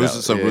 Definitely So check it Bruce,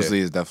 out. so Yeah. Bruce Lee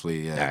is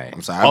definitely yeah. All right.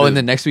 I'm sorry. Oh, and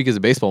then next week is a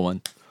baseball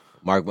one.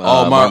 Mark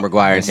Mark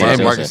McGuire and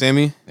Sammy Mark Sosa. and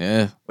Sammy.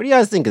 Yeah. What do you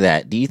guys think of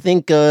that? Do you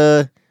think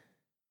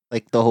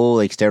like the whole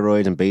like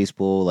steroids and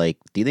baseball, like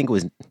do you think it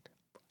was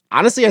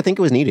honestly I think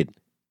it was needed.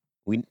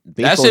 That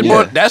Baseball shit needed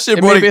brought that shit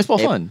It brought made baseball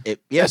it. fun.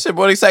 Yeah. That shit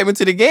brought excitement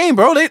to the game,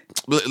 bro.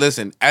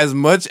 Listen, as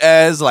much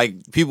as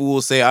like people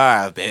will say,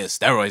 man,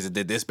 steroids that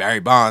did this, Barry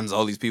Bonds,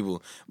 all these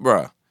people,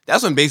 bruh.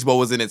 That's when baseball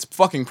was in its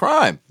fucking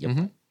prime.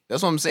 Mhm.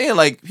 That's what I'm saying.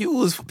 Like people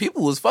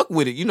was fucking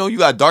with it. You know, you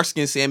got dark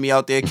skinned Sammy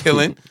out there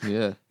killing.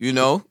 Yeah. You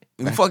know,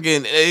 and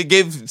fucking it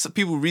gave some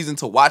people reason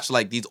to watch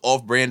like these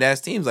off brand ass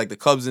teams like the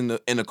Cubs and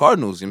the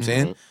Cardinals. You know what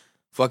I'm saying?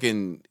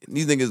 Fucking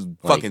these niggas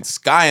fucking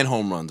skying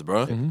home runs,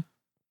 bro. Mhm.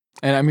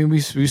 And I mean, we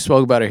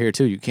spoke about it here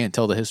too. You can't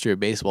tell the history of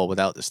baseball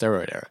without the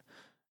steroid era.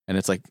 And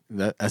it's like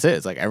that's it.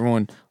 It's like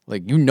everyone,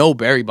 like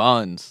Barry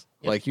Bonds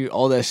Like you,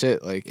 all that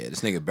shit. Like Yeah,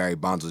 this nigga Barry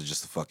Bonds was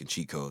just a fucking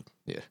cheat code.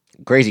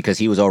 Crazy because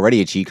he was already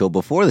a Chico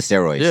before the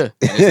steroids. yeah,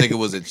 And this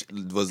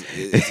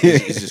nigga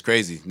it's just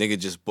crazy. Nigga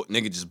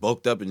just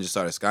bulked up and just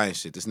started skying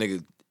shit. This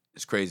nigga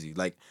is crazy.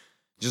 Like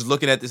just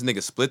looking at this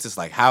nigga splits, it's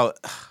like how.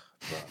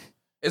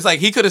 It's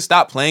like he could have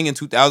stopped playing in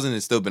 2000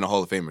 and still been a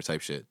Hall of Famer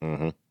type shit.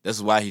 Mm-hmm. This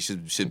is why he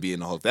should be in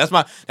the Hall of Fame.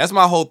 That's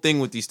my whole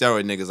thing with these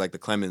steroid niggas like the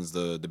Clemens,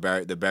 the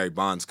Barry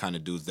Bonds kind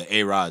of dudes, the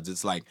A-Rods.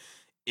 It's like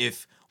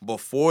if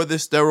before the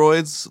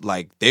steroids,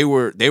 like they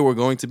were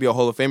going to be a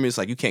Hall of Famer, it's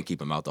like you can't keep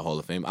him out the Hall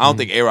of Fame. I don't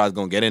think A-Rod's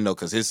gonna get in though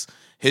because his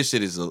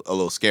shit is a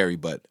little scary.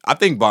 But I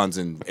think Bonds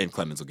and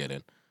Clemens will get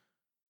in.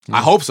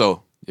 I hope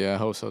so. yeah. I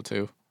hope so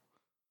too.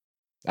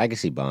 I can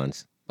see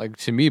Bonds. Like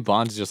to me,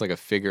 Bonds is just like a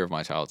figure of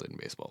my childhood in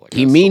baseball. Like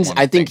He that's the means. one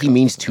I think think he of.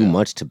 means too Yeah.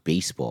 much to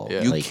baseball.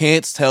 Yeah. You Like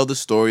can't tell the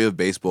story of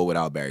baseball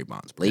without Barry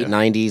Bonds. Bro. late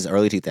 '90s,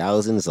 early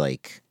 2000s.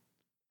 Like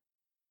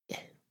Yeah.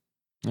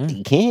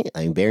 you can't.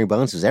 I mean, Barry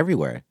Bonds was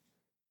everywhere.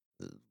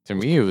 To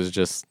me, it was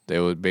just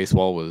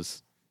baseball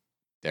was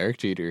Derek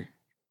Jeter,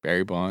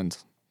 Barry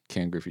Bonds,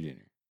 Ken Griffey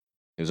Jr.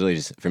 It was really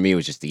just for me. It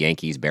was just the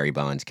Yankees, Barry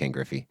Bonds, Ken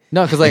Griffey.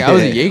 No, because like I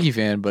was a Yankee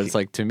fan, but it's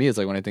like to me, it's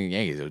like when I think of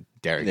Yankees, it was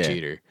Derek Yeah.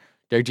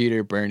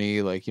 Jeter,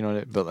 Bernie, like you know.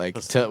 What but like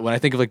when I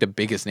think of like the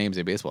biggest names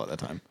in baseball at that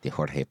time, The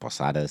Jorge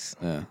Posadas.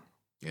 yeah.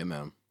 Yeah,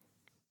 man.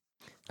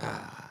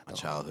 Ah, My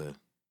childhood.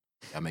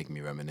 Y'all making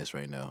me reminisce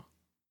right now.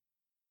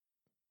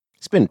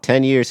 it's been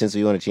 10 years since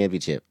we won a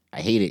championship.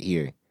 I hate it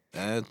here.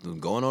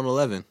 Going on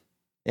 11.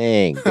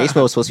 Dang,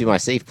 baseball was supposed to be my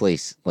safe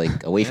place,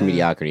 like away from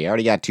mediocrity. I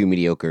already got 2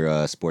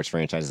 mediocre sports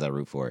franchises I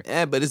root for,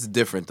 Yeah, but it's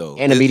different though.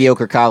 and a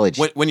mediocre college.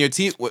 When your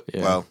team,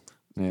 Yeah. well,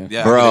 Yeah.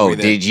 yeah, I Bro, can agree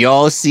there. did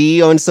y'all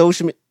see on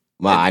social media?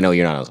 Well, I know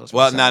you're not on social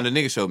Well, media. nah, the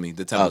nigga showed me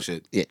the Temple Oh.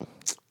 shit. Yeah.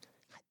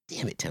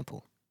 Damn it,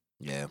 Temple.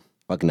 Yeah,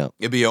 Fucking up.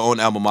 it'd be your own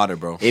alma mater,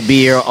 bro. It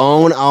be your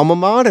own alma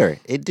mater.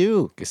 It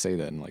do. Could say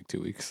that in like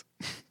 2 weeks.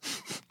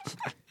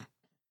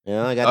 You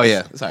know, I got Oh this-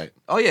 yeah, sorry.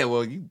 Oh yeah,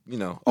 well you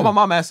know. Oh, my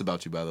mom asked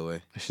about you by the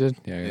way. I should.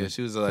 Yeah. Yeah,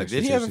 she was like, Text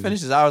 "Did he her, ever she finish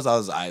his hours?" I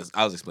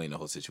was explaining the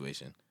whole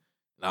situation.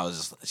 And I was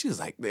just, she was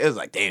like, it was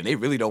like, damn, they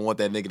really don't want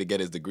that nigga to get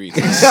his degree.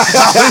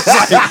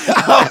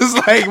 I was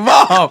like,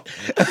 Mom.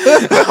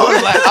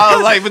 I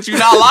was like, but you're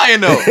not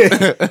lying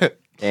though.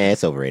 Eh,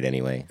 it's overrated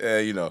anyway. Yeah,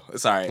 you know,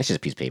 it's all right. It's just a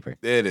piece of paper.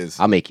 It is.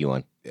 I'll make you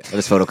one. I'll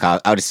just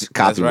photocopy. I'll just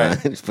copy right.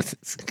 mine.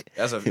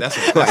 That's a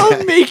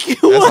I'll make you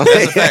that's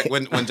a fact.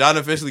 When John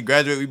officially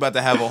graduates, we about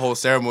to have a whole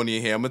ceremony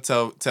in here. I'm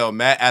gonna tell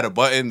Matt add a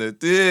button to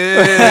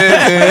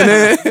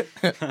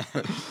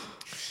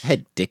I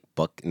had Dick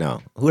Buck.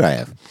 No, who'd I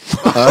have?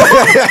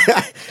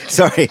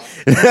 Sorry.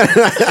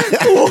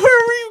 Where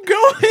were you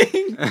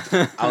going?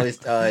 I was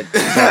sorry.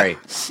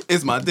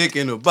 It's my dick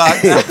in the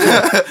box.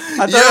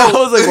 I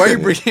was like, why are you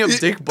bringing up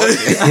Dick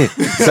Bucket?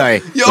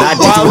 Sorry. Yo, Not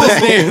Dick wildest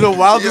Buck. name. The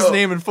wildest Yo.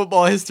 name in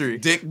football history.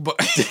 Dick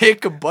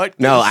Dick Bucket.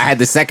 No, I had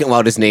the second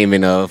wildest name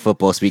in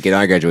football speaking at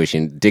our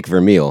graduation, Dick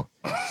Vermeil.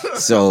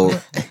 So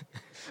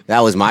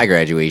that was my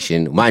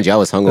graduation. Mind you, I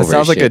was hungover. That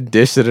sounds as like a shit.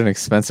 dish at an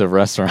expensive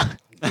restaurant.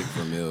 Dick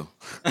Vermeil.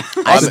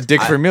 It's a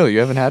Dick Vermeil. You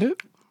haven't had it?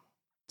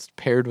 It's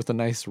paired with a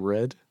nice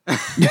red.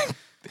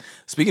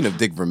 Speaking of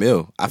Dick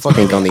Vermeil, I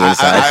Pink on the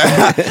inside.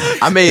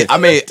 I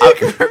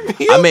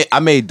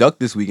made duck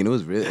this week and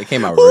it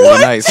came out really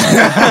nice.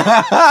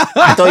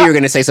 I thought you were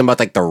gonna say something about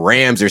like the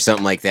Rams or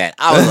something like that.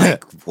 I was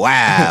like,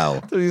 wow, I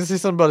thought you were gonna say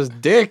something about his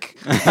dick.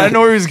 I didn't know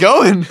where he was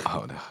going.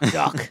 Oh no.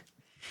 duck.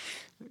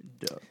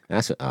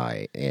 That's what. All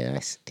right, yeah.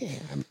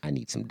 Damn, I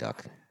need some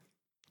duck.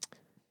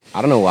 I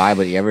don't know why,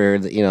 but you ever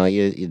heard?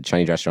 You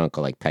Chinese restaurant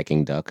called like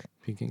Peking Duck.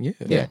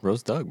 Yeah,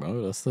 roast duck,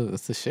 bro. That's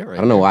the shit right I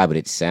don't know why, but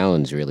it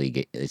sounds really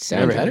good. It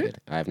sounds never really had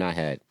good. I have not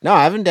had. No,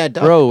 I haven't had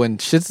duck. Bro, when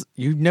shit's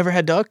you never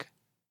had duck?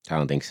 I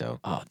don't think so.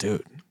 Oh,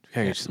 dude. You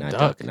gotta get some Not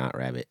duck. not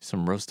rabbit.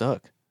 Some roast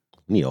duck.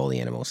 We need all the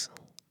animals.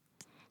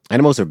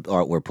 Animals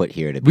were put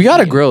here to. We got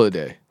to be- grill a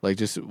day. Like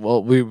just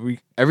we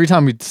every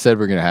time we said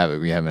we're gonna have it,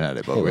 we haven't had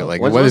it. But we're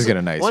like, the weather's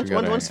getting nice. Once, We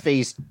gotta- once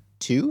phase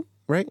 2,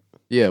 right?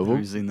 yeah, We're well,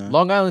 using that.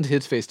 Long Island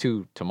hits phase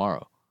 2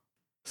 tomorrow.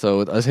 So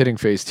with us hitting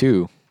phase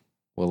 2,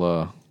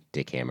 we'll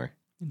Dick Hammer,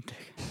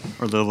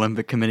 Or the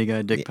Olympic Committee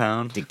guy, Dick Yeah.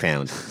 Pound. Dick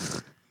Pound.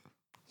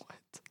 What?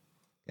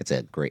 That's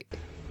a great.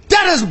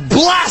 That is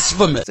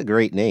blasphemous. That's a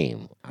great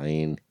name. I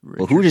mean,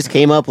 well, who just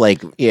came up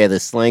like, yeah, the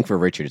slang for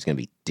Richard is gonna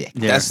be Dick.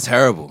 Yeah. That's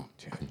terrible.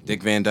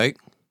 Dick Van Dyke.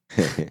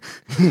 Bro,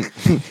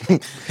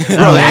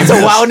 that's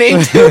a wild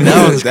name too.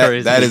 That was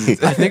crazy. That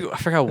is. I think I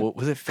forgot what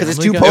was it? Because it's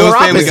Family two Guy? polar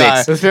Family Guy.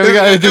 opposites. It was Family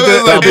Guy who did It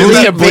was like-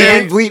 the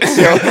Bleep, bleep.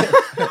 bleep,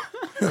 bleep.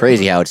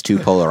 Crazy how it's two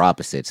polar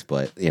opposites,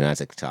 but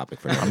that's a topic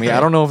for another I mean, I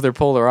don't know if they're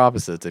polar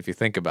opposites if you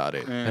think about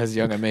it. As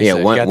Young and May Yeah, said,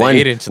 you one, got the one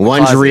 8-inch in the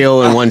one's closet.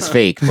 real and one's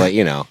fake, but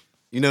You know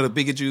the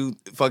Pikachu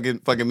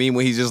fucking meme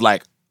when he's just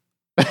like,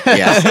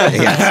 yes,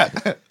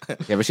 yes.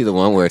 You ever see the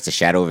one where it's a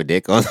shadow of a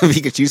dick on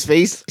Pikachu's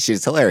face?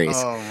 Shit's hilarious.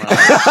 Oh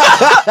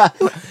my.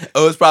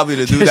 oh, it's probably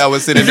the dude that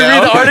was sitting Did you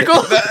down. read the article?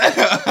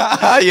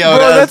 Yo,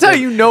 Bro, that's how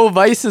you know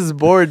Vice is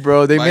bored,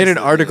 bro. They made Vice an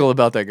is- article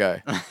about that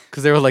guy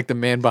because they were like the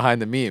man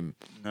behind the meme,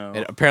 No.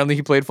 and apparently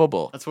he played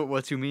football. That's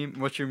what's your meme?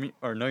 What's your meme?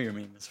 Or know your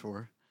meme is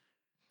for?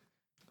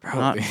 Bro,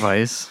 Not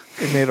Vice.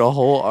 they made a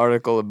whole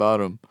article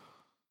about him.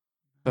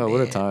 Oh,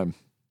 what a Man. time.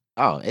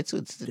 Oh, it's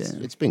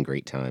been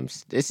great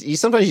times.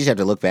 Sometimes you just have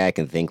to look back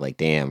and think like,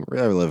 damn, we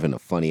really live in a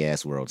funny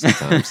ass world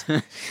sometimes.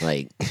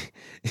 Like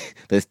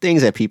the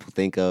things that people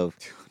think of,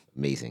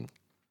 amazing.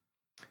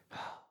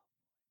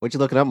 What you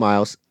looking up,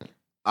 Miles?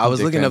 I was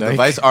Dick looking Van up the Dyke.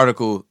 Vice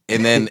article,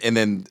 and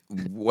then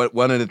what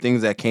one of the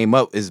things that came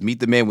up is meet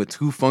the man with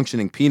 2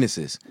 functioning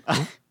penises.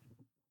 And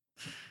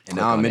Click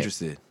now on I'm it.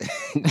 interested.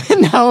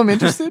 Now I'm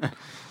interested.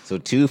 So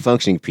 2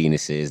 functioning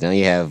penises. Now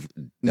you have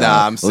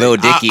Nah, I'm Lil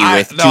saying- Dicky I-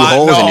 with no, 2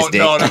 holes in no, his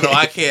dick. No,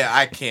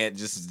 I can't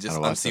just Gotta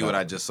watch unsee that what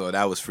out. I just saw.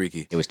 That was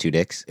freaky. It was 2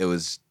 dicks. It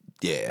was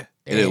yeah.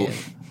 Damn.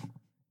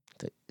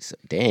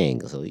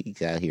 Dang, so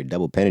he's out here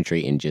double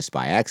penetrating just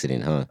by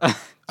accident, huh?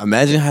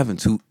 Imagine having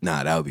 2.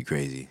 Nah, that would be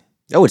crazy.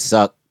 That would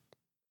suck,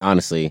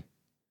 honestly.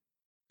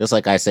 Just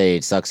like I say,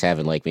 it sucks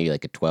having like maybe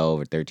like a 12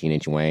 or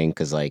 13-inch wang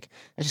because like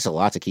that's just a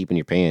lot to keep in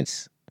your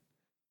pants.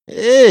 It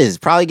is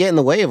probably get in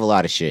the way of a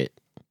lot of shit.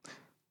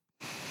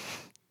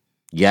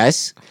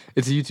 Yes,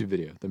 It's a YouTube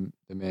video. The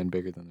man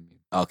bigger than the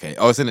meme. Okay.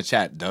 Oh, it's in the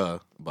chat. Duh.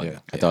 But Yeah.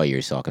 I thought you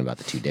were talking about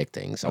the 2 dick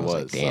things. I was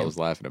like, damn. I was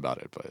laughing about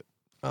it, but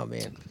Oh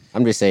man,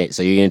 I'm just saying.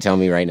 So you're gonna tell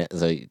me right now?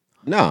 So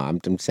no, I'm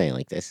saying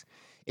like this.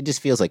 It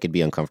just feels like it'd be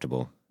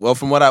uncomfortable. Well,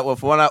 from what I'm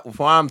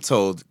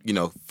told,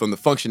 from the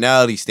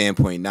functionality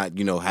standpoint, not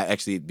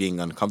actually being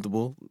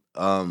uncomfortable.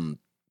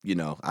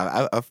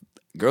 I've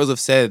girls have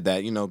said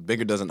that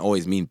bigger doesn't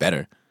always mean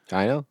better,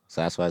 I know.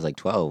 So that's why I was like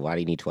 12. Why do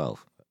you need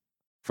 12?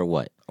 For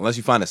what? unless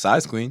you find a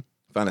size queen.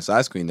 Find a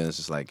size queen, then it's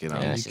just like Yeah.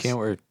 you That's just- can't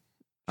wear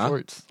Huh?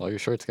 shorts. All your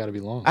shorts got to be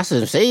long. I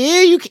said, say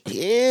yeah, you can,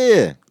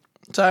 yeah.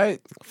 It's all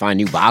right. Find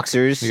new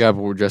boxers. You got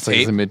to dress like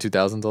Tape. the mid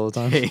 2000s all the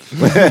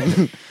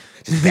time.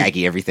 Just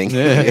baggy everything.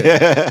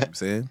 I'm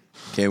saying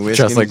can't wear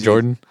Just skinny like jeans.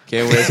 Jordan.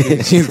 Can't wear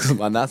skinny jeans because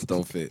my knots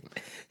don't fit.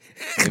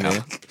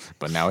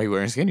 But now he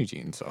wearing skinny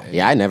jeans. So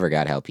Yeah, I never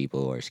got how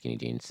people wear skinny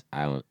jeans.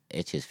 I don't.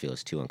 It just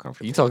feels too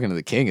uncomfortable. you talking to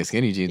the king of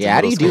skinny jeans? Yeah, in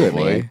how do you middle do it,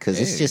 school, man? boy. Because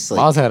it's Hey, just like,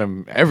 Miles had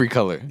them every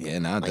color Yeah,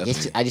 nah, like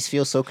definitely. I just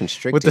feel so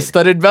constricted. with the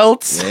studded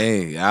belts.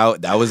 Hey,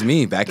 that was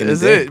me back in the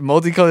Is day. it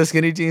multicolored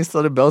skinny jeans,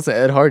 studded belts, and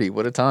Ed Hardy?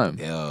 What a time!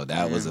 Yo,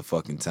 that was a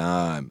fucking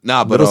time.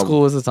 Nah, but Middle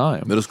school was a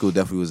time. middle school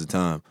definitely was a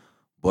time.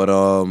 But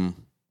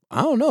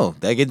I don't know.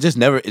 Like it just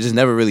never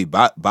really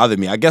bothered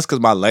me. I guess because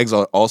my legs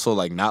are also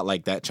like not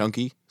like that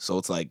chunky, so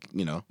it's like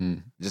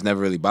it just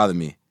never really bothered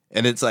me.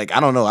 And it's like I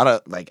don't know. I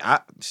got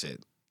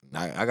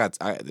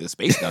the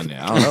space down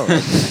there. I don't know.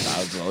 I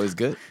was always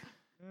good.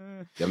 You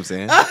know what I'm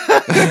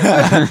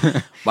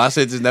saying? My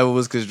shit just never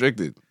was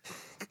constricted.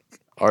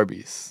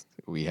 Arby's.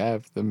 We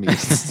have the meat.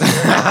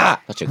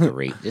 Such a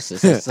great. This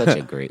is such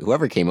a great.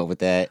 Whoever came up with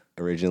that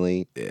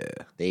originally, Yeah,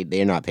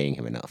 they're not paying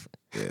him enough.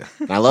 yeah.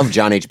 And I love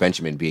John H.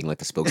 Benjamin being like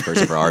the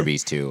spokesperson for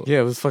Arby's too. Yeah,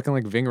 it was fucking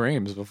like Ving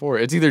Rhames before.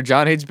 It's either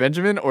John H.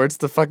 Benjamin or it's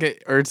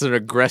it's an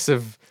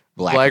aggressive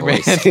black man.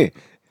 voice.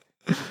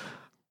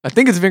 I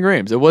think it's Ving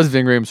Rhames. It was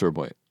Ving Rhames for a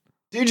point.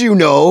 Did you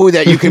know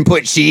that you can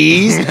put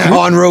cheese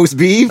on roast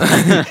beef?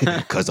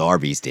 Because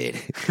Arby's did.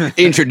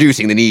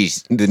 Introducing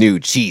the new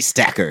cheese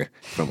stacker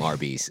from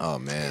Arby's. Oh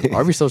man.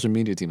 Arby's social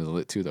media team is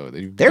lit too, though.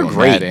 They're doing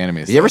great. mad anime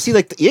Did you ever stuff. see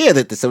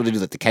like the some of do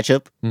like the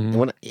ketchup? Mhm. The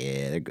one-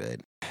 yeah, they're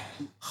good.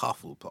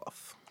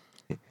 Hufflepuff.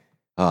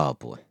 Oh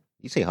boy,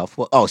 you say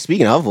Hufflepuff? Oh,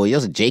 speaking of Hufflepuff, you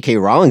know, J.K.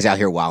 Rowling's out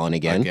here wilding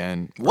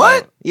again.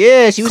 What?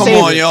 Yeah, she was Come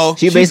saying. on, yo.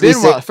 She She's basically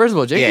been said, first of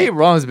all, J.K. Yeah.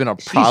 Rowling's been a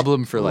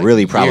problem for like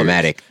really years.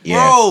 problematic.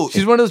 Yeah. Bro,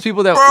 She's one of those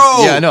people that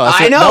Bro, yeah, no,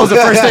 I know. That was the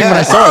first thing when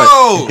I saw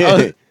it. bro.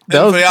 That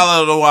And was for y'all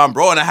don't know why I'm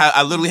bro, and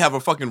I literally have a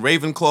fucking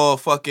Ravenclaw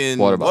fucking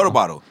Water water bottle.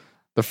 bottle.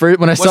 the first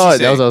when I What's saw she it.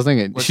 That was say? what I was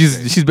thinking. What's she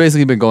say? She's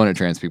basically been going at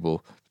trans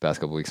people the past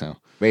couple weeks now.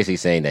 Basically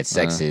saying that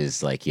sex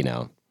is like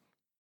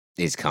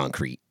is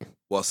concrete.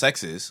 Well,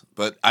 sex is,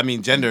 but I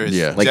mean gender is.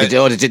 Yeah. Like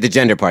the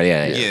gender part.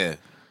 Yeah. yeah.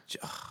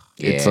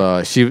 It's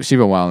Yeah. she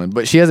been wilding,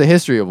 but she has a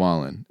history of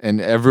wilding,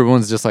 and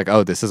everyone's just like,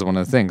 oh, this is one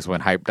of the things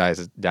when hype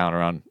dies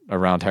down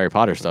around Harry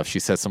Potter stuff. She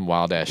says some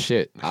wild ass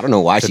shit I don't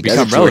know why to she does it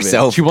become to relevant.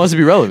 herself. She wants to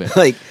be relevant.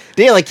 Like,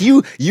 damn, like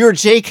you're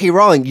J.K.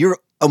 Rowling. You're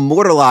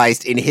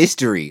immortalized in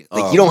history.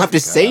 Like Oh you don't my have to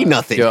say God.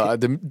 nothing. Yo,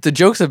 the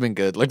jokes have been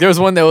good. Like there was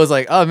one that was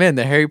like, oh man,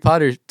 the Harry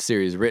Potter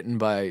series written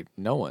by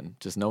no one,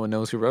 just no one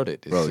knows who wrote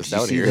it. It's Bro, just did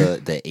you out see here.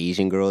 the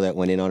Asian girl that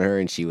went in on her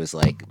and she was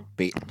like,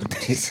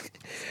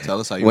 Tell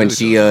us how you when really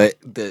she feel.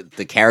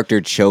 the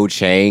character Cho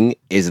Chang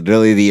is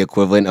literally the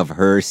equivalent of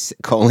her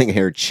calling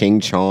her Ching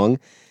Chong,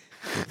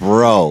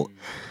 bro.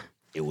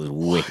 It was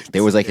wicked.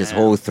 There was like this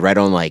whole thread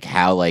on like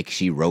how like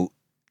she wrote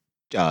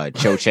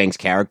Cho Chang's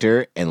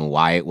character and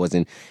why it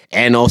wasn't,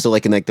 and also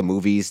like in like the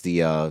movies,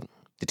 the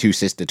two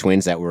sister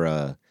twins that were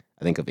I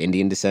think of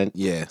Indian descent,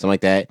 Yeah. something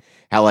like that.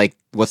 How like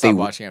what Stop they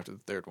watching after the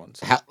third one.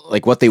 So. how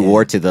like what they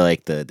wore to the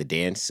like the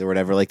dance or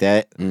whatever like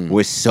that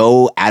was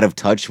so out of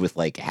touch with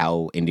like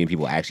how Indian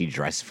people actually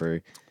dress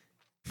for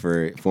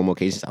formal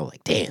occasions. I was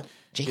like, damn,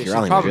 J.K. she's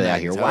Rowling was really out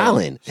problematic here as hell.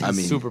 wilding. She's I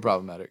mean- super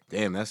problematic.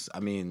 Damn,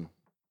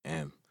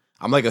 damn.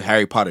 I'm like a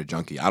Harry Potter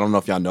junkie. I don't know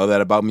if y'all know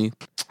that about me.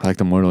 I like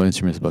the Mortal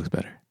Instruments books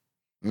better.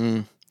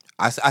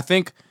 I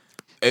think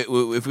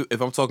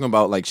if I'm talking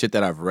about like shit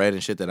that I've read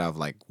and shit that I've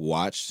like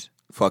watched,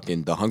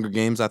 fucking The Hunger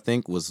Games, I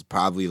think was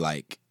probably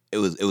like it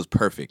was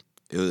perfect.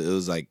 It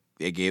was like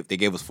they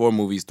gave us 4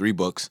 movies, 3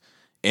 books,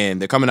 and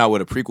they're coming out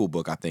with a prequel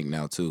book I think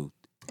now too.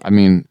 I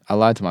mean, I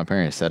lied to my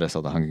parents. Said I saw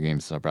The Hunger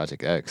Games as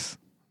Project X.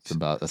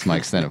 That's my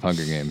extent of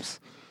Hunger Games.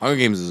 Hunger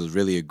Games is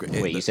really a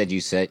great. Wait, you said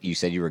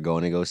you were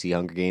going to go see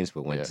Hunger Games,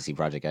 but went to see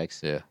Project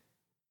X? Yeah.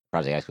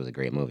 Project X was a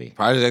great movie.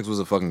 Project X was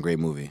a fucking great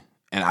movie.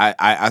 And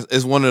I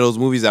it's one of those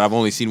movies that I've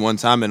only seen one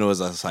time, and it was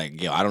just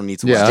like, yo, I don't need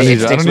to watch Yeah,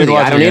 it. It sticks with you.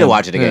 I don't need to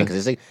watch it again Yeah.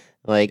 because it's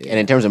like, and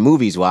in terms of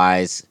movies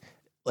wise,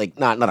 like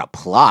not a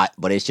plot,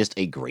 but it's just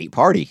a great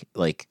party.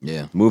 Like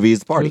Yeah. movie is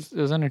the party. It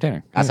was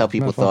entertaining. That's Yeah, how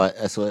people not fun. thought.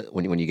 That's what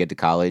when you get to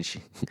college,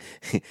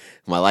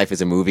 my life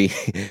is a movie.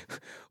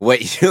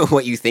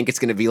 what you think it's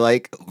gonna be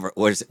like,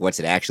 what's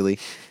it actually?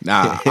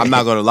 Nah, I'm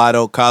not gonna lie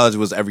though. College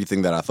was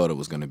everything that I thought it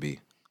was gonna be.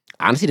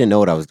 I honestly didn't know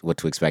what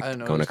to I expect didn't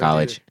know going to what to expect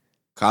college.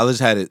 College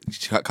had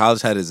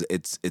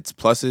its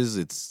pluses,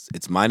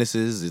 its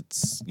minuses.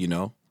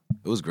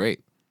 It was great.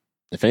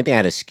 If anything, I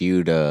had a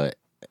skewed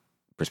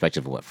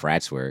perspective of what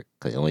frats were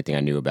because the only thing I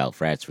knew about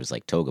frats was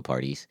like toga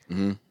parties.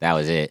 Mhm. That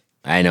was it.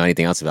 I didn't know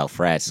anything else about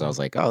frats, so I was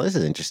like, "Oh, this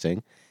is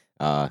interesting."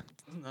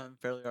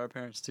 Fairly Odd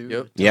Parents too.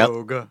 Yep. Yep.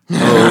 Toga.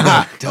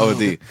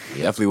 OD.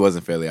 Definitely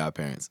wasn't Fairly Odd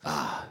Parents.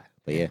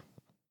 But yeah,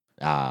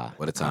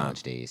 What a time.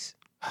 college days.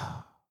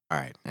 All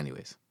right.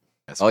 Anyways.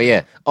 Oh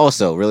yeah.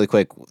 Also, really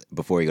quick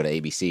before we go to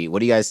ABC, what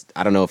do you guys?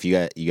 I don't know if you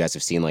guys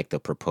have seen like the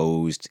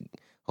proposed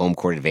home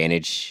court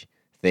advantage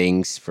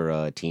things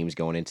for teams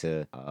going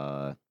into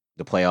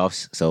the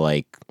playoffs. So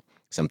like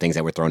some things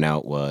that were thrown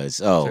out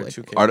was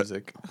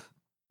music.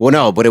 well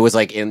no, but it was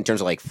like in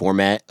terms of like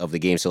format of the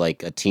game. So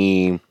like a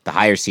team, the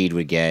higher seed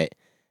would get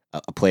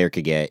a player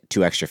could get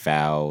 2 extra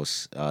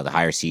fouls. The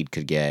higher seed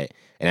could get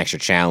an extra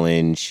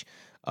challenge.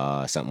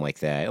 Something like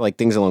that, like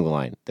things along the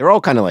line. They're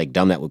all kind of like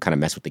dumb that would kind of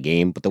mess with the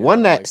game. But the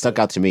one that stuck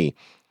out to me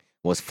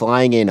was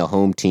flying in a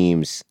home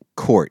team's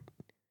court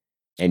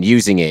and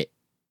using it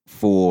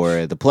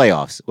for the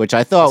playoffs, which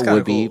I thought That's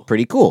would kinda be cool.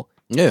 pretty cool.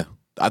 Yeah.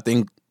 I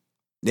think.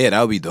 Yeah,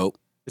 that would be dope.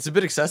 It's a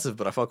bit excessive,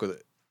 but I fuck with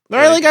it.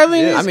 Right? Like I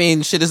mean, Yeah. I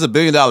mean, shit is $1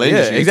 billion industry.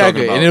 Yeah, you're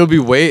exactly. talking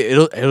about.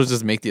 And it'll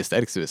just make the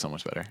aesthetics of it so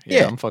much better. Yeah,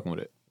 Yeah. I'm fucking with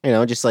it.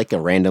 just like a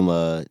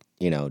random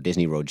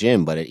Disney Road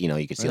gym, but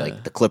you could see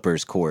like the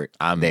Clippers court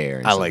there.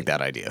 and I stuff like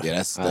that idea. Yeah,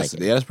 that's I like it.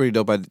 that's pretty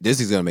dope.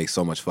 Disney's gonna make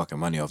so much fucking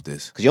money off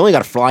this. because you only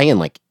got to fly in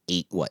like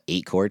 8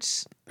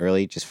 courts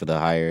early just for the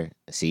higher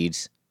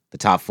seeds. The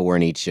top 4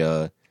 in each.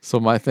 So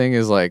my thing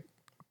is like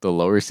the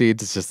lower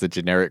seeds is just a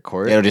generic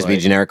court. It'll just be a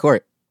like, generic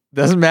court.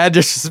 That's mad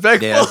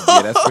disrespectful.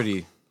 That's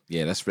pretty.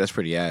 Yeah, that's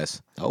pretty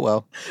ass. Oh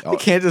well. You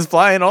can't just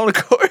fly in all the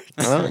courts.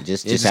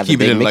 Just Just have keep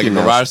the it big in like Mickey a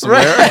Mouse. garage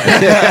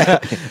somewhere.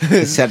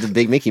 Just have the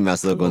big Mickey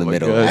Mouse logo in the my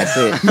middle. God. That's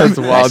it. That's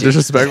wild shit-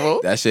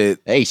 disrespectful. That shit.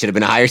 Hey, should have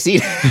been a higher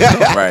seed.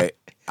 Right.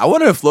 I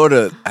wonder if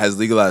Florida has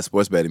legalized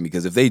sports betting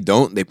because if they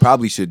don't, they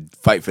probably should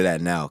fight for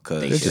that now.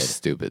 Cause They're just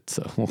stupid.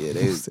 So yeah,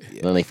 they.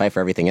 Then they fight for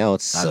everything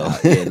else. So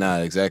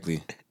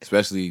Exactly.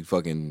 Especially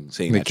fucking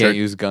saying they that can't church-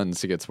 use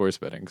guns to get sports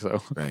betting.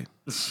 So Right.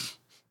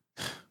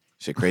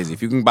 Shit, crazy.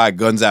 If you can buy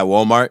guns at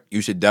Walmart,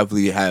 you should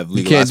definitely have you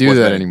legalized can't do sports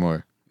that betting.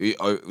 anymore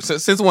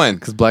Since when?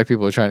 because black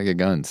people are trying to get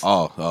guns.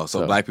 So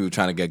So- black people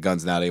trying to get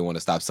guns now. They want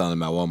to stop selling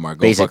them at Walmart.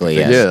 Go Basically,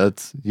 fucking yes. Yeah,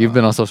 that's you've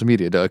been on social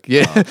media, Doug.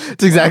 Yeah,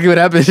 that's exactly what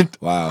happened.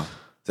 Wow,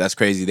 that's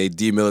crazy. They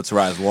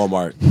demilitarized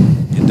Walmart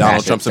in Donald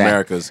Faster, Trump's fa-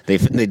 Americas. they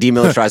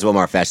demilitarize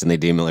Walmart faster than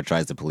they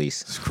demilitarize the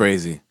police. It's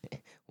crazy.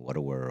 What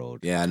a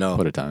world. Yeah, I know.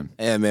 What a time.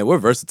 Yeah, man, we're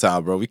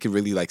versatile, bro. We could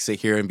really like sit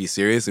here and be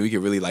serious, and we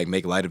could really like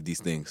make light of these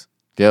things.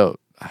 Yo,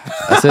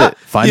 that's it.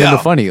 Finding Yo. the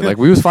funny. Like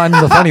we was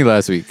finding the funny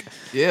last week.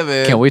 Yeah,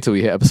 man. Can't wait till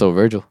we hit episode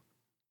Virgil.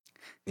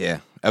 Yeah,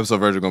 episode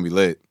Virgil gonna be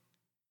lit.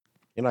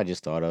 You know what I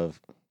just thought of?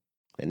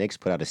 The Knicks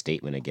put out a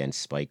statement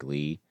against Spike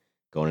Lee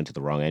going into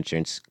the wrong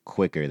entrance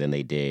quicker than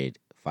they did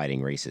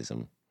fighting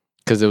racism.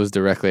 Because it was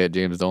directly at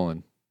James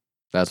Dolan.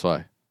 That's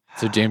why.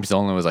 So James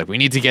Dolan was like, we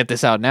need to get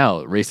this out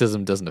now.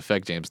 Racism doesn't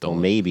affect James Well,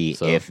 Dolan. maybe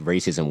So- if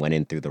racism went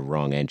in through the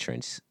wrong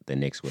entrance, the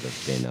Knicks would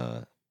have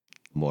been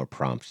more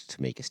prompt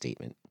to make a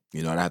statement.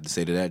 You know what I have to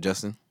say to that,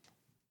 Justin?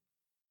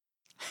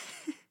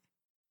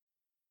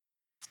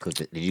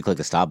 Did you click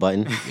the stop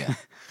button? Yeah.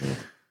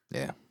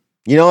 Yeah.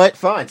 You know what?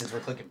 Fine, since we're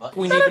clicking buttons.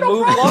 We need to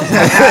move along.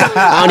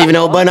 I don't even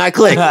know what button I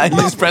click. You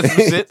just press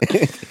some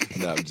shit.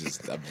 No, I'm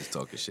just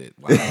talking shit.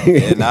 Wow.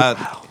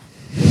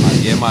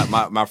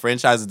 Yeah, my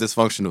franchise is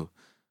dysfunctional.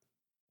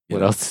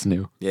 What else is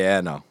new? Yeah,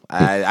 I know.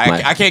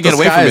 I can't get The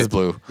away sky from is it.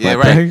 blue. Yeah,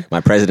 my, right. My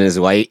president is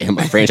white and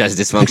my franchise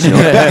is dysfunctional.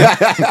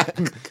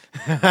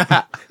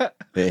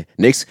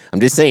 Knicks, I'm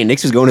just saying,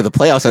 Knicks was going to the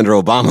playoffs under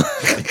Obama.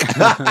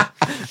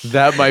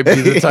 That might be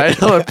the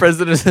title of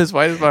President as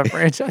White as my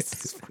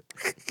franchise.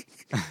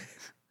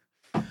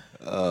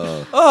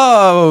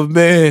 Oh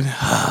man.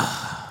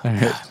 All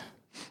right.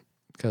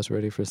 Guys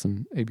ready for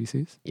some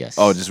ABCs? Yes.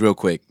 Oh, just real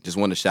quick. Just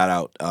want to shout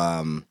out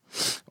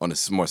on a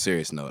more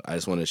serious note, I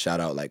just want to shout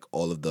out like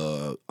all of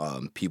the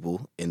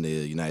people in the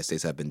United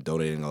States have been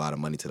donating a lot of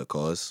money to the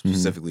cause,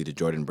 specifically to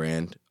Jordan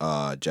Brand,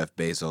 Jeff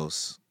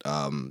Bezos,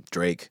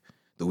 Drake,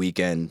 The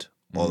Weeknd,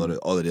 all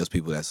of those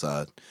people that's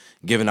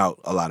giving out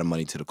a lot of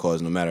money to the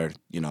cause. No matter,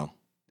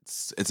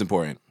 it's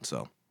important.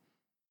 So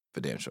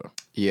for damn sure.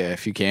 Yeah,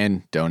 if you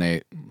can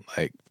donate,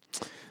 like,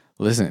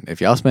 listen, if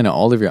y'all spending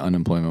all of your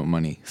unemployment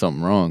money,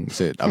 something wrong.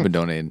 Shit, I've been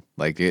donating.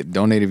 Like,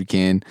 donate if you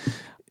can,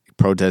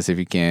 protest if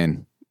you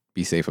can.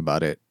 Be safe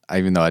about it.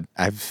 Even though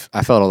I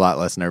felt a lot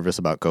less nervous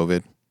about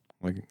COVID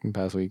like in the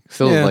past week.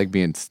 Still like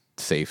being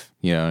safe,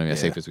 as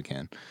safe as we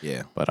can.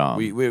 Yeah, but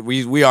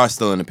we are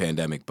still in a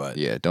pandemic, but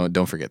yeah,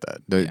 don't forget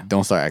that.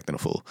 Don't start acting a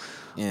fool.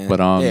 Yeah, but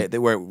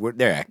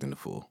they're acting a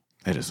fool.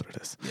 It is what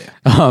it is.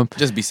 Yeah,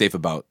 just be safe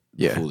about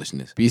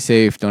foolishness. Be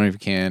safe. Donate if you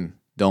can.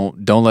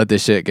 Don't let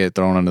this shit get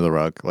thrown under the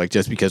rug. Like,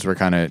 just because we're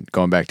kind of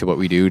going back to what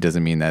we do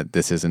doesn't mean that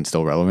this isn't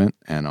still relevant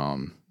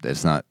and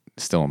it's not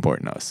still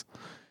important to us.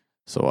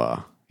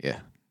 So yeah,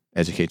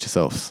 educate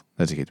yourselves,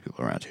 educate the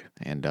people around you.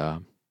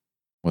 And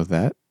with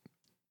that,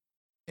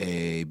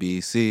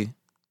 ABC,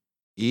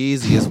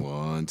 easiest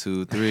 1,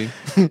 2, 3.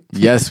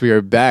 Yes, we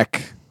are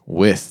back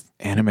with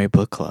Anime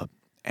Book Club.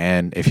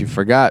 And if you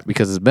forgot,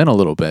 because it's been a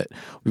little bit,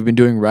 we've been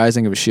doing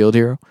Rising of a Shield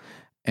Hero,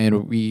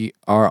 and we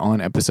are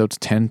on episodes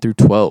 10 through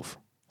 12.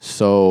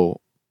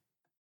 So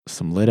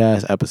some lit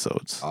ass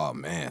episodes. Oh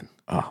man,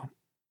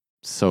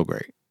 so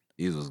great.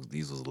 These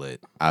was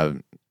lit.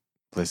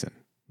 Listen.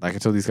 Like I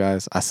told these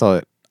guys, I saw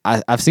it.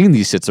 I've seen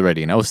these shits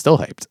already, and I was still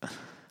hyped.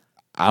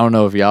 I don't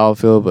know if y'all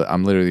feel, but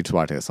I'm literally just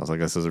watching this. I was like,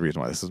 this is the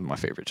reason why this is my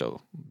favorite show,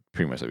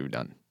 pretty much that we've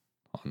done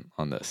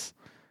on this,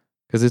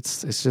 because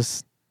it's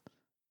just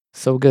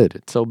so good.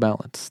 It's so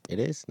balanced. It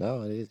is.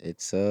 No, it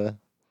is.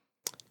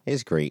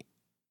 It's great.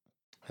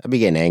 I be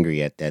getting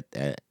angry at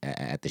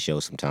the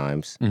show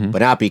sometimes, but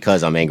not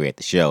because I'm angry at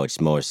the show.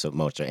 It's more so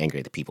angry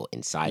at the people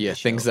inside. Yeah, the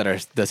show.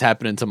 things that's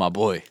happening to my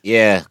boy.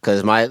 Yeah,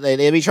 because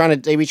they be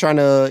trying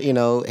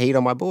to hate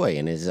on my boy,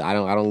 and I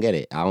don't get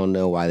it. I don't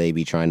know why they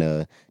be trying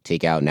to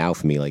take out Now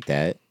for me like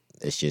that.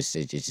 It's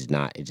just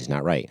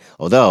not right.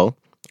 Although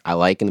I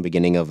like in the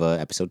beginning of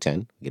episode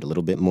 10, get a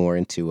little bit more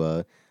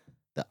into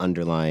the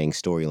underlying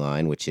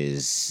storyline, which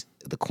is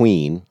the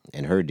Queen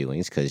and her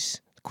doings, because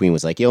the Queen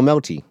was like, "Yo,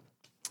 Melty,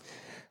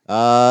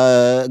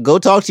 go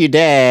talk to your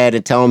dad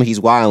and tell him he's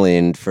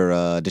wildin'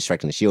 for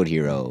distracting the Shield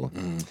Hero."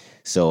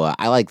 So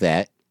I like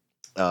that.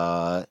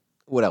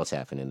 What else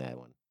happened in that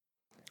one?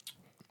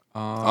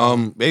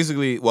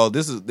 Basically, well,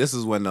 this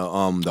is when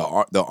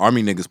the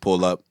army niggas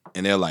pull up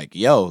and they're like,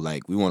 "Yo,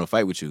 like we want to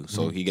fight with you."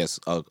 So he gets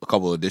a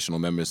couple additional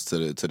members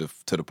to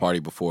the party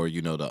before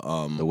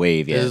the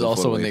wave. Yeah, this is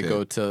also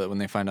when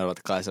they find out about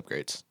the class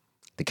upgrades.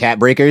 The cat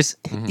breakers?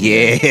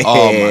 Yeah.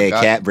 Oh my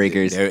God. Cat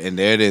breakers. There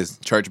it is.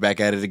 Church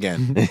back at it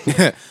again.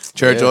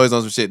 Church always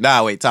on some shit.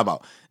 Nah, wait, talk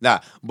about.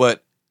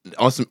 But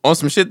on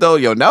some shit though,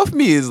 Now for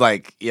me is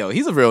like,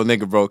 he's a real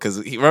nigga, bro. Cause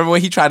remember when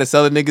he tried to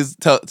sell the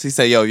niggas, he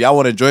said, "Yo, y'all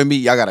want to join me?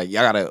 Y'all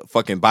gotta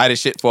fucking buy this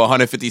shit for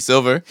 150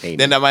 silver." Hey,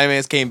 then that my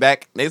man's came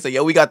back. They said,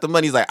 "Yo, we got the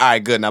money." He's like, "All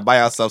right, good. Now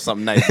buy yourself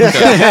something nice."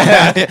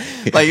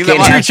 Like, you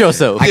can't treat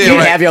yourself. I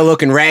can't have y'all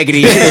looking raggedy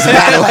in this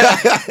battle.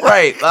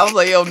 Right. I was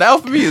like, Now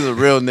for me is a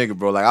real nigga,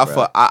 bro. Like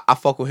I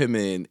fuck with him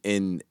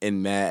in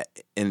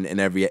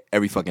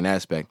every fucking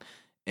aspect.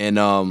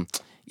 And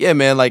yeah,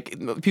 man, like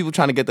people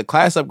trying to get the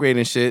class upgrade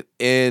and shit,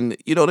 and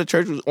the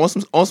church was on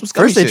some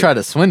scummy First they shit. tried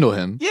to swindle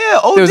him. Yeah,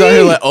 OD. They was out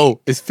here like,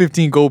 "Oh, it's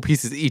 15 gold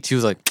pieces each." He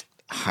was like,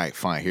 "All right,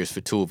 fine, here's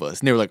for 2 of us."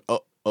 And they were like,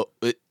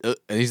 and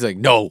he's like,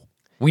 "No,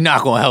 we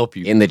not gonna help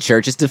you." In the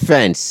church's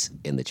defense.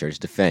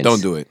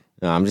 Don't do it.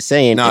 No, I'm just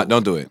saying. Nah,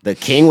 don't do it. The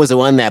king was the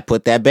one that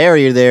put that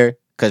barrier there.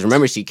 Because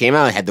remember, she came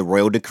out and had the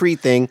royal decree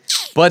thing.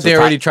 But they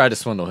already tried to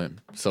swindle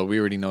him. So we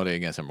already know they're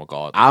against him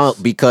regardless.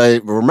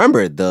 Because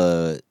remember,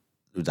 the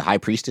high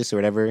priestess or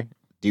whatever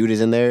dude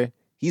is in there.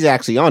 He's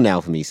actually on Now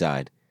for me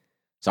side.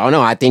 So I don't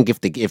know. I think if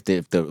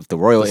the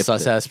royal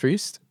sus ass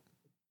priest.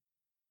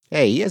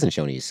 Hey, he hasn't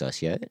shown he's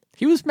sus yet.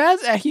 He was mad.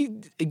 He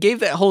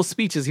gave that whole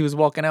speech as he was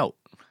walking out.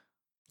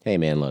 Hey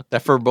man, look,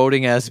 that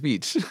foreboding ass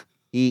speech.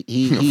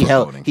 He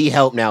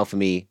helped Now for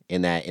me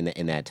in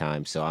that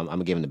time. So I'm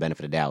gonna give him the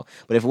benefit of the doubt.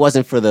 But if it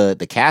wasn't for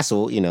the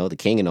castle, the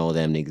king and all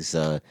them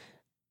niggas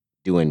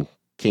doing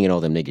king and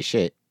all them niggas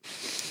shit,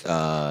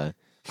 I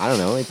don't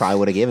know. They probably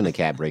would have given the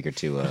cat breaker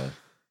to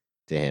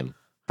him.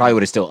 Probably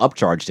would have still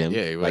upcharged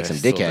him, like some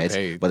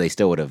dickheads, but they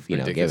still would have,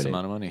 given it.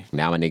 Amount of money.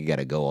 Now my nigga got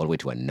to go all the way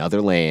to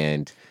another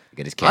land to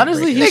get his cat.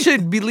 Honestly, breaker. he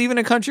should be leaving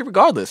the country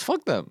regardless.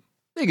 Fuck them.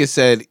 Nigga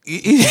said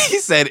he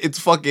said it's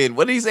fucking.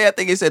 What did he say? I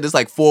think he said it's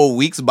like 4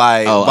 weeks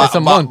by. That's a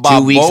month.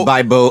 2 weeks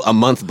by boat, a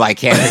month by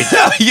carriage.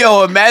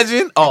 Yo,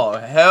 imagine. Oh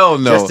hell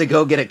no. Just to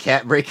go get a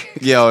cat breaker.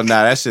 Yo,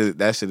 nah, that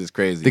shit is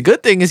crazy. The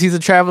good thing is he's a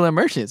traveling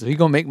merchant, so he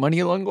gonna make money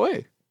along the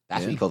way.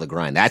 That's what you call the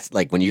grind. That's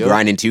like when you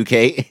grind in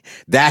 2K.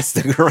 That's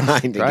the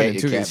grind. Grind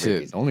in 2K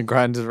shit. Only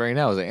grind right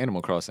now is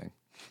Animal Crossing.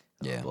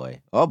 Yeah. Boy.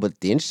 Oh, but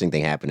the interesting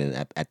thing happened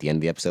at the end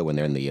of the episode when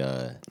they're in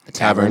the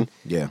tavern,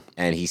 Yeah.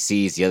 and he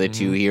sees the other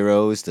two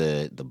heroes,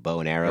 the bow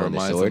and It arrow and the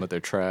reminds them sword. that they're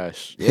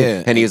trash.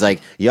 Yeah. And he was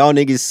like, "Y'all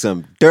niggas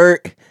some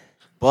dirt,"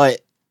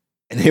 but.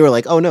 And they were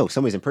like, "Oh no,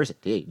 somebody's in person.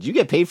 Hey, did you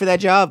get paid for that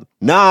job?"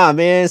 "Nah,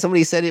 man.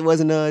 Somebody said it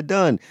wasn't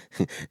done."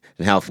 And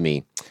help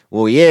me.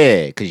 "Well,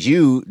 yeah, because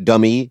you,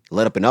 dummy,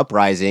 led up an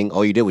uprising.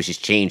 All you did was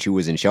just change who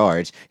was in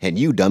charge. And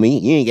you, dummy,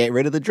 you ain't get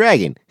rid of the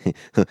dragon.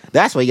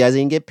 That's why you guys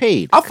didn't get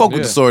paid." I fuck with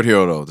Yeah. the sword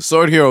hero though. The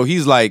sword hero,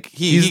 he's like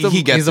he gets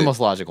he's the it. most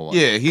logical one.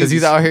 Yeah, because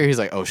he's out here. He's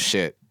like, oh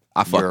shit,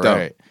 I fucked you're up.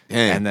 right.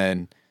 Damn. And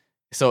then,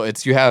 so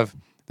it's you have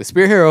the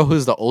spear hero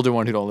who's the older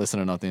one who don't listen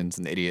to nothing. It's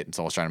an idiot and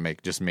so always trying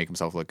to make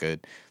himself look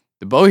good.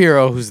 The bow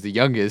hero who's the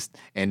youngest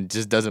and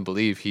just doesn't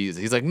believe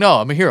he's like, no,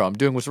 I'm a hero. I'm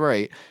doing what's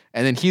right.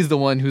 And then he's the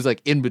one who's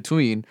like in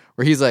between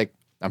where he's like,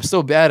 I'm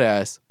still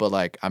badass, but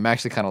like I'm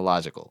actually kind of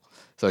logical.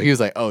 So he was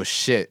like, oh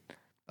shit,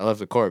 I left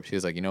the corpse. He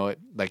was like, you know what?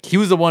 Like he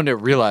was the one that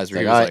realized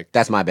where Like, he was "Alright, like,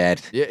 "That's my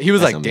bad." yeah, he was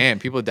That's like, on me. damn,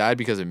 people died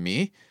because of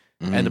me.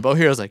 Mm-hmm. And the bow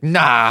hero's like,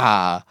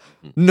 nah,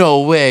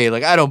 no way.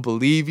 Like I don't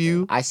believe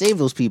you. "I saved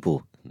those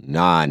people."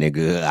 "Nah,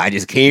 nigga, I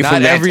just came from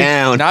Not that every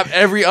town." not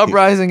every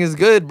uprising is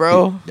good,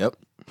 bro. Yep.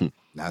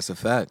 That's a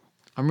fact.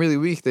 I'm really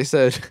weak. They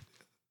said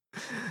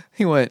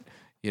he went,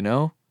 you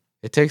know,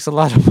 it takes a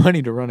lot of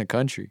money to run a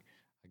country.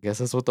 I guess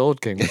that's what the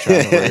old king was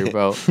trying to worry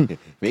about.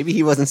 Maybe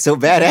he wasn't so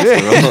bad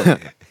after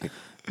all.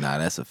 Nah,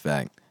 that's a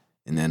fact.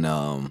 And then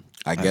I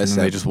And guess then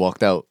they that, just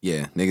walked out.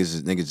 yeah,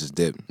 niggas just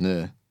dip.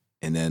 Yeah.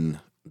 And then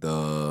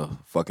the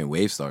fucking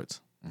wave starts.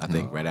 I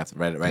think right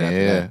after after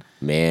Yeah. that.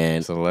 Man,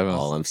 It's 11.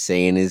 all I'm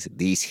saying is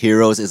these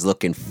heroes is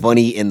looking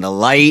funny in the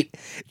light.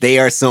 They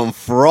are some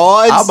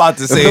frauds. I'm about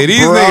to say,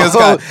 these Bro, niggas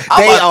got- I'm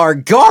they about- are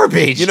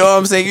garbage. You know what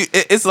I'm saying?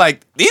 It's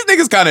like these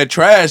niggas kind of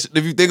trash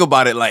if you think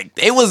about it. Like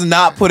they was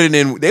not putting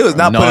in. They was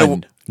not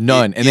putting.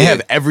 None. And they Yeah.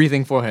 have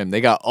everything for him.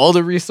 They got all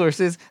the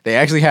resources. They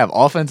actually have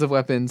offensive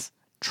weapons.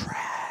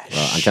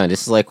 I'm telling you,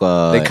 this is like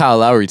They Kyle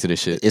Lowry to this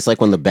shit. it's like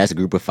when the best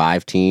group of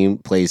 5 team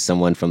plays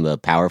someone from the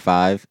Power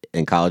 5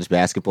 in college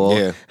basketball.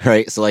 Yeah.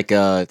 Right. So like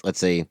let's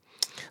say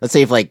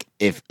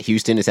if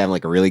Houston is having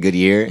like a really good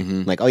year,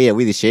 like, oh yeah,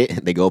 we the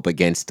shit. They go up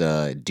against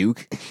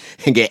Duke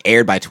and get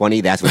aired by 20.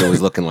 That's what it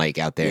was looking like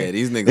out there. Yeah,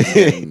 these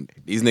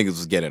niggas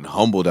was getting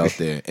humbled out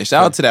there. And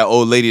shout out to that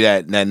old lady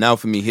that now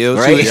for me Hill.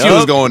 Right. She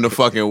was going to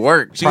fucking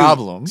work.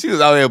 Problem. She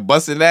was out here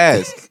busting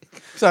ass.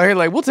 So here,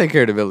 like, we'll take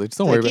care of the village.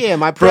 Don't worry Like, about yeah,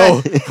 my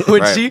Bro,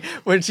 pride.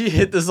 when she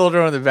hit the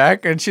soldier on the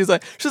back and she's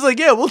like,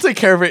 yeah, we'll take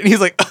care of it. And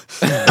he's like,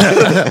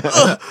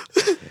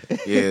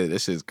 Yeah, that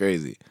shit's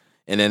crazy.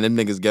 And then them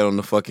niggas get on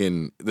the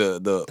fucking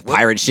the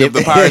pirate ship.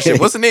 The pirate ship.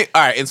 What's the name?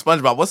 All right, in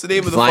SpongeBob, what's the name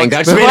of the Flying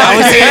fucking Dutchman. I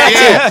was saying,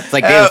 yeah. it's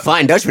like they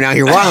Flying Dutchman out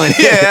here wilding.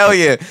 Yeah, hell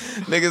yeah.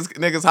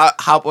 Niggas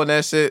hop on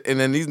that shit, and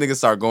then these niggas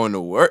start going to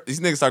work.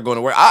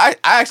 I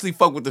actually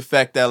fuck with the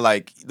fact that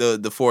like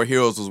the 4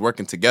 heroes was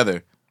working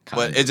together.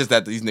 But it's just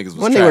that these niggas was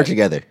When they trash. work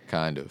together.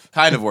 kind of.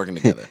 Kind of working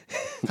together.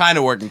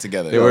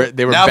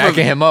 They were Now for-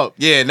 backing him up.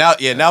 Yeah,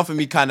 now for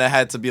me kind of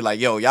had to be like,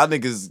 yo, y'all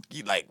niggas,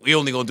 like, we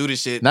only gonna do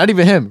this shit. Not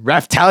even him.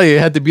 Raftalia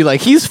had to be like,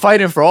 he's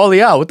fighting for all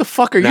the out. What the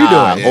fuck are you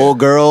Nah, doing? old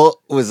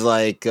girl was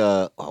like,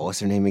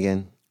 what's her name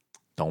again?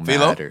 Don't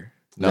Philo? matter.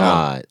 No.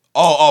 Nah,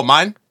 Oh,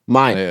 mine?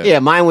 mine. Yeah. Yeah,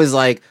 mine was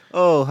like,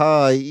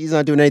 he's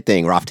not doing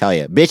anything.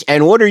 Raftalia, bitch.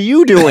 And what are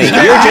you doing? You're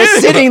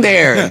just sitting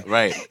there.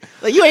 Right.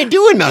 Like you ain't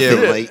doing nothing.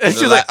 Yeah. Like, And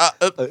she's like,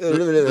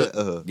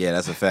 uh. yeah,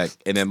 that's a fact.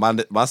 And then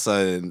my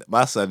son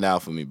now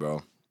for me,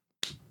 bro.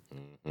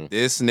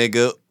 This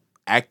nigga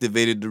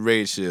activated the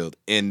raid shield,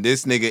 and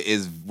this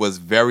nigga was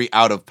very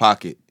out of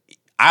pocket.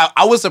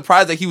 I was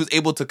surprised that he was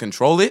able to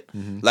control it.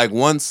 Like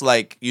once,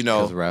 like you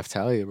know, Because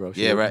Raftalia, bro.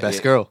 She's Yeah, the right, Best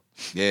yeah. girl.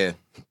 yeah,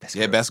 Best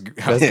yeah, girl. best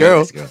Best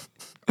girl.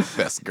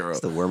 best girl, It's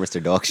the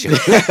Wormester Dog Show.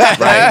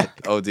 right?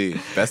 Od,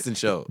 best in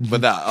show, but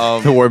nah,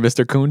 The War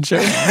Mr. Coon show.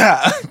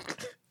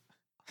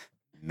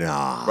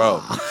 Nah,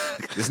 bro,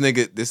 this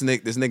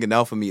nigga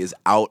now for me is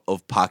out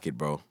of pocket,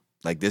 bro.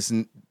 Like this,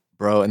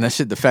 Bro, and that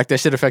shit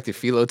affected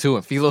Philo too.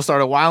 And Philo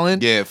started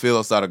wilding. yeah,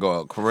 Philo started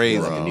going crazy.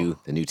 Like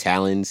the new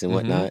talons and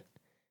whatnot.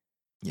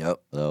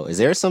 Yep. So, is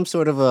there some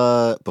sort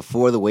of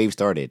before the wave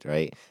started,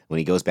 right? When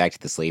he goes back to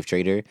the slave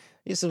trader,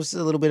 there's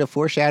a little bit of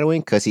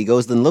foreshadowing because he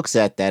goes and looks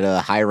at that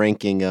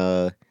high-ranking,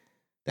 that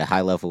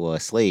high-level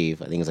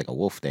slave. I think it's like a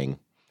wolf thing.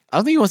 I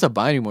don't think he wants to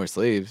buy any more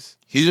slaves.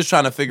 He's just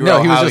trying to figure No,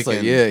 out he was how just he like,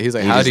 can. yeah. He's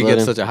like, He how just did he let get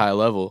him- such a high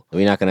level? Are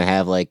we not gonna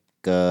have like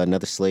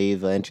another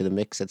slave enter the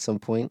mix at some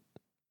point?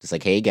 Just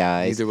like, hey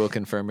guys, Either will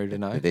confirm or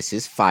deny. this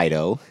is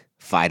Philo,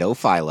 Philo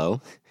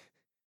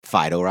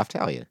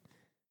Raftalia,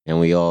 and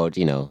we all,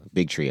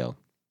 big trio.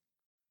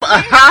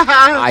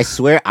 I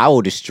swear I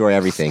will destroy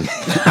everything.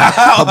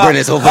 I'll burn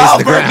this whole place to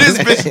the burn ground. this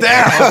bitch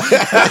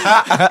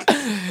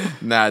down.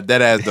 Nah,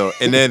 dead ass though.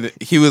 And then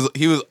he was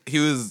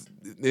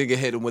nigga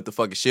hit him with the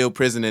fucking shield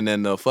prison, and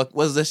then the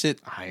what's that shit?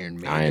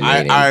 Iron Iron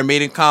Maiden. Iron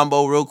Maiden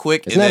combo real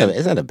quick. Isn't and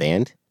then, that a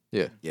band?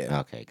 Yeah. yeah,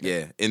 Okay. Good.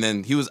 yeah. And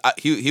then he was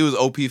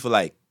OP for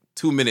like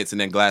 2 minutes,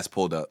 and then Glass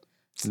pulled up.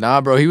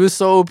 Nah, bro. He was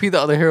so OP. The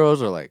other heroes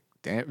were like,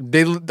 damn.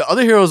 The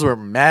other heroes were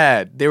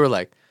mad. They were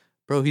like,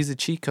 bro, he's a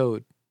cheat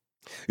code.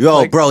 Yo,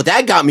 Like- bro,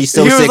 that got me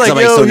so He was sick. like, I'm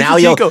like, yo, so he's now, a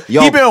yo, cheat code.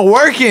 yo, He been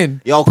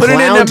working. y'all putting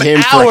in clowned them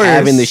him for hours.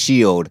 having the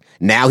shield.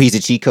 Now he's a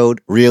cheat code?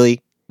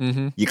 Really?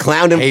 Mm-hmm. You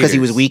clowned him because he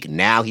was Haters. weak.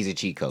 Now he's a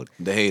cheat code.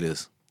 The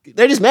haters.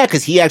 They're just mad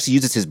because he actually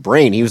uses his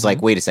brain. He was like,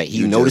 wait a second.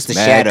 He noticed the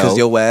shadow. because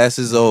your ass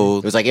is It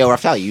old. was like, yo,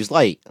 Raftalia, use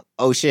light.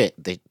 Oh, shit.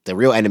 The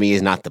real enemy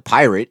is not the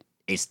pirate.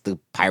 It's the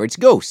pirate's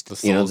ghost.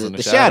 The You know, souls in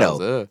the shadow.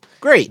 shadows,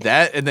 Great.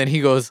 That, and then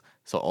he goes,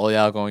 so all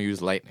y'all gonna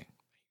use lightning.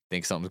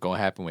 Think something's gonna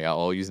happen when y'all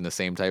all using the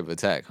same type of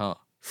attack, huh?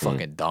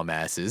 Fucking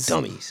dumbasses.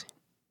 Dummies.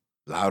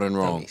 Loud and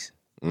wrong. Dummies.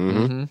 Mm-hmm.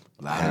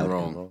 Mm-hmm. Loud and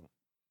wrong.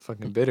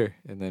 Fucking bitter.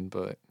 And then,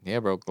 but yeah,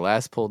 bro,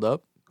 Glass pulled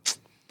up.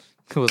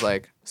 It was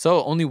like,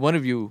 so only one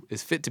of you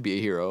is fit to be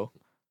a hero.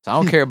 So I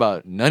don't care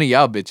about none of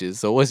y'all bitches.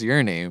 So what's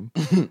your name?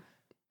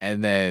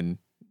 And then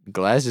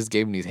Glass just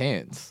gave him these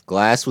hands.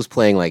 Glass was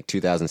playing like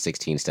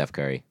 2016 Steph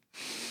Curry.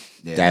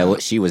 Yeah,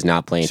 She was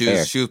not playing she fair.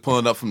 was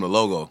pulling up from the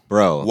logo.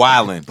 Bro.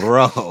 Wildin'.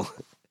 Bro.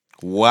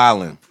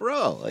 Wildin'.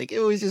 Bro, like it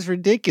was just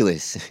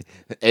ridiculous.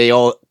 They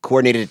all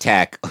coordinated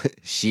attack,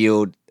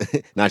 shield,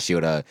 not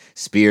shield,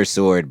 spear,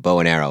 sword, bow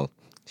and arrow.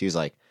 She was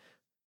like,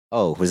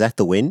 "Oh, was that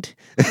the wind?"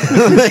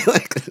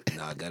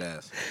 Nah, dead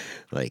ass.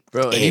 like,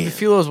 Bro, and damn. even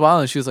Philo was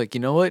wild, and she was like,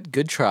 you know what?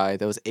 Good try.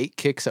 That was 8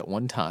 kicks at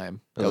one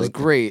time. That was Like,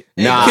 great.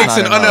 nah. Kicks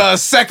in Not under enough. a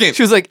second.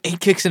 She was like, 8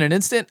 kicks in an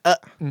instant?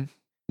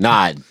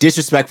 Nah,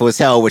 disrespectful as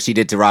hell what she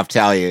did to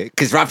Raftalia.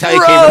 Because Raftalia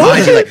Bro. came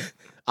behind, she's like,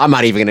 I'm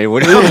not even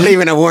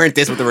gonna warrant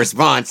this with a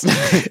response.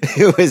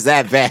 It was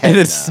that bad. And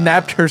then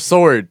snapped her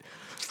sword.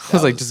 I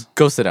was like, just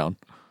go sit down.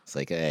 It's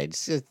like,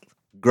 just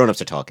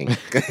grown-ups are talking.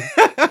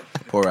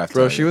 Poor after.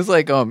 Bro, she was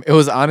like, it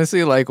was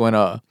honestly like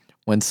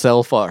when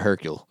Cell fought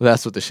Hercule.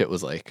 That's what the shit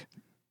was like.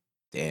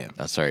 Damn.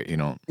 That's right, you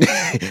know.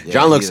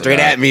 John looked he's a straight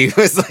guy. at me. He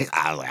was like,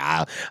 I was like,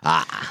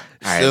 all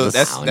right, Still,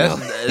 let's- I don't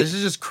know. this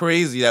is just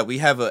crazy that we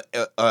have a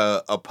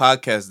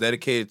podcast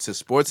dedicated to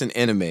sports and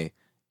anime,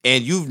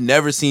 and you've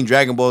never seen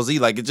Dragon Ball Z.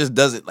 Like it just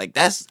doesn't. Like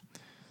that's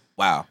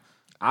wow.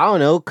 I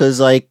don't know, because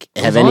like,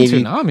 have It any was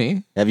of on you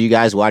Toonami. have you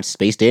guys watched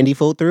Space Dandy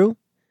full through?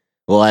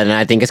 Well, and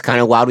I think it's kind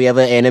of wild we have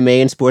an anime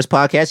and sports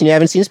podcast and you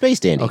haven't seen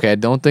Space Dandy. Okay, I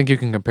don't think you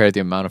can compare the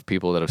amount of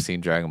people that have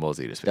seen Dragon Ball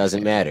Z to Space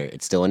Doesn't Dandy. matter.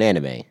 It's still an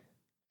anime.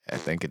 I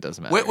think it does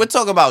matter. We're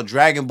talking about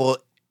Dragon Ball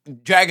Z.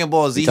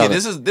 We Here.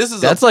 talking- This is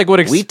That's like what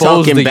We exposed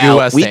talking the about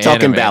U.S. we to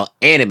talking anime. about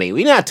anime.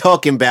 We not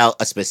talking about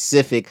a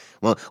specific.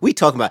 Well, we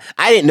talking about.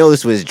 I didn't know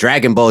this was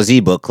Dragon Ball Z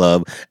book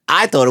club.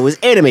 I thought it was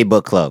anime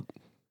book club.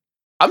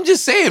 I'm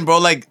just saying, bro.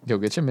 Like Yo,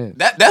 get your man.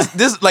 that's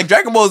this. Like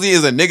Dragon Ball Z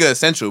is a nigga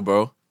essential,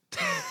 bro.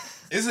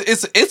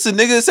 It's a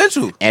nigga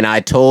essential. And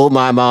I told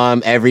my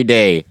mom every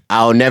day,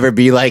 I'll never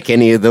be like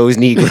any of those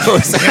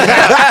Negroes.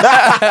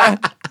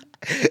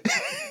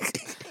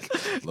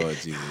 Lord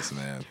Jesus,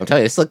 man. I'm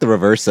telling you, it's like the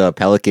reverse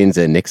Pelicans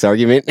and Knicks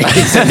argument.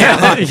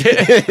 Now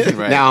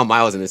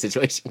Miles in this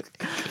situation.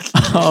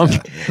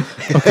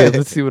 Okay,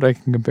 let's see what I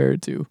can compare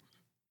it to.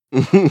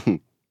 I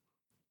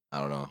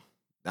don't know.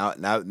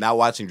 Now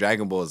watching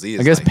Dragon Ball Z. Is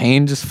I guess like,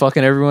 Pain just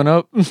fucking everyone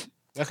up.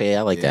 Okay,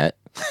 I like that.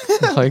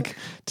 Like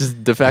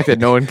just the fact that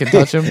no one can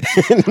touch him.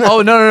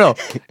 Oh no.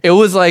 It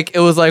was like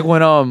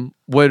when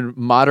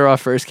Madara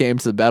first came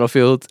to the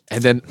battlefield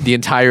and then the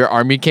entire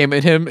army came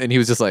at him and he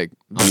was just like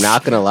I'm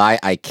not gonna lie,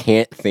 I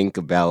can't think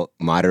about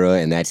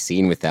Madara and that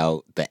scene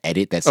without the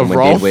edit that someone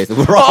Rolf? did with Oh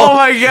Rolf,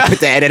 my god. with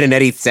the Ed and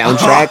Eddie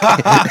soundtrack.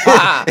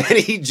 And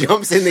he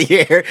jumps in the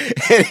air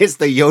and it's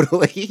the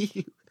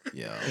yodeling.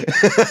 yo,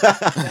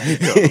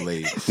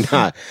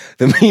 Nah,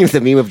 the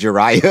meme of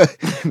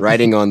Jiraiya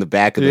riding on the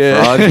back of the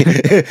Yeah. frog.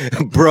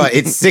 Bruh,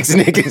 it's 6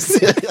 niggas.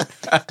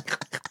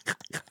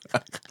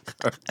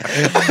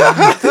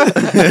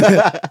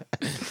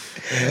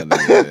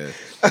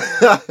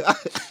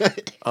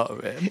 Oh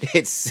man.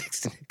 It's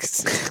 6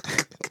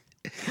 niggas.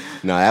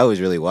 No, that was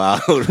really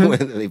wild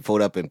when they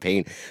pulled up in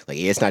Pain. Like,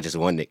 yeah, it's not just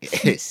one nigga.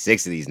 It's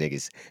 6 of these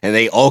niggas. And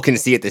they all can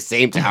see at the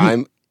same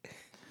time.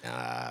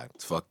 Nah,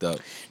 it's fucked up.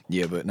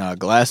 Yeah, but nah,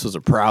 Glass was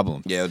a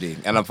problem. Yeah, OD.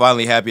 And I'm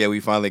finally happy that we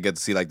finally get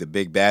to see like the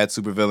big bad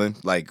supervillain,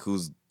 like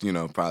who's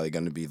probably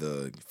going to be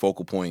the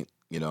focal point,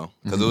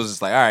 because it was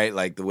just like, all right,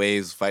 like the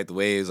waves fight the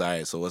waves, all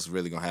right. So what's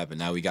really gonna happen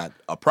now? We got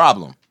a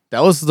problem.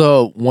 That was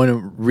the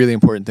one really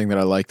important thing that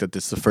I like that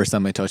this is the first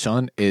time I touch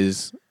on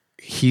is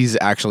he's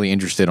actually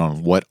interested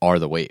on what are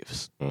the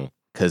waves.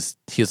 Because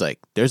he's like,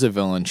 there's a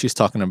villain. She's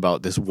talking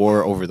about this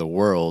war over the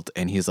world.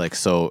 And he's like,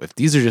 so if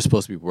these are just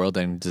supposed to be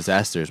world-ending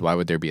disasters, why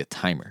would there be a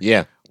timer?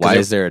 yeah. Why there-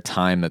 is there a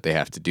time that they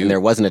have to do? And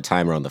there wasn't a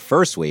timer on the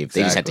first wave.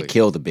 They just had to Exactly.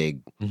 kill the big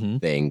Mhm.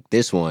 thing.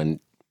 This one,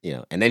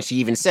 and then she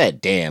even said,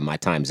 damn, my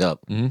time's up.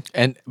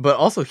 Mhm. But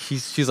also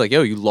she's like,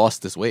 yo, you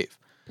lost this wave.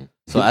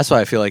 So that's why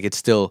I feel like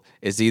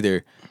it's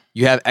either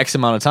you have X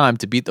amount of time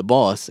to beat the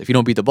boss. If you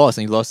don't beat the boss,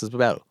 then you lost this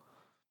battle.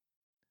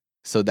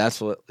 So that's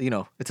what,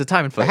 it's a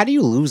time and But fight. how do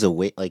you lose a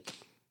wave? Like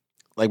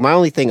my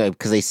only thing,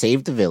 because they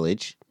saved the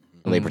village,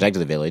 and they Mhm.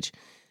 protected the village.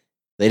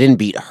 They didn't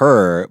beat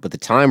her, but the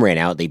time ran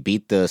out. They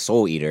beat the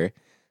Soul Eater.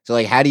 So,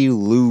 like, how do you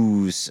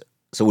lose?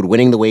 So, would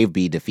winning the wave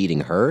be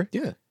defeating her?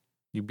 Yeah.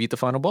 You beat the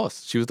final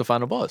boss. She was the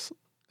final boss.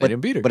 They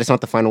didn't beat her. But it's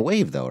not the final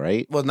wave, though,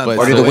 right? Well, not But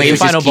Or do so the it's waves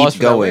final just boss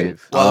keep for that going?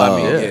 wave. Well, I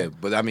mean, yeah. yeah,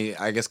 but I mean,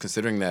 I guess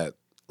considering that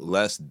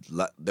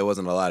there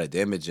wasn't a lot of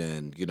damage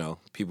and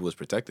people was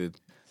protected.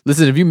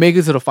 Listen, if you make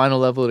it to the final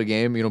level of the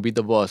game, you don't beat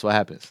the boss. What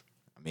happens?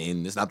 I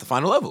mean, it's not the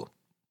final level.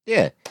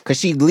 Yeah, because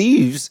she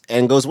leaves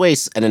and goes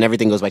waste, and then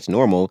everything goes back to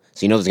normal.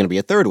 So you know there's gonna be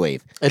a third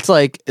wave. It's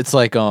like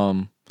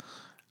when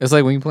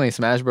you play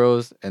Smash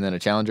Bros. And then a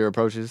challenger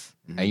approaches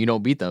and you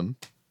don't beat them.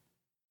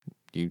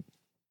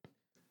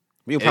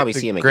 You'll probably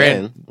see him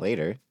Grant- again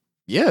later.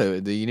 Yeah,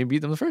 you didn't beat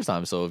them the first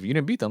time. So if you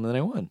didn't beat them, then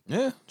they won.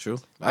 Yeah, true.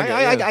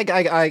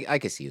 I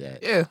could see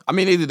that. Yeah, I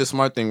mean, they did the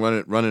smart thing,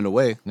 running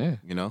away. Yeah.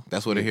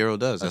 That's what a hero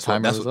does. That's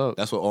timer what was up.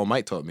 that's what All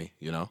Might taught me.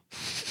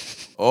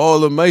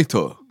 All Might. See,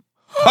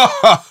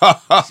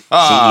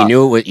 you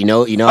knew it. You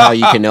know how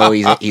you can know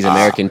he's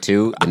American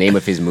too. The name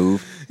of his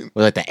move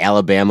was like the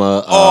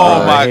Alabama.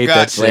 Oh I my hate god,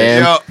 that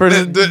shit. Yo, For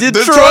the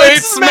Detroit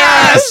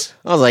Smash!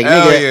 I was like,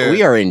 Hell nigga, yeah.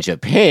 we are in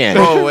Japan.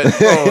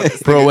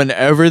 Bro,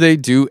 whenever they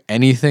do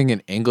anything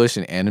in English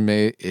and anime,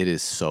 it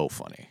is so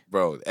funny.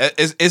 bro,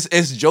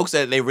 it's jokes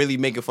that they really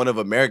making fun of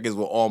Americans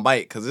with All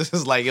Might because this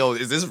is like, yo,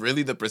 is this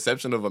really the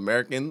perception of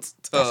Americans?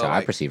 That's how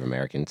I perceive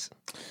Americans.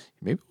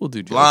 Maybe we'll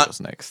do Blonde- JoJo's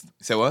next.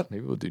 Say what?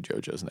 Maybe we'll do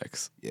JoJo's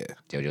next. Yeah,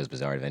 JoJo's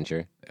Bizarre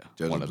Adventure. Yeah,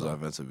 JoJo's one of Bizarre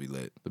them, Adventure would be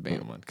lit. the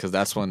main one, because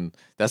that's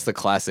the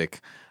classic.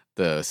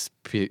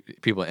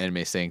 People in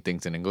anime saying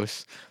things in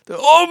English.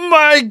 Oh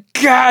my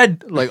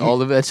god! Like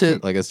all of that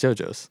shit. Like it's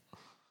JoJo's.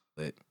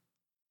 Lit.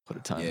 What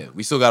a time. Yeah,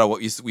 we still gotta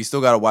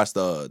watch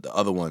the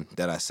other one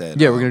that I said.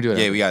 Yeah, we're gonna do it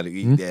Yeah, after. we gotta.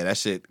 Mhm. Yeah, that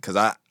shit. Because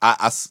I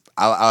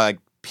like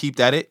peeped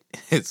at it.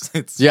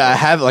 It's Yeah, I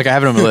have it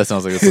on my list. And I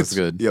was like, this looks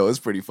good. Yo, it's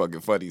pretty fucking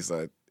funny,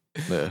 son.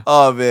 Yeah.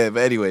 Oh man,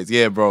 but anyways,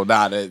 yeah, bro.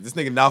 Nah, this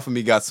nigga now for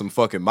me got some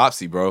fucking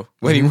mopsy, bro.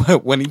 When he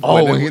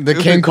The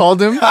king called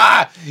him.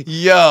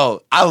 Yo,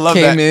 I love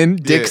Came that. in,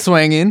 dick Yeah.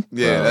 swinging.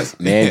 Yeah, Bro, that's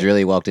Mans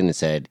really walked in and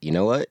said, "You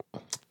know what?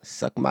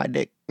 Suck my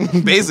dick.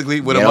 basically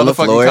with a Get on the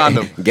motherfucking floor.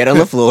 condom. Get on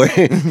the floor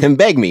and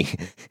beg me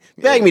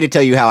to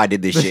tell you how I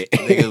did this shit."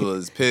 Nigga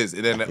was pissed,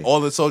 and then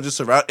all the soldiers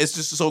surround. It's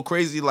just so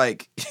crazy.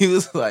 Like he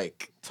was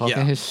like Talking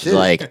yeah. his It's shit.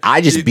 like I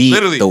just He beat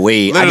literally- the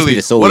way. I just beat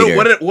the soul what,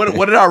 eater.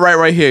 what did I write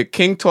right here?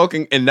 King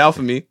talking and now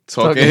for me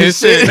talking his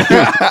shit.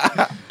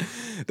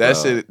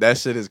 That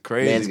shit is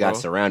crazy. Mans got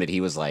bro. surrounded.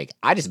 He was like,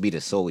 "I just beat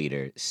a soul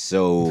eater."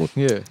 So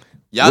yeah.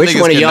 Y'all which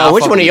niggas one of cannot y'all?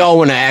 Which fuck one of with y'all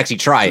want to actually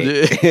try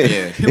it?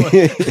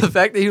 Yeah. The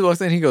fact that he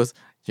walks in, he goes,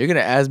 "You're gonna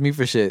ask me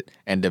for shit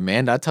and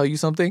demand I tell you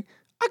something?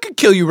 I could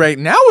kill you right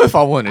now if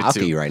I wanted I'll to.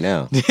 kill you right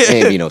now.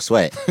 Ain't be no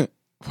sweat.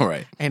 All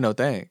right. Ain't no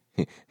thing."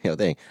 Hell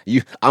thing.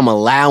 I'm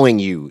allowing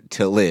you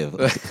to live.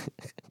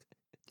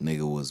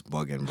 Nigga was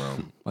bugging, bro.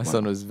 My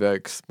son was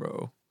vexed,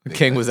 bro. The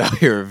king was out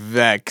here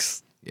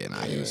vexed. Yeah,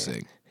 nah, he was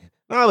sick.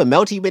 No, but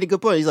Melty made a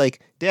good point. He's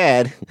like,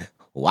 "Dad,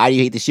 why do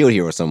you hate the Shield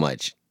Hero so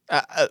much?"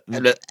 I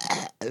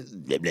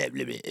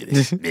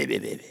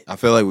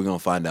feel like we're gonna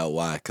find out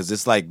why. Cause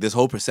it's like this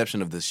whole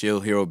perception of the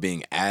shield hero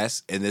being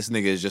ass, and this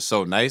nigga is just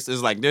so nice.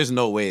 It's like there's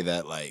no way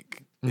that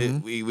like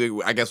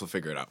we I guess we'll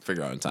figure it out.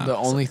 Figure out in time. The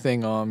only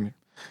thing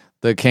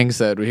the king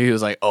said, he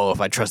was like, "Oh, if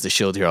I trust the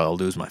shield hero, I'll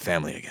lose my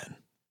family again."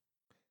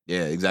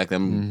 Yeah, exactly.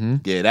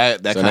 Mhm. Yeah,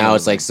 that. So kinda now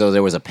was it's like, so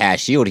there was a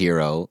past Shield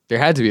Hero. There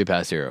had to be a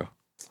past hero.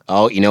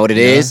 Oh, you know what it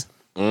is?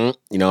 You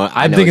know,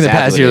 I I'm know thinking the exactly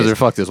past what it heroes is. are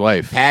fucked his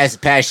wife.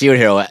 Past Shield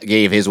Hero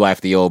gave his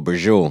wife the old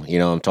Burjul. You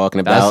know what I'm talking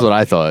about? That's what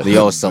I thought. The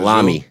old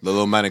salami. the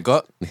little man and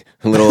gut.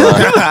 Little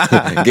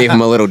gave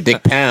him a little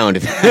dick pound.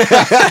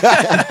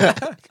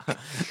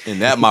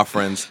 And that, my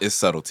friends, is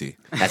subtlety.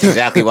 That's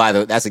exactly why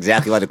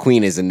the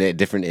queen is in a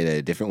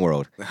different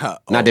world.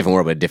 Not different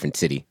world, but a different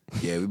city.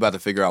 Yeah, we about to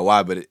figure out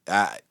why, but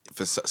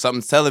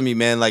something's telling me,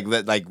 man, like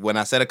that, like when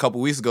I said a couple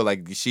weeks ago,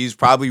 like she's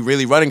probably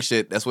really running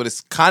shit. That's what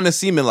it's kind of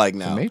seeming like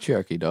now.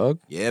 Matriarchy, dog.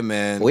 Yeah,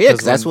 man. Well, yeah,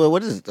 because that's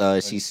what is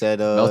she said.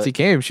 Melty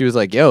came. She was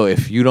like, "Yo,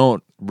 if you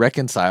don't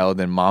reconcile,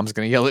 then mom's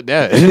gonna yell at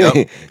dad."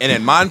 Yep. And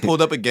then mine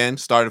pulled up again,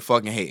 started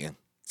fucking hating.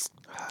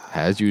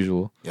 As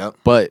usual. Yep.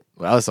 But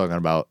what I was talking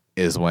about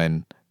is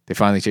when they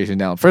finally chase him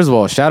down. First of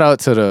all, shout out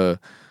to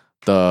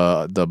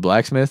the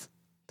blacksmith.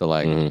 The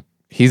like Mhm.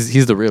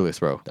 he's the realist,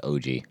 bro. The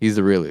OG. He's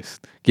the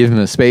realist. Give him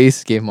a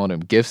space, give him all them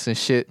gifts and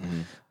shit.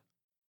 Mhm.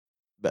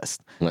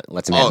 Best.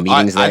 Let's him have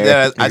meetings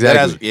there.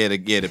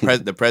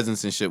 The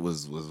presence and shit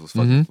was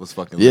fucking was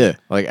fucking lit. Yeah,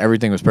 like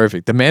everything was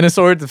perfect. The mana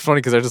sword, it's funny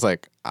because they're just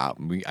like, I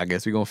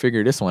guess we're gonna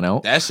figure this one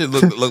out. That shit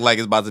look like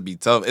it's about to be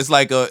tough. It's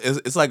like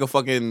a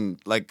fucking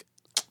like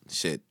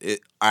shit.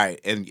 All right,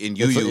 and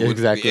Yu It's Yu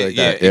exactly like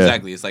yeah, that, yeah.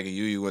 exactly. It's like a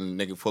Yu Yu when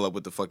nigga pull up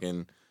with the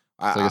fucking.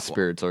 It's like a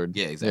spirit sword.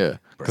 Yeah, exactly. Yeah,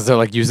 because they're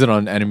like use it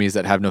on enemies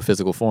that have no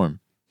physical form.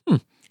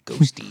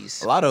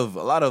 Ghosties. A lot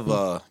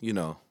of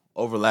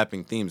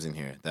overlapping themes in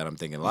here that I'm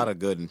thinking. A lot of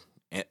good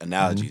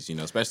analogies,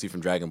 especially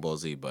from Dragon Ball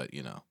Z. But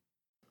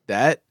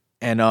That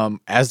and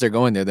as they're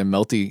going there, then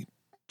Melty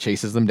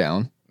chases them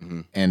down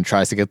Mhm. and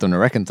tries to get them to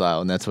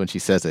reconcile, and that's when she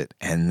says it.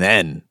 And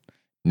then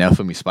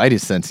Naofumi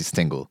Spidey's senses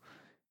tingle,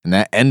 And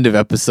that end of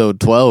episode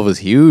 12 was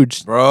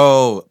huge.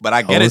 Bro, but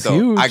I get Oh, it it's though.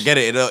 huge. I get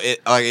it.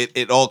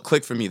 It all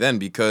clicked for me then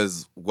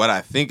because what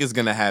I think is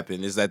gonna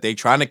happen is that they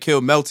trying to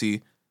kill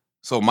Melty,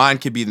 so mine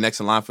could be the next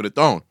in line for the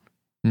throne.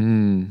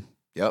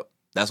 Yep,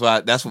 that's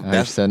why. That's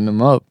They're setting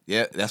them up.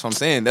 yeah. That's what I'm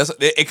saying. That's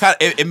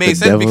it made The sense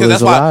because devil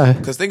that's is why. alive.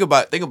 Because think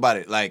about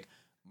it. Like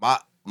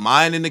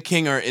mine and the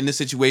king are in the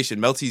situation.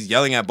 Melty's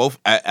yelling at both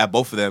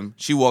of them.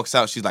 She walks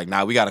out. She's like,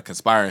 "Nah, we gotta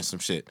conspire and some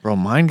shit." Bro,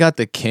 mine got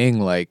the king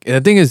like, and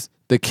the thing is,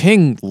 the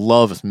king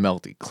loves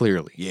Melty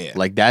clearly. Yeah.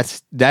 like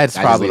that's That's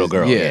his probably little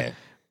girl. Yeah.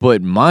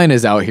 But mine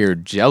is out here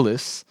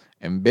jealous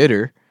and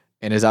bitter,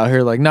 and is out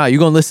here like, nah, you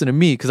gonna listen to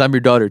me because I'm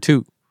your daughter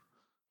too.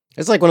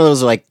 It's like one of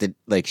those like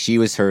she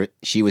was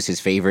his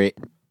favorite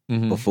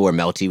Mhm. before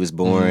Melty was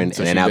born,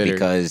 So and then she now bitter.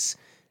 because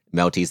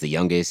Melty's the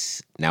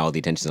youngest, now all the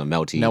attention's on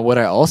Melty. Now, what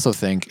I also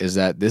think is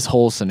that this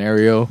whole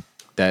scenario,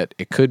 that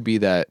it could be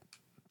that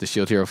the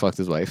shield hero fucked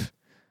his wife.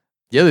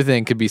 The other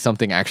thing could be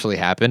something actually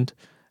happened.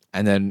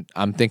 And then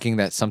I'm thinking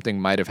that something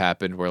might have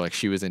happened where like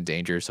she was in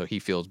danger, so he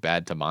feels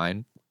bad to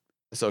mine.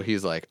 So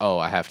he's like, oh,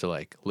 I have to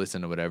like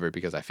listen to whatever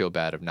because I feel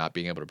bad of not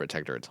being able to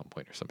protect her at some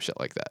point or some shit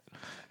like that.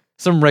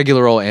 Some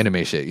regular old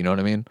anime shit, you know what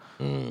I mean?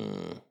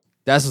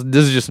 This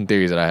is just some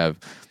theories that I have.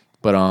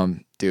 But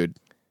dude,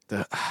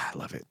 I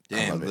love it. I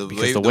Damn, love it. the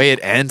Because way- the way it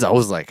ends, I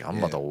was like, I'm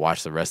about to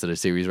watch the rest of the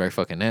series right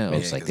fucking now.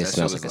 It's Yeah, like 'cause this that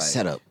smells shit like a was like-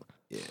 setup.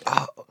 Yeah.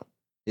 Oh,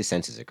 his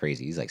senses are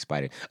crazy. He's like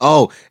Spider.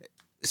 Oh,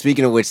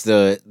 speaking of which,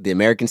 the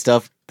American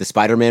stuff, the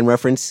Spider-Man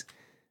reference,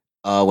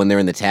 when they're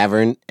in the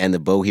tavern and the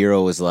bow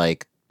hero was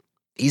like,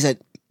 he said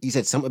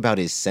something about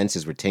his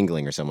senses were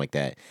tingling or something like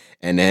that,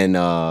 and then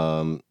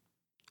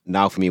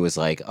Naofumi was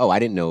like, oh, I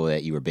didn't know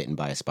that you were bitten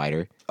by a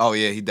spider. Oh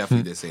yeah, he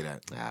definitely did say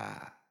that.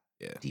 Ah,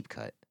 Yeah. deep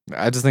cut.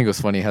 I just think it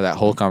was funny how that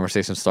whole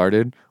conversation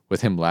started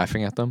with him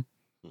laughing at them.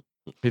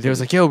 He was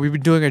like, yo, we've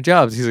been doing our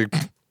jobs. He's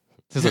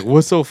like,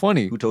 what's so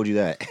funny? Who told you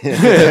that? Who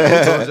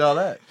told y'all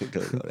that? Who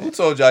told you Who that?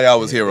 told y'all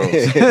was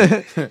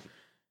heroes?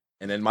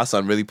 And then my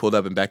son really pulled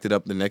up and backed it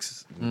up the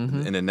next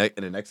Mhm. in the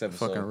next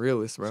episode. Fucking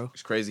realist, bro.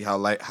 It's crazy how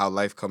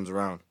life comes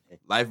around.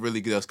 Life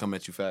really does come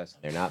at you fast.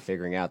 They're not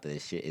figuring out that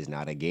this shit is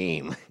not a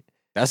game.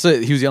 That's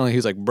it. He was yelling. He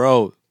was like,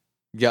 bro,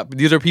 yeah,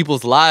 these are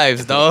people's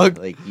lives, dog.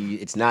 Like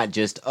it's not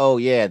just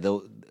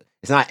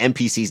it's not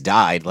NPCs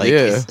died. Like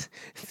Yeah.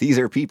 these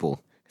are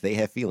people. They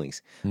have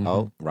feelings. Mhm.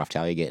 Oh,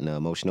 Raftalia getting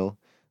emotional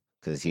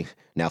because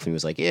Naofumi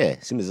was like, yeah,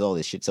 as soon as all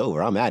this shit's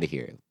over, I'm out of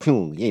here.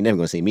 Boom, you ain't never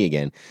gonna see me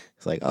again.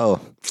 It's like, oh,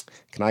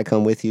 can I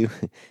come with you?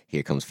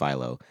 Here comes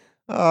Philo.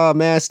 Oh,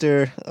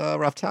 master,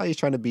 Raftalia's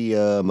trying to be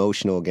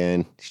emotional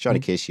again. She's trying to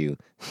kiss you.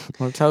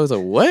 I was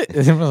like, what?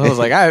 I was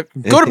like, all right,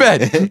 go to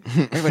bed.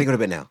 Everybody go to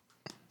bed now.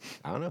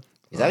 I don't know.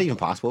 Is that even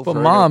possible? But for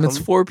her mom, to it's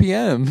come? 4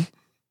 p.m.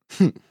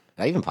 Is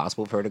that even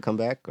possible for her to come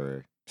back?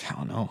 Or I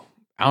don't know.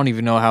 I don't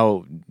even know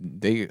how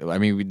they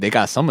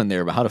got summoned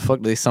there, but how the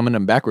fuck they summon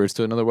them backwards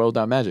to another world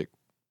without magic?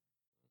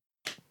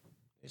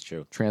 it's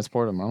true.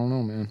 Transport them. I don't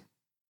know, man.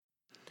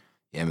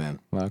 Yeah, man.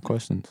 A lot of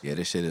questions. Yeah,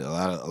 this shit. A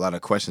lot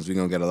of questions. We're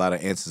gonna get a lot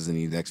of answers in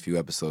these next few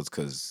episodes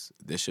because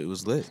this shit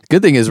was lit.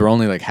 Good thing is we're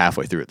only like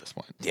halfway through at this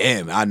point.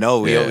 Damn, I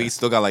know. Yeah. We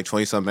still got like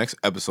 20-something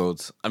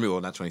episodes. I mean, well,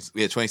 not 20.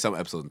 We had 20-something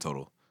episodes in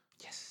total.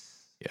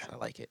 Yes. Yeah. I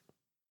like it.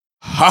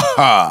 Ha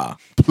ha!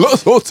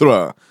 Plus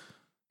ultra.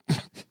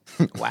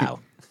 Wow.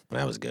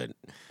 That was good.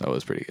 That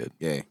was pretty good.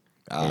 Yeah.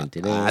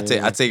 Dun-dun-dun.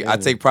 I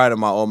take pride in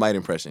my All Might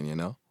impression. You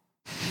know.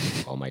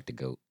 All Might the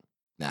GOAT.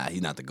 Nah,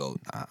 he's not the GOAT.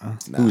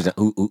 Nah.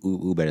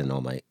 Who better than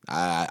All Might?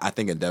 I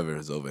think Endeavor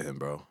is over him,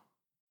 bro.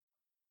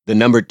 The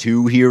number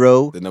 2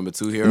 hero. The number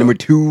 2 hero. The number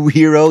 2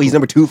 hero. He's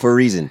number 2 for a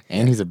reason.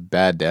 And he's a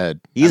bad dad.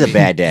 He's a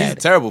bad He's a dad.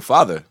 terrible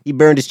father. He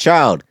burned his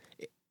child.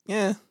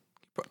 Yeah.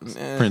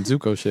 Prince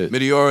Zuko shit.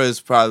 Meteora is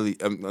probably.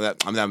 I'm not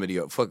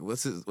Meteora. Fuck.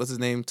 What's his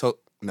name?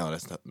 No,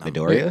 that's not.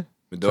 Midoriya?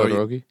 Midoriya.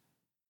 Todoroki?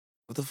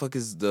 What the fuck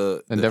is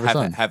the Endeavor's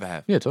son. half a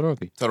half? Yeah,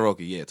 Todoroki.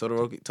 Todoroki. Yeah,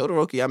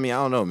 Todoroki. I mean, I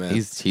don't know, man.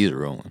 He's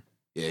rolling.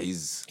 yeah,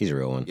 he's He's a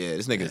real one. yeah.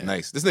 This nigga's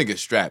nice. This nigga's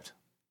strapped.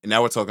 And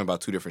now we're talking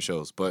about 2 different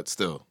shows, but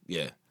still,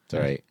 yeah. It's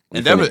all right. We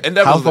Endeavor. finished.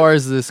 Endeavor. How far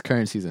is this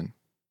current season?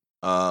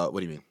 What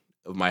do you mean?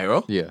 Of My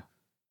Hero? Yeah.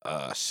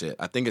 Shit.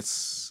 I think it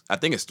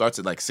starts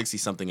at like 60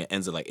 something and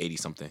ends at like 80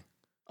 something.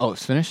 Oh,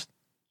 it's finished?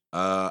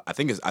 I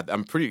think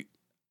I'm pretty.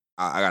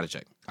 I gotta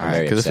check. All I'm right,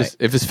 very because upset.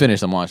 if it's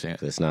finished, I'm watching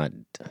it. It's not.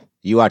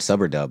 You watch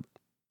sub or dub?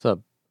 What's up?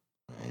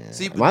 Yeah.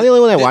 See, Am I the only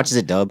one that did- watches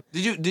it dub?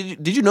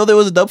 Did you know there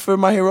was a dub for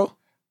My Hero?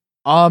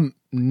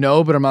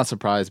 No, but I'm not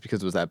surprised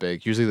because it was that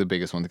big. Usually the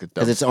biggest one that gets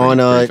Because dubbed it's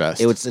pretty- on pretty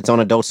fast. it's on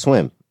Adult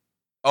Swim.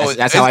 Oh,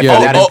 That's how I it's-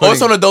 found out. Oh,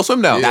 it's on Adult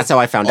Swim now. That's how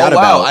I found Oh, out wow,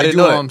 about. I They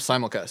didn't do know that.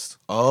 simulcast.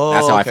 Oh,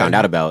 That's how I okay. found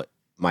out about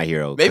My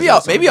Hero. Maybe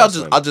 'cause it's on Adult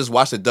Swim. I'll just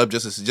watch the dub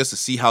just to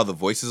see how the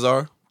voices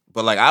are.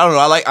 But like I don't know,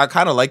 I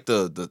kind of like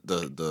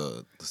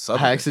the sub.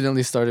 I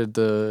accidentally started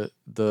the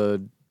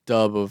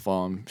dub of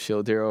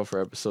Shield Hero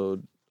for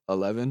episode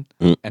 11,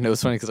 Mm. and it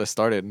was funny because I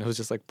started and it was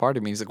just like part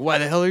of me. He's like, "Why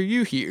the hell are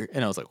you here?"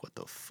 And I was like, "What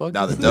the fuck?"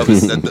 Now the dub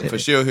is for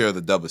Shield Hero.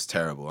 The dub is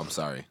terrible. I'm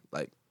sorry.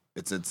 Like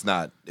it's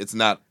not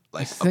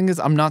like The thing is,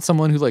 I'm not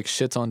someone who like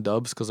shits on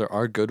dubs because there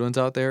are good ones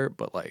out there,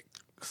 but like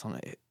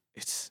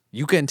It's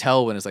you can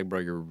tell when it's like, bro,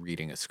 you're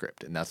reading a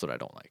script, and that's what I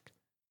don't like.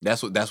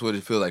 That's what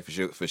it feels like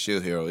for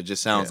Shield Hero. It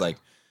just sounds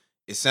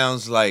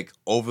like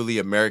overly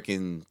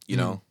American. You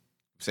know, what I'm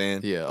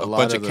saying Yeah, a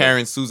bunch of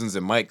Karen, Susans,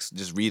 and Mikes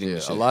just reading. Yeah,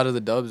 the shit. a lot of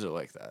the dubs are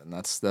like that, and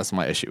that's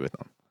my issue with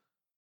them.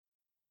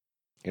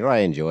 You know what I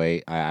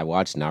enjoy? I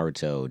watched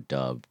Naruto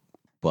dub,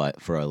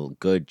 but for a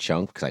good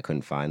chunk because I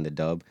couldn't find the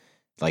dub.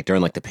 Like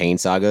during like the Pain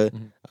saga,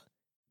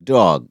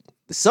 dog.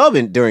 The sub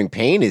during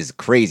Pain is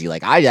crazy.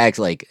 Like I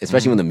actually like,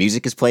 especially when the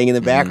music is playing in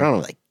the background.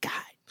 I'm like, God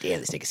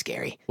damn, this nigga's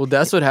scary. Well,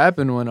 that's what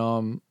happened when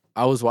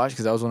I was watching,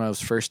 because that was when I was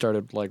first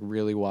started like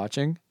really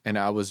watching, and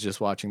I was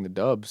just watching the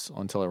dubs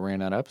until I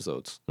ran out of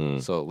episodes.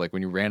 So like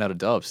when you ran out of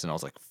dubs, and I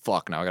was like,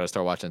 fuck, now I gotta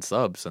start watching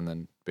subs, and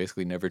then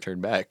basically never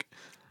turned back.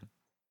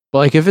 But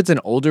like if it's an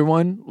older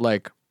one,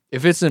 like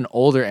if it's an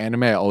older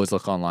anime, I always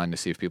look online to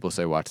see if people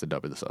say watch the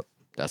dub or the sub.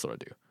 That's what I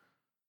do.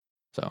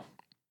 So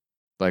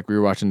like we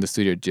were watching the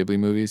Studio Ghibli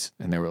movies,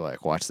 and they were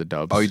like, watch the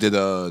dubs. Oh, you did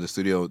the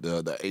studio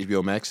the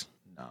HBO Max?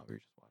 No, we were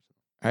just watching.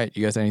 All right,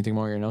 you guys have anything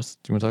more in your notes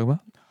you want to talk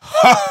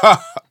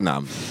about? Nah,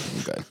 I'm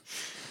good.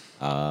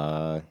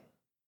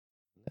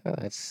 No,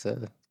 that's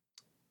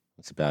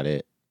about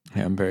it.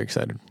 Yeah, I'm very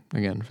excited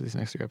again for these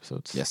next 3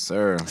 episodes. Yes,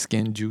 sir.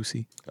 Skin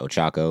juicy.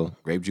 Ochako,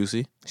 Grape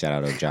juicy. shout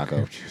out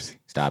Ochako.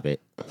 Stop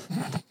it.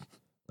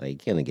 Like, you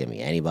can't give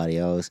me anybody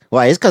else.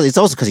 Well, it's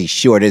also because he's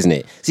short, isn't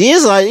it? See,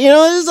 it's like,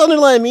 there's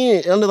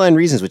underlying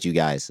reasons with you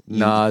guys.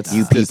 Nah, it's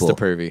you it's people. the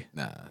pervy.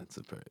 Nah, it's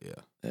a yeah.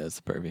 Yeah, it's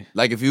the pervy.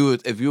 Like if we were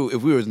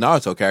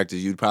Naruto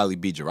characters, you'd probably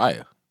be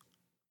Jiraiya.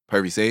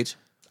 Pervy Sage.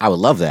 I would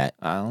love that.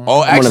 I don't Oh,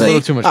 know. actually- That's a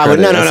little too much I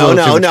credit. would, no, That's a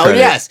little too much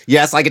credit.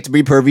 yes, I get to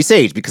be Pervy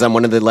Sage because I'm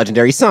one of the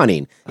legendary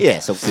Sanin. Yeah,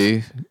 so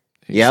See?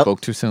 He Yep.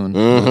 spoke too soon. A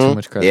little too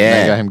much credit. Yeah.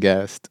 That got him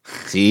gassed.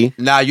 see,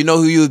 Nah, you know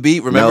who you would be?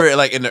 Remember,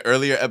 like in the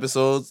earlier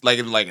episodes, like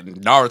in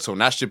Naruto,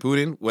 not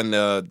Shippuden, when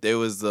there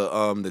was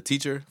the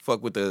teacher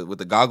fuck with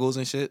the goggles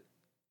and shit.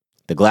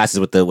 the glasses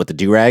with the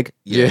do-rag.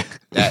 Yeah.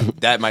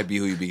 that might be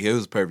who you'd be. He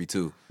was pervy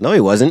too. No, he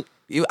wasn't.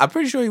 I'm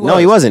pretty sure he was. No,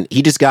 he wasn't.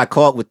 He just got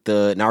caught with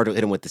the Naruto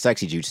hit him with the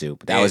sexy jutsu,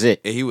 but that was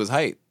it. And he was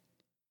hype.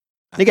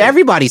 Nigga,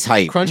 everybody's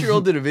hype.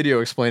 Crunchyroll did a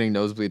video explaining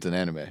nosebleeds in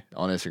anime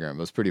on Instagram. It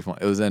was pretty fun.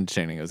 It was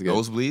entertaining. It was good.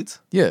 Nosebleeds?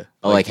 Yeah.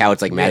 Oh, like how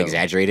it's like mad yeah.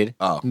 exaggerated.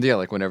 Oh. Yeah,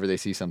 like whenever they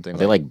see something. Are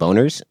they like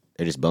boners?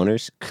 They're just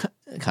boners.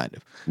 kind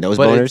of. Nose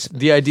But boners.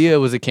 the idea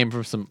was it came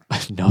from some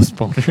nose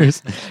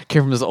boners.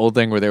 Came from this old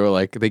thing where they were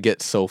like, they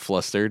get so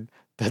flustered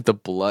that the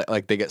blood,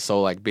 like they get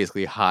so like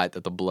basically hot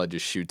that the blood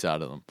just shoots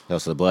out of them. No,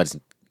 so the blood's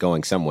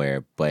going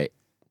somewhere, but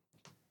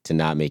to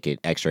not make it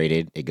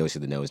X-rated, it goes to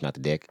the nose, not the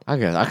dick. I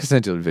can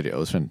send you the video. It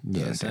was fun.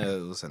 Yeah,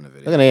 we'll send the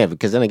video. Look at that,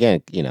 because then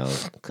again,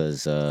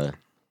 because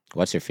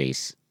what's her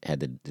face had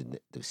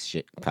the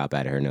shit pop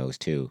out of her nose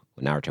too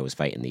when Naruto was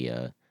fighting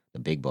the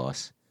big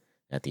boss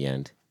at the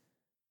end.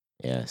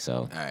 Yeah, so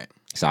All right.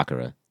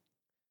 Sakura.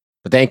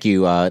 But thank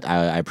you.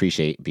 I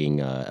appreciate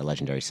being a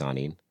legendary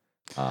Sanin.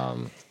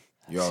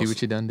 See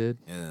what you done did?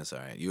 Yeah, that's all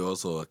right. You're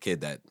also a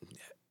kid that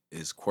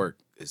his quirk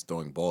is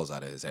throwing balls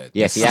out of his head.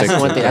 Yeah, see, that's the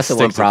one thing. That's the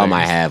one Stick to problem I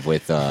things. have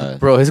with.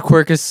 Bro, his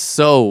quirk is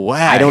so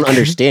whack. I don't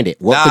understand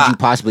it. What Nah, could you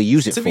possibly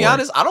use it To for? be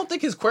honest, I don't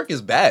think his quirk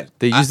is bad.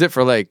 They used it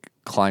for like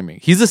climbing.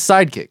 He's a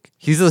sidekick.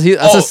 That's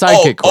a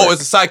sidekick quirk. Oh,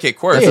 it's a sidekick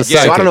quirk. Yeah, That's a so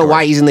I don't know sidekick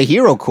why he's in the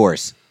hero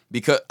course.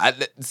 Because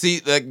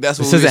see, like that's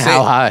what This we were isn't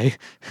how saying.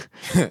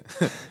 high.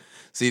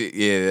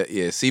 See,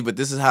 yeah. See, but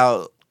this is kind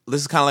of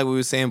like what we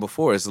were saying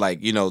before. It's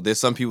like there's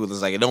some people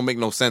that's like it don't make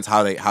no sense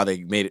how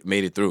they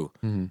made it through.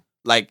 Mm-hmm.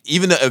 Like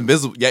even the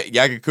invisible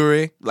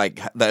Yagakure, like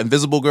the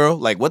invisible girl.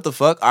 Like what the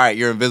fuck? All right,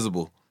 you're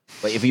invisible.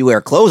 But if you wear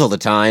clothes all the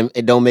time,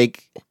 it don't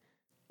make,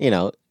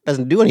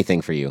 doesn't do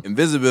anything for you.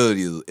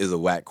 Invisibility is a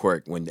whack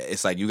quirk when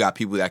it's like you got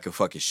people that can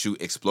fucking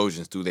shoot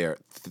explosions through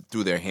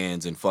their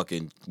hands and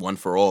fucking one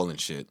for all and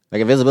shit.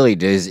 Like invisibility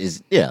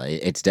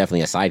it's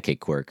definitely a sidekick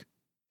quirk.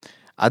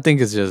 I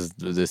think it's just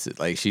this.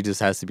 Like she just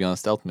has to be on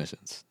stealth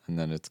missions, and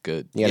then it's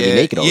good. You gotta be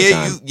naked all the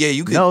time.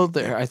 You could. No,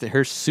 I think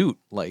her suit,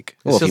 like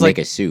Well, it's if just you like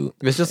make a suit,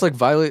 it's just like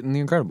Violet in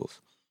The Incredibles.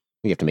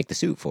 you have to make the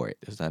suit for it.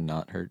 Is that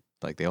not her?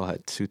 Like they all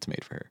had suits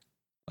made for her.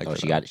 Like Oh, for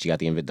she them. got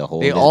the whole.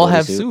 They all invisibility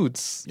have suit?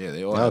 suits. Yeah,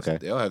 they all Okay.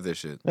 they all have their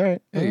shit. All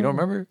right. Yeah, you don't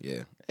remember?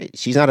 Yeah, Hey,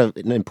 she's not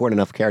an important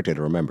enough character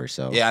to remember.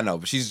 So yeah, I know,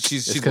 but she's It's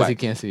she's because he whack.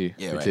 can't see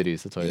Yeah, her right.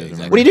 titties. That's why he Yeah,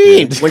 doesn't exactly. remember. What do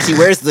you mean? When she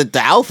wears the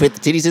outfit, the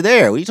titties are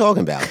there. What are you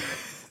talking about?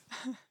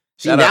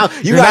 See, Shut now up.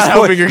 you You're not guys,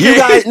 helping your you case.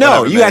 guys, no,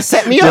 Whatever, you man. guys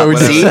set me Yeah, up. we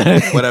just See,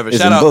 said- Whatever. It's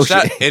Shout some out.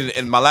 bullshit.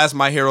 And my last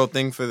My Hero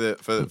thing for the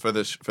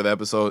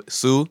episode.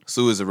 Sue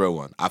is a real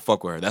one. I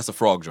fuck with her. That's a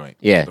frog joint.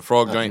 Yeah. the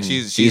frog joint.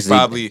 She's She's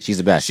probably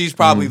the best. She's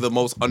probably the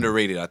most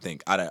underrated. I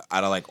think out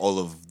of like all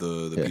of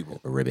the people.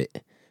 A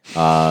ribbit.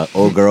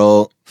 Old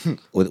girl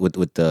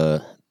with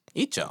the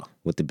Eat y'all.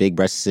 big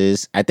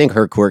breasts. I think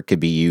her quirk could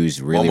be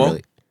used really, Momo?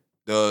 really.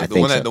 I The think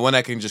one so. that the one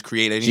that can just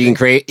create anything. She can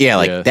create. Yeah,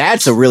 like Yeah.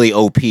 that's a really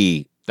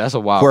OP That's a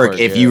wild quirk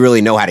if you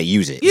really know how to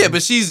use it. Yeah,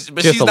 but she's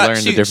She has to not.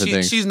 learn the different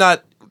things. She's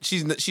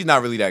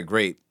not really that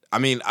great. I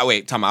mean,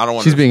 wait, Tom. I don't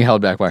want. She's being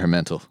held back by her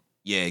mental.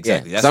 Yeah,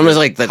 exactly. Yeah. So I'm just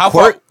like the how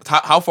quirk.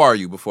 Far, how far are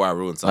you before I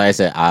ruin something? Like I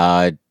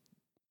said,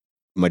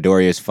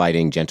 Midoriya's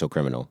fighting Gentle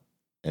Criminal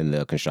in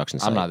the construction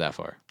site. I'm not that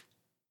far.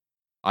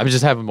 I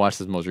just haven't watched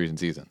this most recent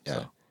season. Yeah.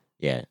 So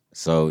Yeah.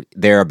 So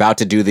they're about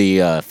to do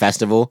the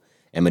festival,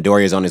 and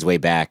Midoriya's on his way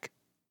back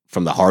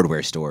from the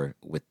hardware store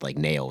with like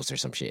nails or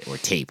some shit or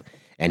tape,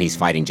 and he's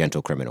fighting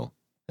Gentle Criminal.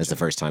 That's the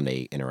first time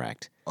they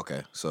interact.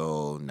 Okay,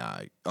 so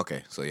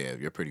Okay, so yeah,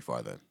 you're pretty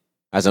far then.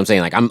 As I'm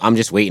saying, like I'm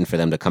just waiting for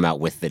them to come out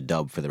with the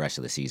dub for the rest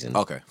of the season.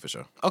 Okay, for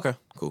sure. Okay,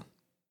 cool.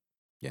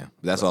 Yeah,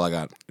 that's all I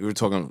got. We were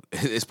talking.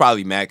 It's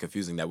probably mad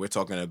confusing that we're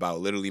talking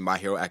about literally My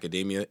Hero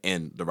Academia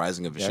and the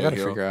Rising of a yeah, I Shield gotta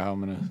Hero. figure out how I'm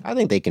gonna. I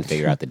think they can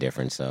figure out the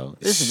difference. So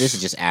this is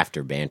just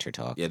after banter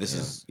talk. Yeah, this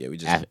is we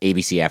just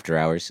ABC After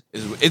Hours.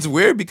 It's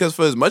weird because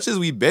for as much as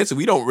we banter,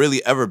 we don't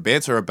really ever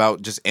banter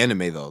about just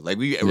anime though. Like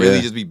we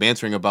really just be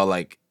bantering about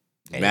like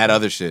mad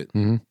other shit.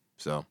 Mm-hmm.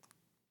 So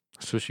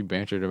So she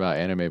bantered about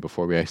anime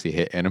before we actually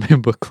hit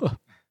anime book club.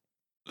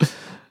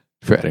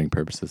 For editing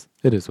purposes,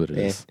 it is what it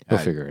is. We'll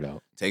Alright. figure it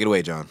out. take it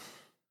away, John.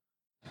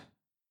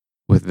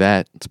 With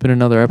that, it's been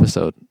another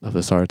episode of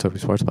the Saratobi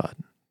Sports Pod.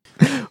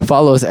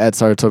 Follow us at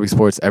Saratobi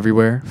Sports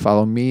everywhere.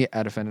 Follow me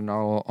at Offended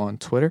on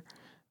Twitter.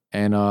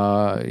 And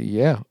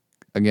yeah,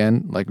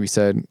 again, like we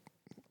said,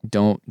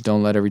 don't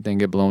let everything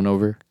get blown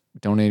over.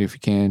 Donate if you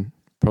can.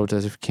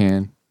 Protest if you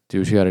can. Do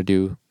what you got to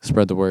do.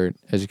 Spread the word.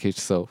 Educate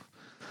yourself.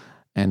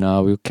 And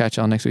we'll catch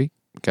y'all next week,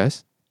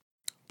 guys.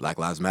 Black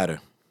Lives Matter.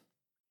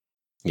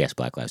 Yes,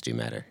 Black Lives do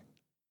matter.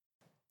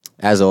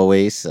 As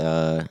always,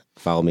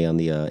 follow me on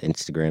the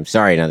Instagram.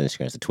 Sorry, not the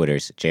Instagrams, the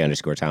Twitters.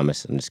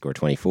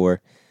 J_Thomas_24.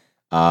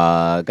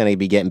 Gonna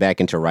be getting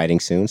back into writing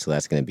soon, so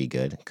that's gonna be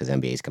good because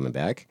NBA is coming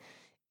back.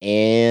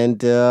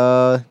 And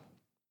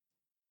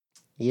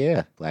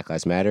yeah, Black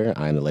Lives Matter.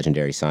 I'm the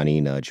legendary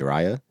Sanin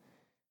Jiraiya.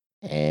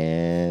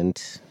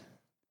 And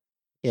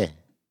yeah,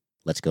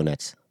 let's go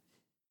Nets.